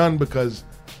with the gun because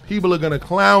people are gonna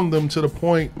clown them to the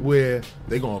point where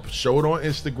they're gonna show it on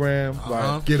Instagram,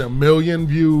 like get 1 million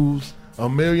views,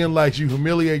 1 million likes. You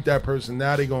humiliate that person.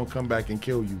 Now they're gonna come back and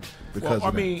kill you because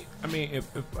of that. I mean, if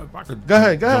I could Go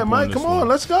ahead, jump Mike. this Come on, one.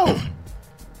 let's go.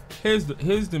 Here's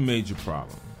the major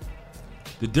problem.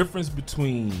 The difference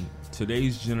between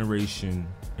today's generation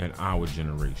and our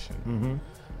generation. Mm-hmm.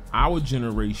 Our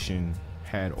generation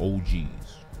had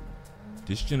OGs.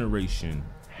 This generation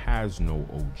has no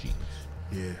OGs.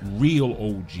 Yeah. Real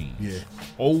OGs. Yeah.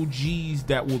 OGs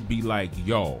that would be like,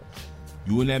 yo,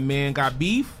 you and that man got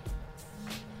beef?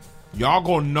 Y'all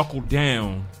gonna knuckle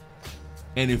down,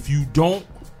 and if you don't,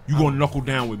 you gonna knuckle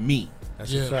down with me.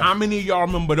 That's a fact. How many of y'all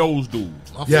remember those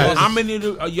dudes? Yes. How many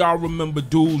of y'all remember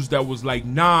dudes that was like,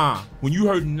 nah? When you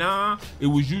heard nah, it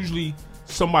was usually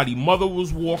somebody mother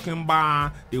was walking by,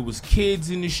 there was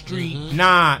kids in the street,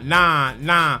 nah.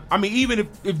 I mean, even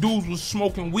if dudes was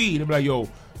smoking weed, they'd be like, yo,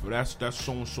 that's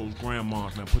so-and-so's grandma,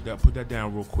 man. Put that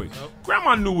down real quick.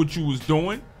 Grandma knew what you was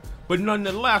doing, but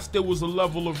nonetheless, there was a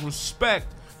level of respect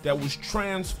that was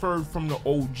transferred from the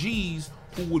OGs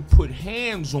who would put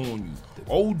hands on you. The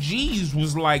OGs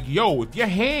was like, yo, if your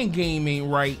hand game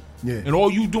ain't right, and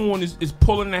all you doing is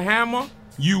pulling the hammer,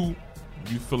 you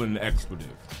feeling the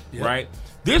expletive, right?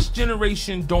 This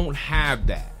generation don't have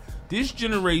that. This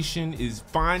generation is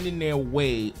finding their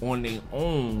way on their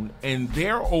own, and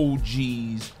their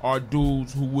OGs are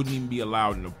dudes who wouldn't even be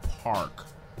allowed in the park.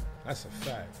 That's a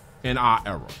fact. In our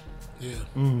era. Yeah.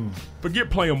 Forget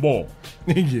playing ball.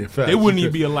 Yeah, fact. They wouldn't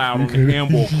even be allowed on the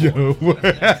handball court.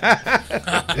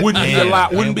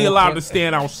 Wouldn't be allowed to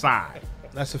stand outside.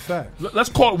 That's a fact. Let's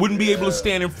call it. Wouldn't be able to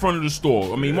stand in front of the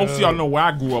store. I mean, most of y'all know where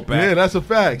I grew up at. Yeah, that's a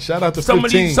fact. Shout out to some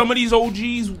 15. of these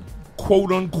OGs,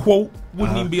 quote unquote,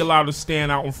 wouldn't even be allowed to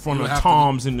stand out in front of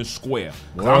Tom's in the square.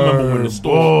 'Cause I remember when the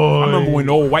store. I remember when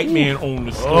the old white man owned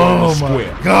the store in the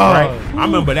square. God. Right? I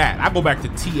remember that. I go back to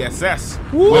TSS,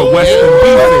 where Western Beef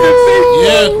is.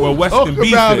 Yeah, where Western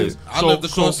Beef is. I lived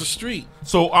across the street.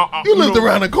 So you lived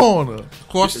around the corner.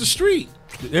 Across the street.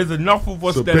 There's enough of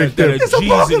us It's a that are big difference. G's It's a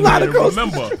parking in lot here to across the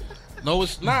remember. No,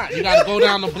 it's not. You got to go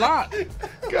down the block.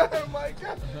 God, my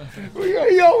God.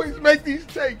 He always make these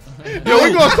takes. Yo,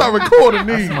 we gonna start recording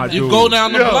these. You go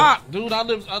down the block, dude. I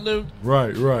live.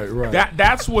 Right.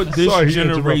 That's what this Sorry, he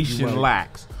interrupted you, generation Mike.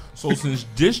 lacks. So since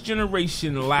this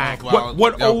generation lacks, Wow,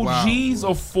 what wow. OGs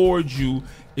afford you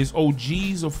is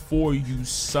OGs afford you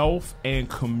self and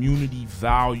community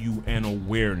value and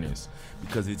awareness.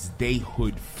 Because it's they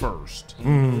hood first,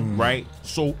 right?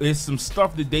 So it's some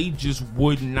stuff that they just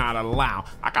would not allow.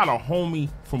 I got a homie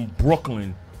from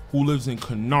Brooklyn who lives in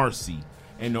Canarsie,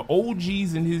 and the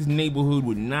OGs in his neighborhood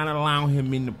would not allow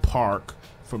him in the park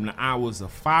from the hours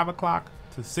of 5 o'clock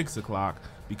to 6 o'clock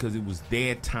because it was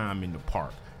their time in the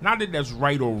park. Not that that's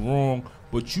right or wrong,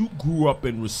 but you grew up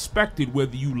and respected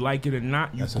whether you like it or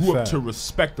not. You That's a grew up fact. to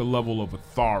respect the level of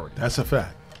authority. That's a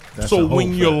fact. That's So a whole when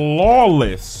fact. you're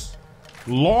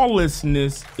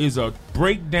lawlessness is a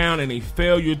breakdown and a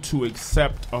failure to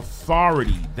accept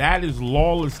authority. That is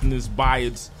lawlessness by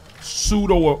its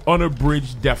pseudo or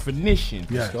unabridged definition.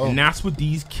 Yes. And that's what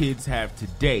these kids have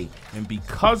today. And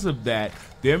because of that,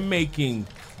 they're making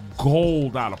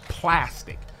gold out of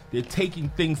plastic. They're taking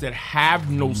things that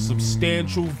have no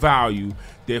substantial value.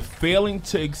 They're failing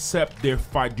to accept their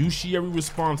fiduciary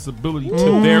responsibility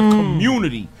to their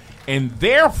community. And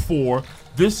therefore,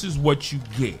 this is what you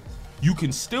get. You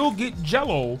can still get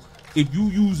Jell-O if you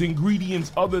use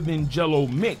ingredients other than Jell-O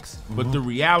mix, but the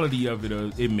reality of it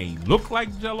is it may look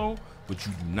like Jell-O, but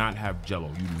you do not have Jell-O.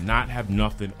 You do not have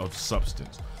nothing of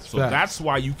substance. So Facts. that's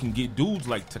why you can get dudes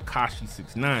like Tekashi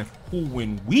 6ix9ine, who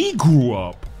when we grew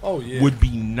up would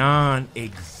be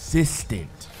non-existent.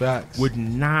 Facts. Would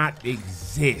not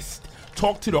exist.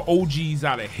 Talk to the OGs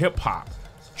out of hip-hop.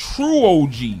 True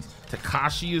OGs.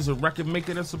 Tekashi is a record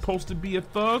maker that's supposed to be a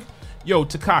thug. Yo,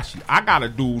 Tekashi, I got a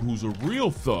dude who's a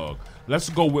real thug. Let's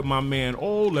go with my man,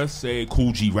 let's say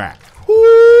Cool G-Rap.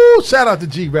 Woo! Shout out to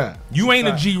G-Rap. You ain't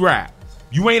a G-Rap.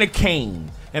 You ain't a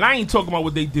Kane. And I ain't talking about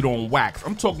what they did on Wax.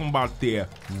 I'm talking about their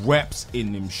reps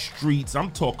in them streets. I'm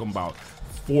talking about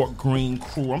Fort Greene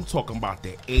crew. I'm talking about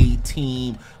the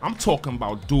A-Team. I'm talking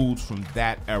about dudes from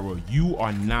that era. You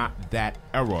are not that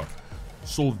era.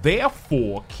 So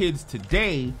therefore, kids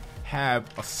today have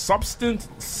a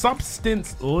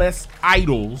substance-less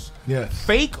idols. Yes.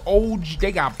 Fake OG.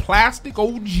 They got plastic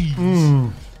OGs.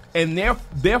 And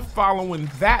they're following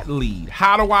that lead.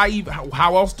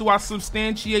 How else do I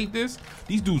substantiate this?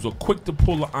 These dudes are quick to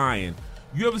pull an iron.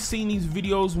 You ever seen these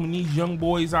videos when these young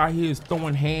boys out here is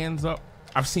throwing hands up?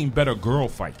 I've seen better girl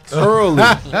fights. Early.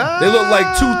 They look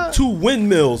like two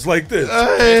windmills like this.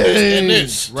 And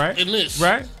this. Right? And this.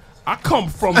 Right? we come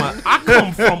from, but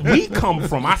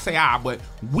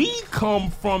we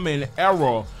come from an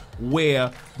era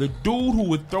where the dude who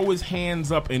would throw his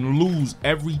hands up and lose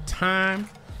every time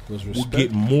will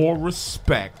get more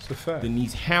respect than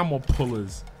these hammer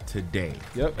pullers today.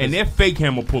 Yep. And they're fake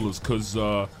hammer pullers because,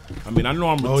 I know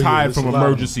I'm retired from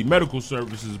emergency medical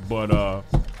services, but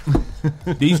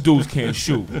these dudes can't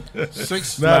shoot.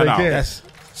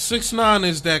 6'9"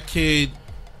 is that kid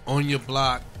on your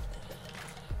block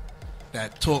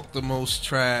that talk the most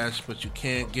trash, but you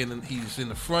can't get in. He's in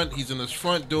the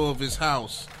front door of his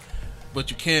house, but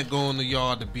you can't go in the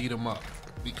yard to beat him up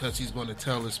because he's going to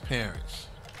tell his parents.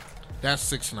 That's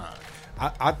 6'9".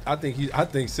 I think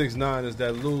 6'9" is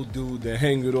that little dude that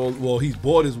hang it all. Well, he's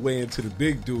bought his way into the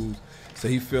big dudes, so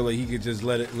he feel like he could just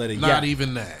let it. Not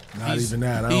even that. He's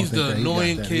the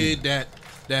annoying kid that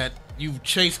you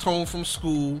chased home from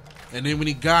school, and then when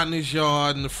he got in his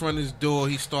yard in the front of his door,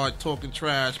 he started talking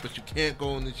trash, but you can't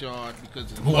go in his yard because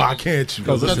his why can't you?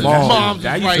 Because his That mom's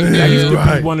used right to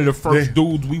there. be one of the first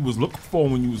dudes we was looking for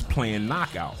when you was playing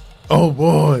knockout. Oh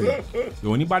boy!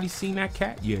 Yo, anybody seen that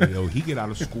cat? Yeah, yo, he get out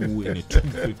of school in a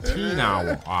 2:15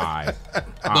 hour. All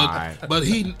right. But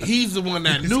he's the one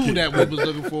that knew that we was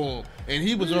looking for him, and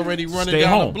he was already running Stay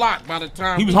down home. the block by the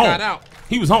time He was we home. got out.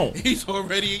 He was home. He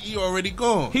already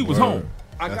gone. He was home.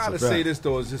 I gotta say this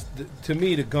though, is just to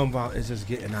me the gun violence is just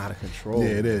getting out of control. Yeah,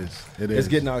 it is. It's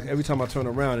getting out. Every time I turn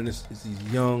around and it's these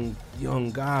young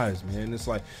guys, man. It's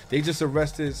like they just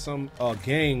arrested some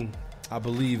gang, I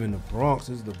believe in the Bronx.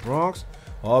 Is it the Bronx?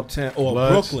 Uptown or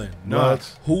Bloods. Brooklyn?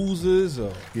 Bloods. Hoosers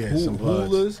or some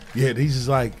Bloods. Hoolers. Yeah, these is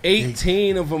like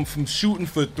 18 of them from shooting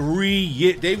for 3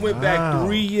 years. They went back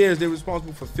 3 years. They're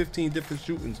responsible for 15 different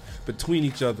shootings between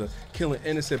each other, killing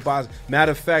innocent bodies.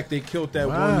 Matter of fact, they killed that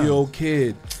 1-year-old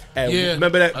kid.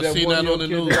 Remember that? I seen that on the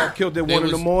news. That got killed at 1 in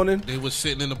the morning. They was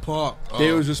sitting in the park.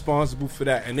 They was responsible for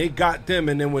that, and they got them.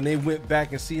 And then when they went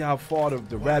back and see how far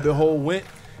the rabbit hole went,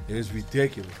 it was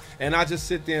ridiculous. And I just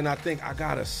sit there and I think I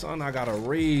got a son I got to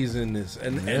raise in this,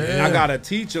 and I got to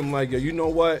teach him like, yo, you know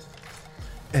what?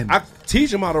 And I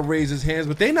teach him how to raise his hands,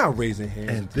 but they not raising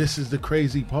hands. And this is the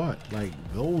crazy part. Like,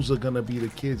 those are gonna be the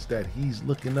kids that he's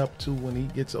looking up to when he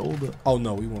gets older. Oh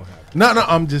no, we won't have it. No,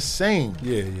 I'm just saying.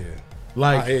 Yeah.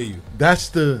 Like, I hear you. That's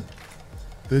the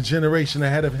generation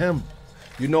ahead of him.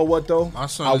 You know what though? My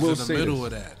son is in the middle of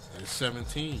that. He's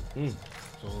 17.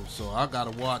 So I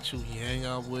gotta watch who he hang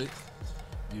out with.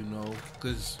 You know,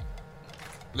 because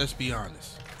let's be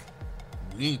honest,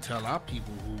 we ain't tell our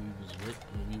people who we was with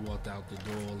when we walked out the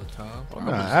door all the time.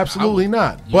 Absolutely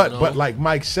not. But like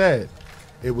Mike said,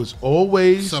 it was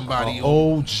always somebody an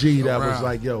OG that was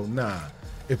like, yo, nah.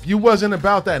 If you wasn't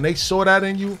about that and they saw that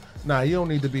in you, nah, you don't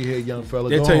need to be here, young fella.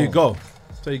 They go tell home. you go.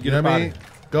 Tell you get up out of here.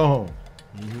 Go home.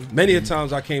 Mm-hmm. Many a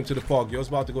times I came to the park, yo, it's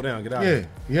about to go down. Get out of here.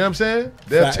 You know what I'm saying?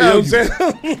 They'll tell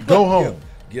you, go home.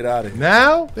 Get out of here.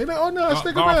 Now they don't. Oh no,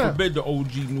 stick God around. forbid the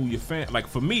OG knew your fan. Like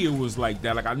for me, it was like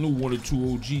that. Like I knew 1 or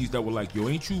 2 OGs that were like, "Yo,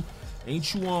 ain't you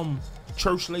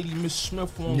church lady Miss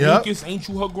Smith on Lucas? Ain't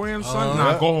you her grandson?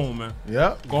 Nah, go home, man.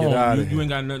 Yep, go home. You ain't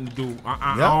got nothing to do.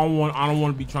 I don't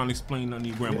want to be trying to explain nothing to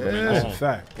your grandma. Man. Go That's home. a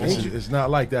fact. It's not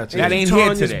like that. That ain't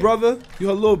here today. Brother, you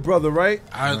her little brother, right?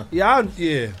 Get out of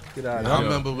here. I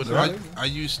remember when I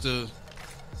used to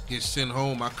get sent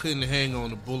home. I couldn't hang on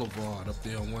the boulevard up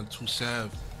there on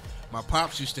 127. My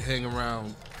pops used to hang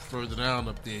around further down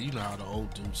up there. You know how the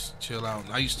old dudes chill out.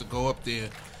 And I used to go up there,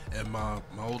 and my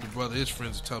older brother, his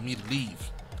friends would tell me to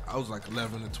leave. I was like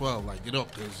 11 and 12, like, get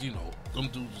up, because, you know, them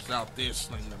dudes was out there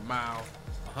slinging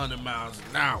 100 miles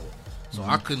an hour. So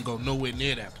I couldn't go nowhere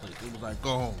near that place. It was like, go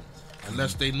home.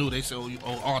 Unless they knew. They said,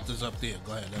 oh, Arthur's up there.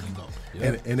 Go ahead, let him go.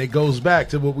 And it goes back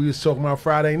to what we was talking about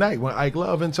Friday night when Ike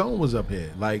Love and Tone was up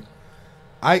here. Like,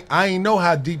 I ain't know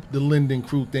how deep the Linden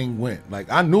Crew thing went.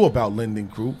 Like, I knew about Linden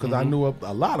Crew because I knew a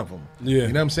lot of them. Yeah. You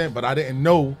know what I'm saying? But I didn't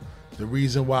know the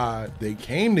reason why they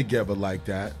came together like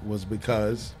that was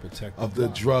because of the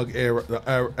drug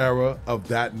era of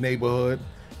that neighborhood.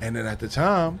 And then at the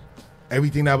time,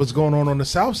 everything that was going on the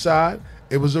south side,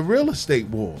 it was a real estate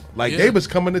war. Like, they was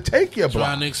coming to take your block.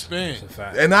 Trying to expand.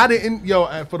 And I didn't,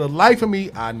 and for the life of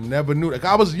me, I never knew. Like,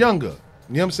 I was younger. You know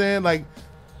what I'm saying? Like,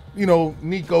 you know,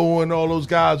 Nico and all those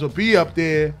guys would be up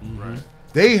there. Right.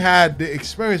 They had the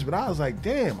experience, but I was like,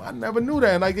 damn, I never knew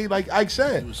that. And like Ike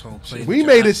said, was home playing we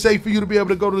made it safe for you to be able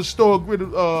to go to the store, get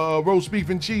roast beef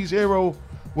and cheese hero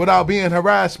without being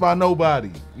harassed by nobody.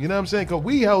 You know what I'm saying? Because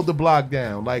we held the block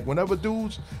down. Like, whenever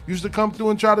dudes used to come through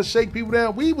and try to shake people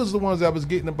down, we was the ones that was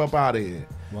getting them up out of here.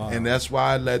 Wow. And that's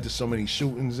why it led to so many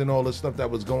shootings and all the stuff that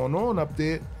was going on up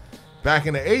there back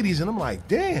in the 80s. And I'm like,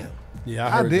 damn.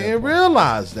 Yeah, I didn't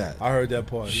realize that. I heard that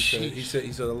part. He said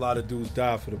a lot of dudes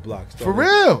died for the blocks. For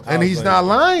real. And he's not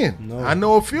lying. No. I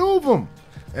know a few of them.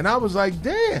 And I was like,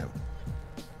 damn.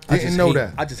 Didn't know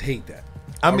that. I just hate that.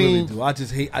 I mean, really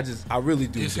do. I really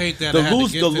do. Just hate that The I had to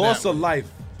lose, get the to loss that of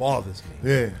life bothers me.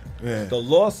 Yeah. The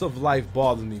loss of life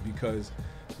bothers me because,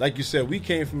 like you said, we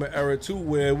came from an era too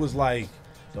where it was like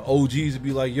the OGs would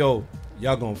be like, "Yo,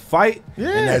 y'all gonna fight, and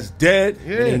that's dead,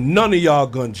 and then none of y'all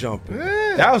gonna jump in."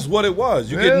 That was what it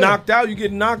was. You get knocked out, you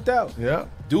get knocked out. Yeah.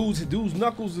 Dudes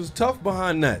knuckles is tough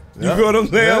behind that. You Yeah. feel what I'm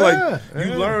saying? Yeah. Like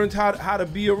you learned how to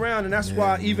be around, and that's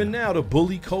why even now the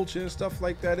bully culture and stuff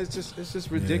like that, it's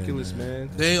just ridiculous, man.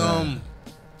 They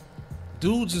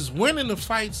dudes is winning the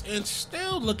fights and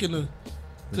still looking to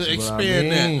That's what expand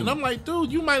I that. mean. And I'm like,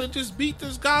 dude, you might have just beat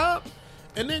this guy up,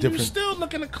 and then you Different- still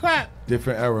looking to clap.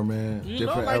 Different era, man. You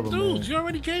Different know, like, era, dude, man. you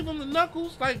already gave him the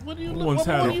knuckles. Like, what do you I look? once What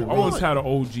had more do you I once want? had an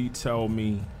OG tell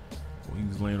me when he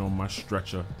was laying on my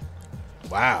stretcher.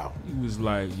 Wow. He was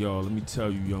like, "Yo, let me tell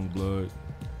you, young blood."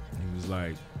 He was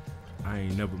like, "I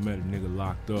ain't never met a nigga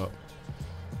locked up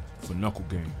for knuckle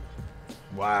game."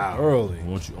 Wow. Early. I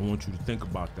want you to think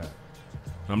about that.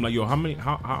 And I'm like, "Yo, how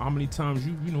many times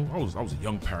you know?" I was a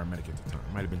young paramedic at the time.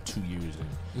 It might have been 2 years.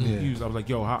 And Yeah. I was like,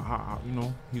 "Yo, how you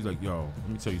know?" He's like, "Yo, let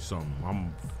me tell you something.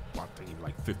 I'm about to be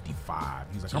like 55."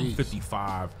 He's like, "I'm Jeez.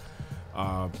 55.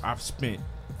 I've spent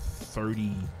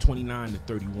 29 to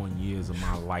 31 years of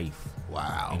my life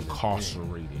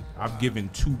incarcerated. I've given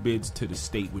 2 bids to the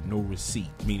state with no receipt,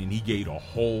 meaning he gave a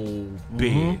whole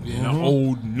bid and I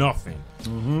owed nothing."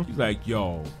 He's like,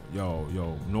 yo,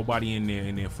 nobody in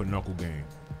there for knuckle game.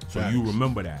 So you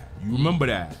remember that. You remember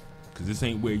that, because this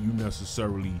ain't where you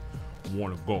necessarily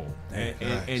want to go.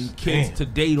 And kids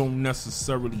today don't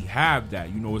necessarily have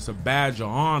that. You know, it's a badge of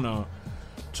honor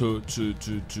to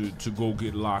go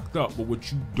get locked up. But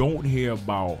what you don't hear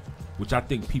about, which I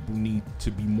think people need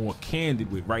to be more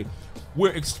candid with, right?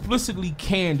 We're explicitly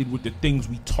candid with the things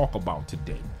we talk about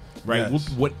today, right? Yes.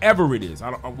 Whatever it is,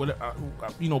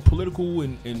 political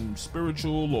and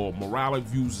spiritual or morality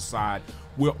views aside,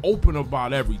 we're open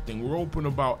about everything. We're open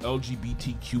about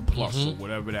LGBTQ plus or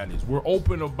whatever that is. We're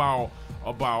open about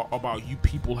you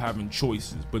people having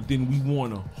choices, but then we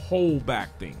want to hold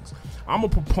back things. I'm a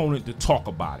proponent to talk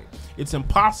about it. It's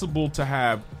impossible to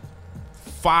have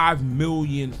 5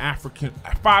 million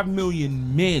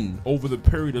men over the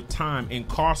period of time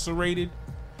incarcerated.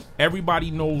 Everybody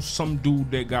knows some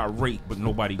dude that got raped, but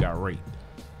nobody got raped.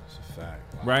 It's a fact.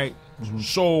 Right?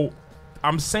 So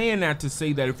I'm saying that to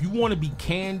say that if you want to be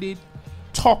candid,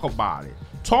 talk about it.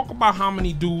 Talk about how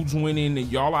many dudes went in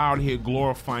and y'all out here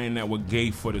glorifying that were gay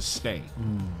for the stay.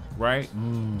 Right?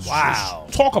 Wow.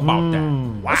 Talk about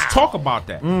that. Let's talk about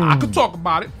that. I could talk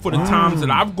about it for the times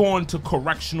that I've gone to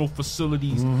correctional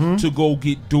facilities to go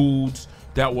get dudes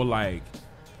that were like,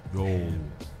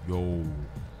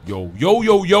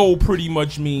 yo, pretty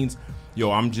much means,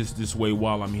 yo, I'm just this way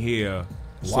while I'm here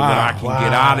so that I can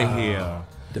get out of here.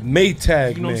 The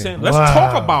Maytag, you know what I'm man. saying? Let's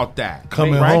talk about that.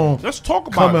 Coming right? home. Let's talk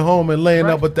about Coming home and laying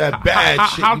up with that bad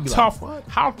shit. How You be like, tough? what?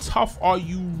 How tough are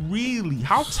you really?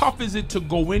 How tough is it to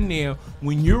go in there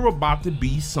when you're about to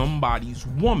be somebody's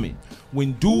woman?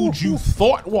 When dudes you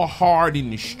thought were hard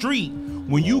in the street,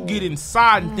 when you get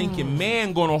inside and think your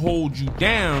man gonna hold you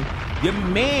down, your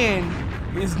man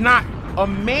is not a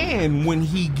man when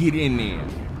he get in there.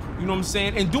 You know what I'm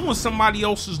saying? And doing somebody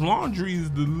else's laundry is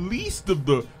the least of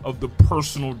the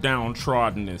personal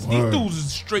downtroddenness. These dudes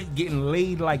is straight getting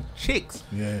laid like chicks.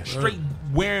 Yeah. Straight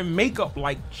wearing makeup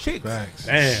like chicks. Facts.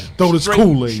 Damn. Throw this Straight-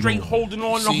 Kool-Aid Straight on. holding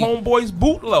on See- the homeboy's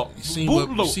bootload. You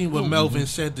seen what Melvin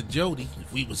said to Jody?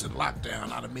 If we was in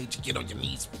lockdown, I'd have made you get on your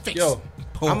knees. Fix. Yo,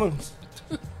 Boom.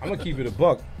 I'm gonna keep it a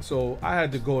buck. So I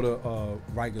had to go to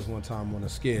Rikers one time on a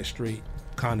scared straight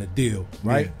kind of deal,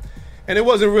 right? Yeah. And it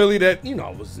wasn't really that, I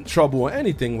was in trouble or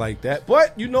anything like that.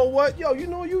 But you know what? Yo,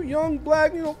 you young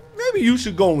black, maybe you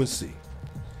should go and see.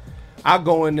 I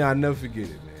go in there, I never forget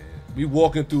it, man. We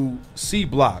walking through C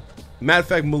Block. Matter of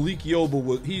fact, Malik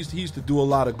Yoba, he used to do a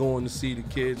lot of going to see the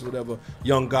kids, whatever,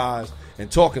 young guys,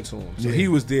 and talking to them. So he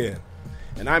was there.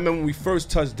 And I remember when we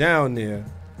first touched down there,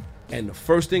 and the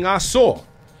first thing I saw,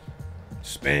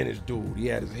 Spanish dude. He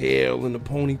had his hair in the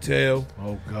ponytail.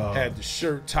 Oh, God. Had the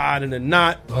shirt tied in a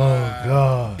knot. Oh,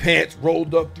 God. Pants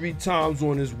rolled up 3 times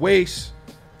on his waist.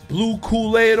 Blue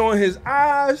Kool-Aid on his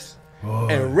eyes.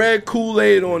 And red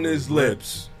Kool-Aid on his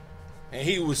lips. and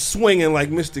he was swinging like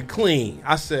Mr. Clean.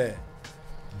 I said,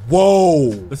 "Whoa!"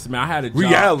 Listen, man, I had a job,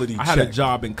 reality. I had a check.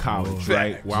 job in college,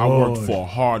 right, where I worked for a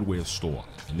hardware store,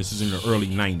 and this is in the early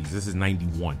 '90s. This is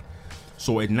 '91.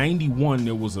 So at '91,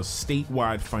 there was a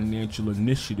statewide financial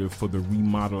initiative for the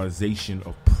remodelization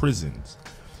of prisons.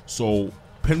 So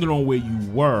depending on where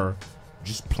you were,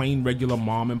 just plain regular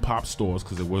mom and pop stores,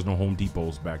 because there was no Home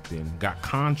Depots back then, got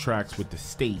contracts with the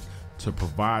state to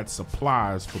provide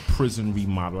supplies for prison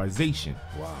remodelization.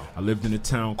 Wow. I lived in a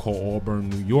town called Auburn,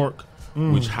 New York,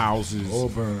 which houses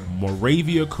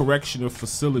Moravia Correctional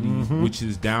Facility, which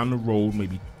is down the road,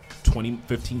 maybe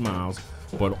 15 miles.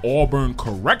 But Auburn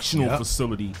Correctional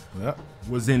Facility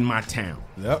was in my town.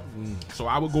 So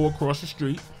I would go across the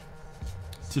street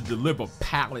to deliver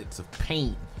pallets of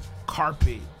paint,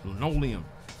 carpet, linoleum.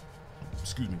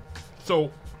 Excuse me. So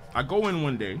I go in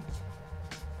one day.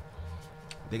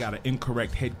 They got an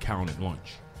incorrect head count at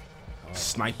lunch.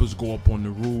 Snipers go up on the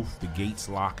roof, the gates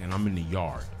lock, and I'm in the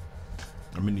yard.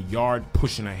 I'm in the yard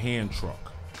pushing a hand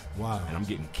truck. Wow. And I'm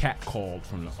getting catcalled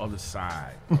from the other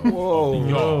side of the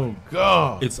yard. Oh,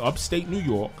 God. It's upstate New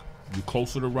York. You're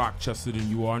closer to Rochester than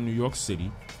you are in New York City.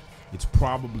 It's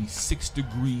probably 6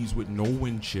 degrees with no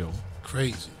wind chill.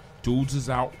 Crazy. Dudes is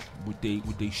out with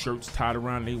they shirts tied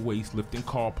around their waist, lifting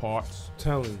car parts.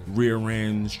 Telling you. Rear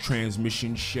ends,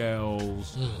 transmission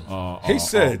shells. He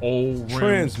said old rims,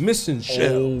 transmission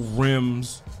shells. old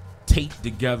rims taped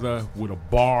together with a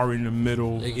bar in the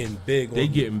middle. They getting big. They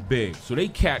getting big. So they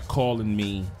catcalling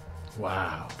me.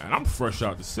 Wow. And I'm fresh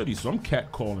out the city, so I'm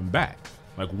catcalling back.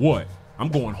 Like, what? I'm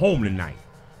going home tonight.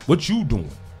 What you doing?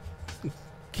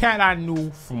 Cat I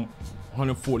knew from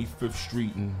 145th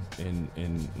Street and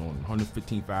on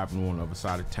 115th Avenue on the other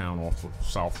side of town off of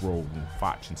South Road and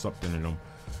Foch and something in them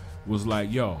was like,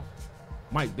 yo,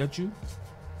 Mike, that you?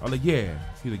 I was like, yeah.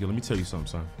 He's like, yo, let me tell you something,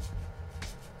 son.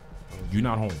 You're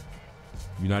not home.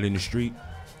 You're not in the street,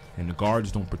 and the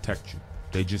guards don't protect you.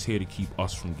 They just here to keep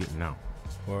us from getting out.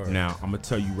 Word. Now, I'm going to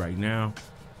tell you right now,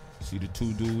 see the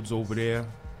two dudes over there?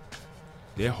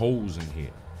 They're hoes in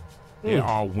here. There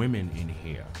are women in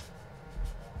here.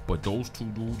 But those two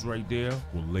dudes right there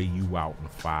will lay you out in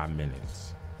 5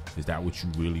 minutes. Is that what you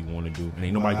really want to do? And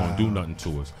ain't nobody going to do nothing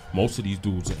to us. Most of these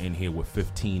dudes are in here with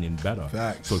 15 and better.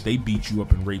 Facts. So if they beat you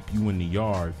up and rape you in the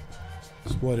yard,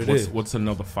 that's what it what's, is. What's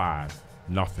another 5?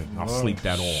 Nothing. I'll sleep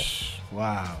that off.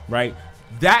 Wow. Right?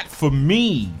 That for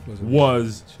me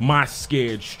was my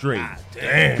scared straight.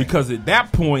 Damn. Because at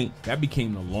that point, that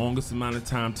became the longest amount of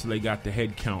time till they got the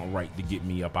head count right to get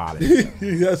me up out of here.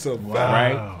 That's a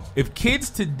Right? If kids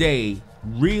today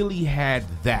really had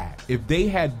that, if they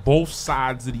had both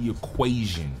sides of the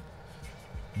equation,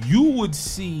 you would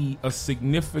see a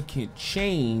significant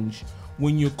change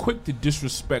when you're quick to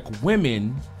disrespect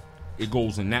women. It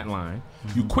goes in that line.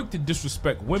 You're quick to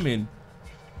disrespect women.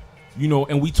 You know,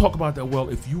 and we talk about that. Well,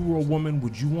 if you were a woman,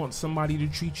 would you want somebody to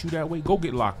treat you that way? Go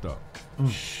get locked up.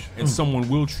 And someone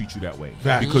will treat you that way.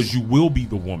 Facts. Because you will be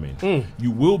the woman.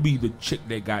 You will be the chick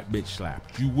that got bitch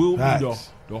slapped. You will be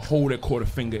the hoe that caught a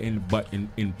finger in the butt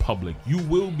in public. You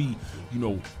will be, you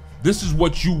know, this is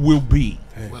what you will be.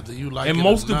 Whether you like and it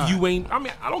most or of not. you ain't, I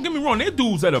mean, I don't get me wrong, they're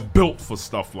dudes that are built for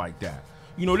stuff like that.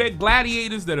 You know, they're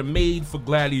gladiators that are made for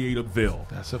Gladiatorville.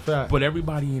 That's a fact. But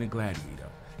everybody ain't a gladiator.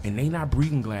 And they not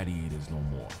breeding gladiators no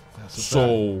more. That's a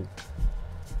so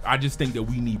I just think that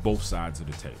we need both sides of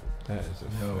the table.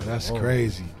 That's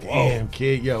crazy. Damn,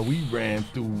 kid. Yo, we ran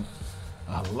through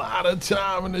a lot of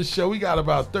time in the show. We got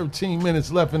about 13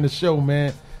 minutes left in the show,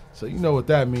 man. So you know what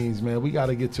that means, man. We got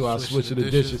to get to our Switch of the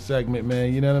Dishes segment,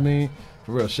 man. You know what I mean?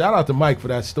 For real. Shout out to Mike for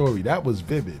that story. That was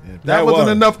vivid. If that wasn't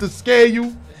enough to scare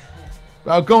you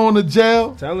about going to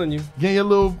jail, telling you, getting your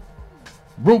little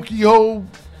rookie hole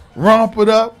romp it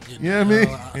up, you know what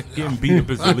I mean? Getting beat up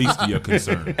is the least of your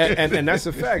concern. And that's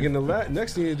a fact. And the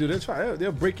next thing you do,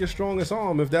 they'll break your strongest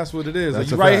arm if that's what it is.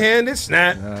 That's Are you a fact. right-handed?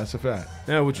 Snap. Nah, that's a fact.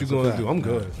 Now what you That's a going to fact. do? I'm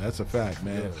good. That's a fact,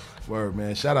 man. Word,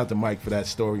 man. Shout out to Mike for that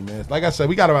story, man. Like I said,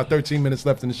 we got about 13 minutes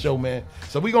left in the show, man.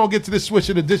 So we going to get to this Switch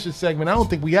of the Dishes segment. I don't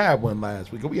think we had one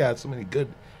last week. We had so many good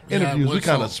interviews. We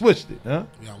kind of switched it, huh?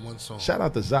 We got one song. Shout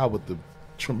out to Zal with the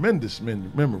tremendous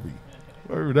memory.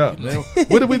 Word up, man.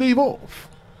 Where did we leave off?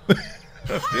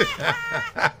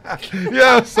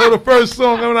 Yeah, so the first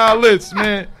song on our list,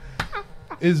 man,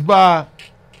 is by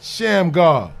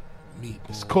Shamgar.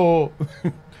 It's called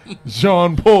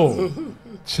Jean Paul.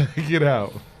 Check it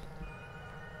out.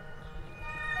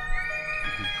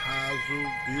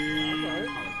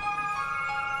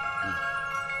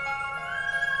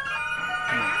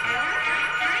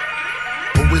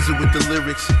 wizard with the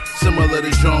lyrics, similar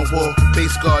to Jean Wall.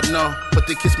 Bass guard, no, but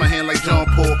they kiss my hand like John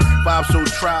Paul. Vibe so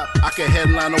tribe, I can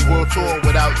headline a world tour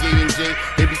without Ye and J.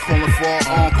 They be calling for an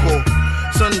encore.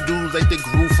 Sun dudes like they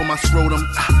grew from my scrotum.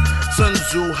 Sun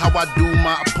Tzu, how I do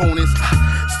my opponents.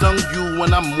 Stung you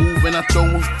when I move and I throw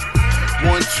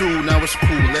 1, 2, now it's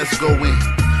cool, let's go in.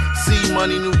 C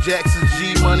money, New Jackson,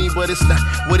 G money, but it's not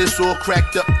what it's all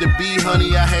cracked up to be,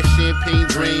 honey. I had champagne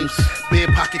dreams, bare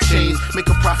pocket chains, make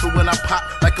a profit when I pop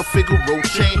like a Figaro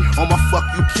chain on my fuck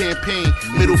you campaign.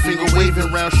 Middle finger waving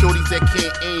round shorties that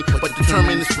can't aim, but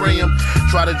determined to spray them.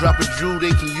 Try to drop a Drew they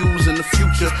can use in the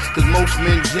future, cause most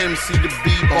men gems see the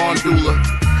B-Bond doula.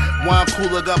 Wine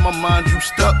cooler got my mind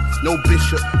juiced up, no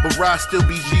bishop, but ride still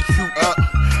be GQ up.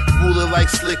 Ruler like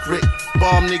Slick Rick,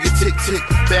 bomb nigga tick tick.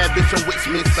 Bad bitch on Wix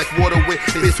mix like water with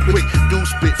Bisquick. Do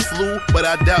spit flu, but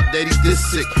I doubt that he's this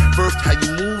sick. First how you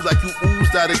move like you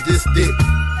oozed out of this dick.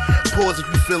 Pause if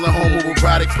you feeling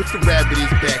homoerotic, put the rabbit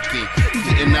is back in.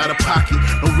 Getting out of pocket,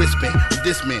 no wristband with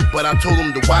this man, but I told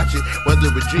him to watch it. Whether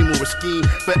a dream or a scheme,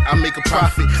 bet I make a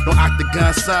profit. No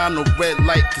octagon sign, no red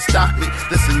light to stop it.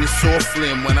 Listen, it's all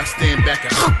flim when I stand back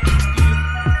and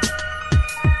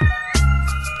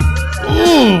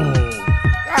Ooh.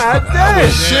 God That damn.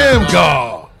 was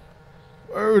Shamgar.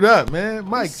 Word up, man.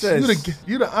 Mike,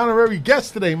 you the honorary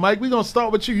guest today, Mike. We gonna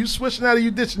start with you. You switching that or you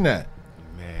ditching that?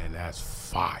 Man, that's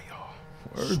fire.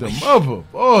 Word the mother,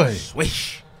 boy.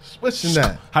 Swish. Switching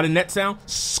that. How the net sound?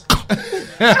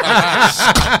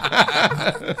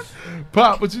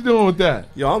 Pop, what you doing with that?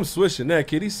 Yo, I'm swishing that,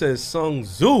 kid. He says Sung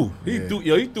Tzu. He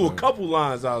threw a couple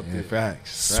lines out there.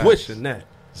 Facts. Swishing that.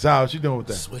 Zao, what you doing with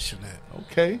that? Swishing that.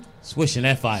 Okay. Swishing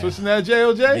that fire. Switching that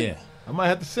JOJ? Yeah. I might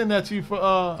have to send that to you for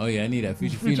Oh yeah, I need that.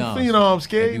 Future Phenoms. Phenoms,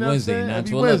 kid. Every You know Wednesday, what I'm saying? 9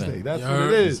 Every to 11. Wednesday. That's You what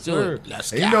heard? it Let's is. do it. Word.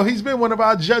 Let's And go. you know, he's been one of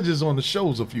our judges on the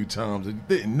shows a few times. And you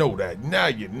didn't know that. Now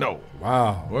you know.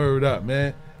 Wow. Word up,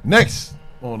 man. Next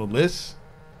on the list,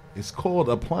 it's called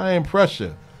Applying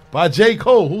Pressure by J.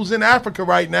 Cole, who's in Africa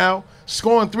right now,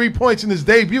 scoring 3 points in his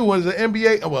debut as an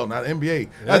NBA, well, not NBA,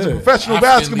 as a Yeah. professional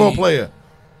African basketball League. player.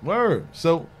 Word.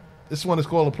 So this one is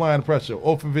called Applying Pressure,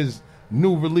 off of his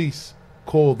new release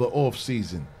called The Off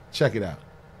Season. Check it out.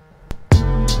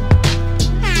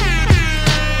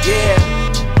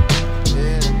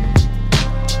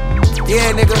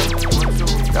 Yeah, nigga.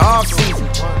 The off season.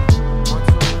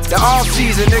 The off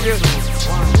season, nigga.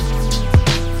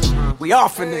 We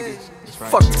offing niggas.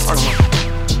 Fuck you talking about.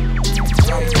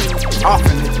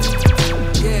 Offing niggas.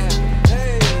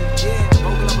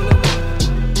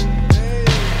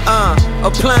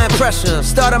 Applying pressure,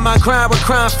 started my grind with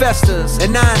crime festers,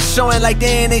 and now I'm showing like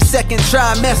they in they second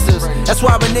trimesters. That's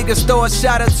why when niggas throw a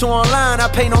shot or two online, I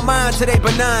pay no mind to they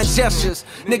benign gestures.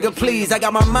 Nigga, please, I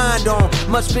got my mind on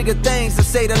much bigger things to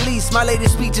say the least. My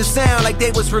latest speeches sound like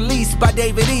they was released by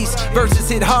David East. Verses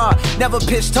hit hard, never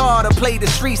pitched hard or played the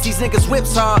streets. These niggas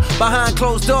whips hard, behind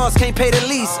closed doors, can't pay the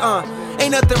lease.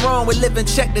 Ain't nothing wrong with living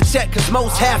check to check, cause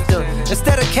most have to.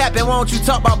 Instead of capping, why don't you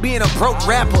talk about being a broke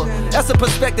rapper? That's a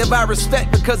perspective I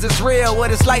respect because it's real. What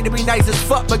it's like to be nice as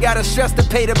fuck, but gotta stress to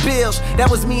pay the bills.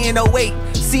 That was me in 08,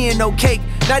 seeing no cake.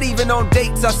 Not even on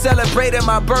dates, I celebrated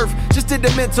my birth. Just did the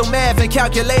mental math and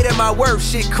calculated my worth.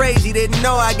 Shit crazy, didn't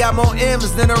know I got more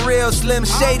M's than a real Slim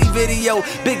Shady video.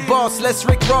 Big boss, less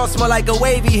Rick Ross, more like a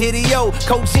wavy hitty-yo.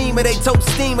 Kojima, they tote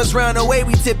steamers round the way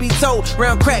we tippy-toe.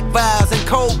 Round crack vibes and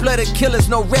cold-blooded killers,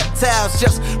 no reptiles,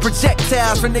 just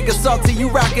projectiles. For niggas salty, you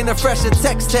rockin' the fresher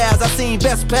textiles. I seen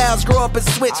best pals grow up and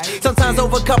switch. Sometimes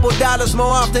over a couple dollars, more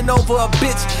often over a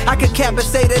bitch. I could cap and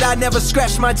say that I never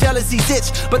scratched my jealousy's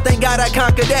itch, but thank God I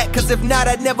conquered that, cause if not,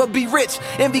 I'd never be rich.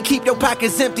 Envy keep your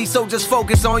pockets empty, so just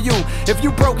focus on you. If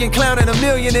you broke and clowning a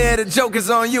millionaire, the joke is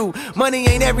on you. Money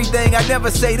ain't everything, I never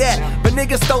say that, but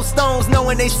niggas throw stones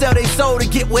knowing they sell their soul to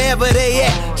get wherever they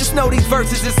at. Just know these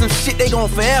verses is some shit they gon'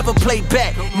 forever play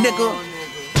back, nigga.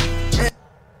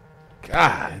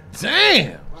 God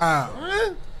damn. Wow.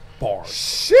 Man. Bars.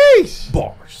 Sheesh.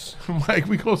 Bars. Mike,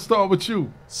 we gonna start with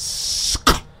you.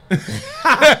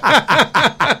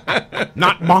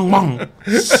 Not bong bong.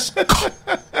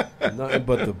 Nothing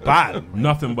but the bottom.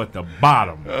 Nothing but the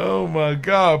bottom. Oh my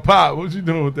God, Pop, what you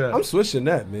doing with that? I'm switching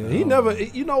that, man. He never.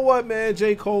 You know what, man?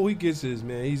 J. Cole, he gets his,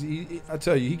 man. I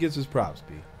tell you, he gets his props,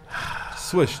 B.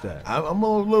 Switch that. I'm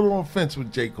a little on fence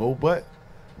with J. Cole, but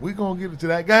we gonna get into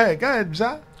that. Go ahead,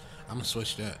 Zai. I'm gonna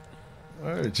switch that.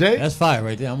 All right, Jay. That's fire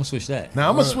right there. I'm gonna switch that. Now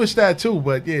I'm gonna switch that too,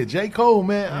 but yeah, J. Cole,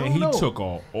 man, I And don't he know. took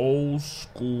a old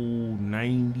school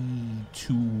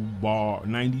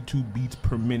 92 beats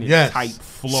per minute Yes. type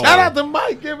flow. Shout out to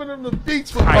Mike giving him the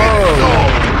beats for Right.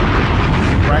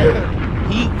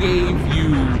 He gave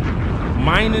you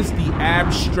minus the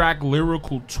abstract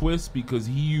lyrical twist because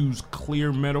he used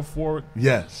clear metaphoric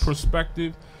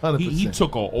perspective. 100%. He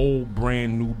took an old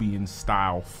brand Nubian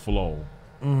style flow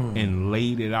and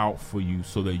laid it out for you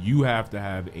so that you have to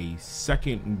have a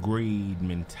second grade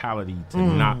mentality to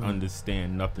not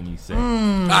understand nothing he said.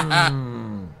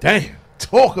 Damn.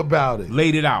 Talk about it.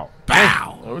 Laid it out.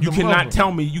 Bow. You cannot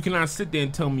tell me, you cannot sit there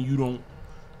and tell me you don't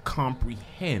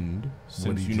comprehend,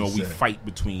 since did you know you we say? fight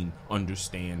between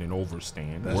understand and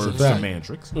overstand. That's Words a fact.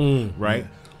 semantics, right?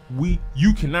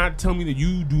 You cannot tell me that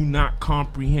you do not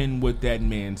comprehend what that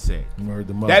man said. Word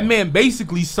to mother. That man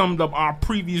basically summed up our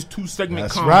previous 2-segment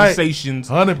That's conversations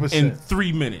 100%. in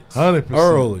 3 minutes. 100%.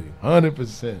 Early.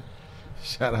 100%.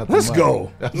 Shout out to Let's Mike.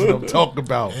 go. That's what I'm talking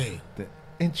about. The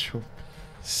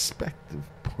introspective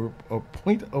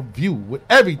point of view with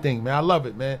everything, man. I love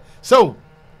it, man. So,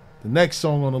 the next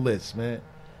song on the list, man,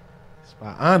 it's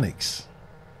by Onyx.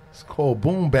 It's called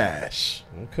Boom Bash.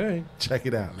 Okay. Check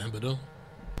it out. Remember though?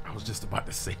 I was just about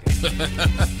to say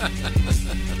that.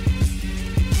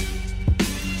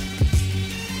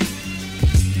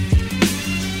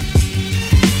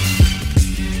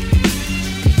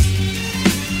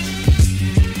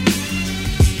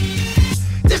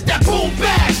 This that boom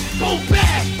bash, boom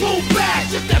bash, boom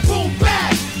bash. This that boom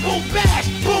bash, boom bash,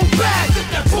 boom bash. This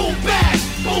that boom bash,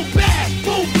 boom bash,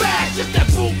 boom bash. This that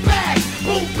boom bash,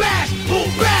 boom bash, boom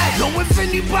bash. Yo, if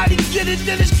anybody get it,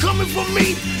 then it's coming from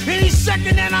me. Any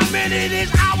second that I'm in it is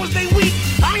hours they weak.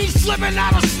 I ain't slipping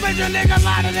out of smidgen, nigga,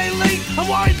 lie to they leak. I'm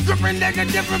always gripping, nigga,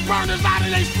 different burners out of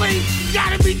they sleeve.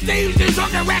 Gotta be thieves, they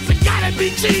talking rats, and gotta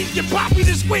be cheese. Get poppy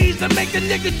to squeeze and make the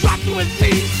nigga drop to his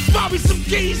knees. Bobby some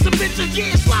keys, some bitches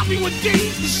getting sloppy with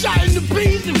D's. The shot in the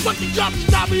beans and fucking drops and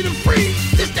stop me to freeze.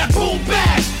 This that boom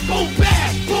bash, boom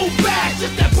bash, boom bash.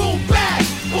 This that boom bash,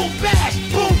 boom bash,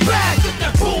 boom bash. This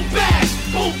that boom bash,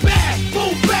 boom bash,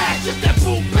 boom bash. This that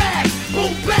boom bash,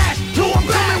 boom bash. Yo, I'm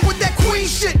coming with that queen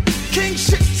shit, king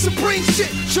shit, supreme shit,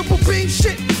 triple beam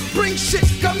shit, bring shit.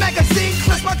 Got magazine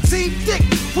clips, my team thick.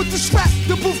 With the strap,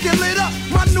 the booth get lit up.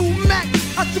 My new Mac,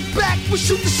 out the back, we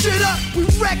shoot the shit up. We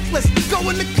reckless, go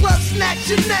in the club, snatch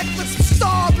your necklace.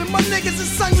 Starving, my niggas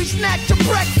is hungry, snatch your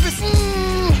breakfast.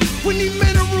 We need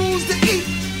minerals to eat.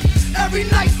 Every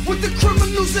night with the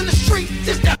criminals in the street.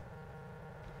 This that.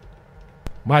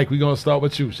 Mike, we gonna start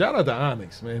with you. Shout out to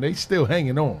Onyx, man. They still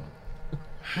hanging on.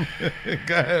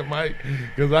 Go ahead, Mike,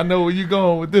 because I know where you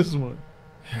going with this one.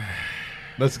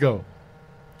 Let's go.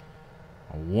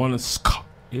 I want to scut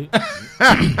it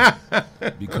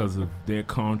because of their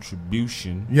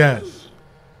contribution. Yes.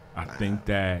 I think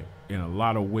that in a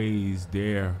lot of ways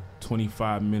they're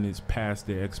 25 minutes past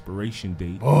their expiration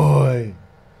date. Boy.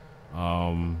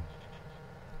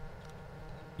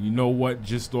 You know what?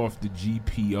 Just off the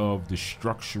GP of the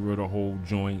structure of the whole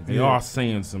joint, they Yeah. are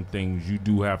saying some things you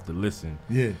do have to listen.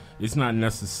 Yeah. It's not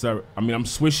necessary. I mean, I'm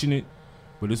swishing it,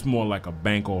 but it's more like a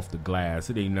bank off the glass.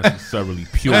 It ain't necessarily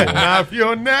pure. Not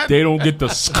pure net. They don't get the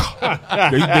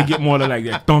they get more like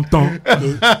that thump thump.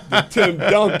 The Tim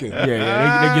Duncan.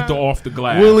 Yeah, they get the off the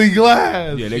glass. Willie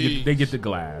Glass. Yeah, they get the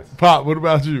glass. Pop, what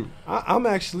about you? I'm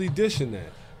actually dishing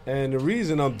that. And the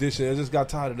reason I'm dishing it, I just got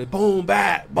tired of the boom,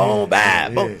 bap, boom,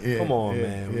 bap. Boom. yeah, Come on, yeah,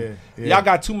 man. yeah. Y'all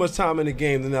got too much time in the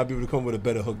game, then I'll be able to come with a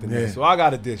better hook than Yeah. that. So I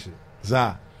got to dish it.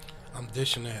 Zah. I'm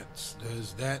dishing that.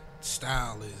 That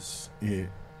style is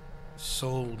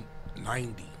so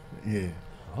 90. Yeah.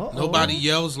 Nobody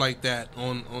yells like that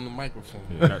on the microphone.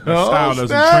 That style doesn't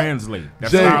translate. That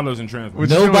style doesn't translate.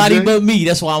 Nobody but me.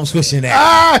 That's why I'm switching that.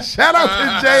 Ah, shout out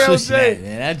to Switching that, J.O.J.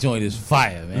 man. That joint is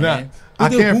fire, man. Nah, I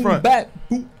With the can't boom front. bap,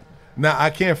 Nah, I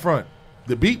can't front.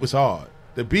 The beat was hard.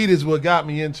 The beat is what got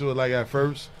me into it, like at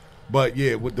first. But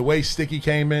yeah, with the way Sticky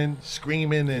came in,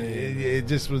 screaming, and it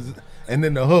just was. And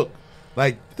then the hook,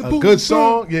 like The a boom, good boom.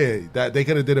 song. Yeah, that they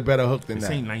could have did a better hook than This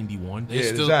that. ain't 91. They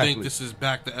still think this is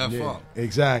back to F up.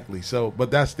 Exactly. So, but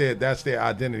that's their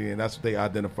identity, and that's what they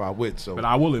identify with. So, But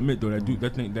I will admit though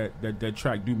that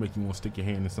track do make you want to stick your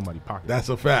hand in somebody's pocket. that's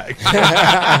a fact.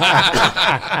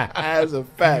 As a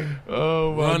fact.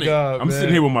 Oh my Running. God, I'm man.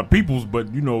 sitting here with my peoples,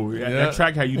 but you know that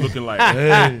track had you looking like,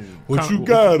 Hey, what you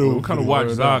got on? What kind of watch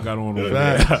I got on over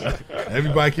Facts. there?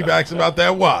 Everybody keep asking about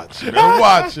that watch. You better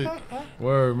watch it.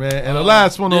 Word, man. And the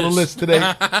last one on the list today.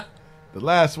 The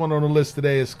last one on the list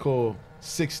today is called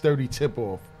 6:30 Tip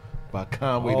Off by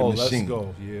Conway the Machine. Let's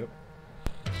go. Yep.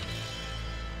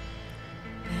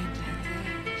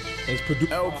 Let's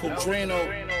produce. El Padrino.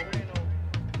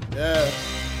 Yeah.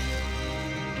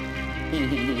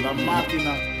 La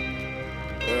Máquina.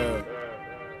 Yeah.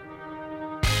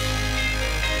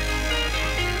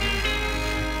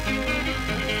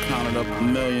 Counted up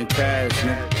 $1 million cash,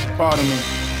 nigga. Pardon me.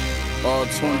 All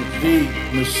 20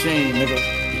 machine, nigga.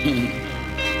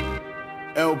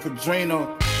 El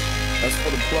Padrino, that's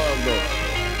for the plug though.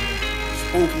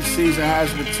 Spooky season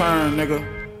has returned, nigga.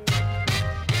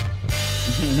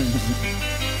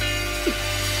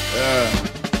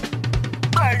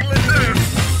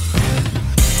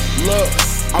 Look,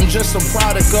 I'm just a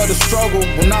product of the struggle.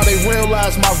 Well, now they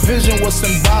realize my vision was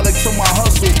symbolic to my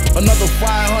hustle. Another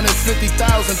 550,000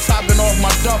 topping off my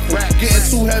duffel. Getting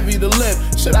too heavy to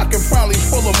lift. Shit, I can probably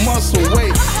pull a muscle.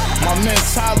 Wait, my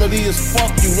mentality is fuck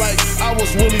you. Like I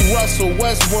was Willie Russell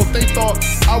Westbrook. They thought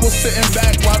I was sitting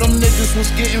back while them niggas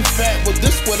was getting fat. But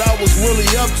this what I was really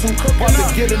up to. About to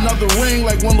get another ring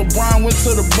like when LeBron went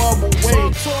to the bubble.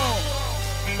 Wait.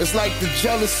 It's like the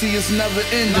jealousy is never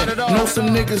ending. Know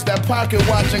some niggas that pocket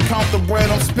watch and count the bread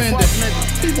I'm spending.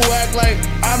 People act like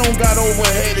I don't got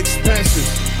overhead expenses.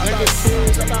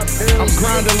 I'm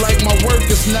grinding like my work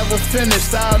is never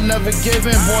finished. I'll never give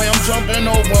in, boy. I'm jumping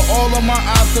over all of my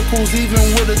obstacles, even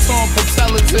with a torn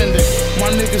patella tendon.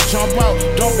 My niggas jump out,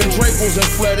 dumping Drapos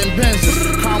and flooding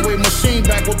Benzes. Conway machine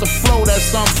back with the flow that's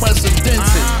unprecedented.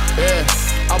 Yeah.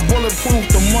 I bulletproof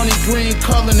the money green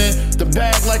coloring the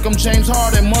bag like I'm James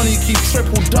Harden. Money keep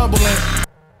triple doubling.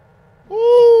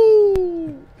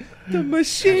 Ooh, the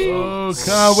machine. Oh,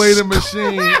 Conway the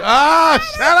machine. Shout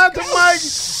out to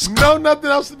Mike. No, nothing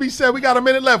else to be said. We got a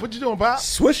minute left. What you doing, Pop?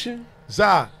 Swishing.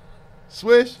 Zah.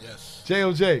 Swish? Yes.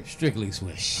 J.O.J. Strictly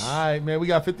swish. All right, man. We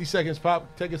got 50 seconds,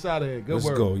 Pop. Take us out of here. Good Let's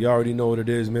word. go. You already know what it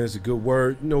is, man. It's a good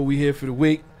word. You know we here for the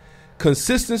week.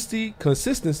 Consistency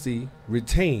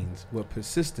retains what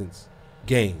persistence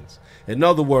gains. In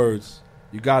other words,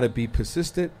 you got to be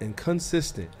persistent and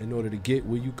consistent in order to get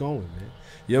where you going, man.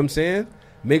 You know what I'm saying?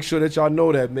 Make sure that y'all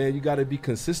know that, man. You got to be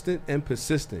consistent and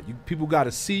persistent. People got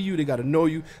to see you. They got to know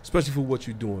you, especially for what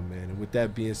you're doing, man. And with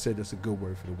that being said, that's a good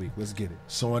word for the week. Let's get it.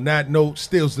 So on that note,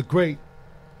 Stills the Great,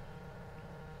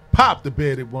 Pop the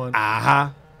Bearded One,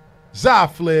 Zah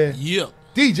Flair,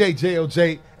 DJ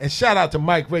J.O.J., and shout out to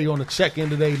Mike Ray on the check-in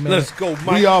today, man. Let's go,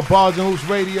 Mike. We are Bars and Hoops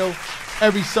Radio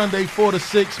every Sunday 4 to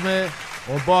 6, man,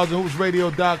 on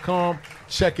barsandhoopsradio.com.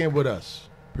 Check in with us.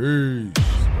 Peace.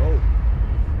 Go.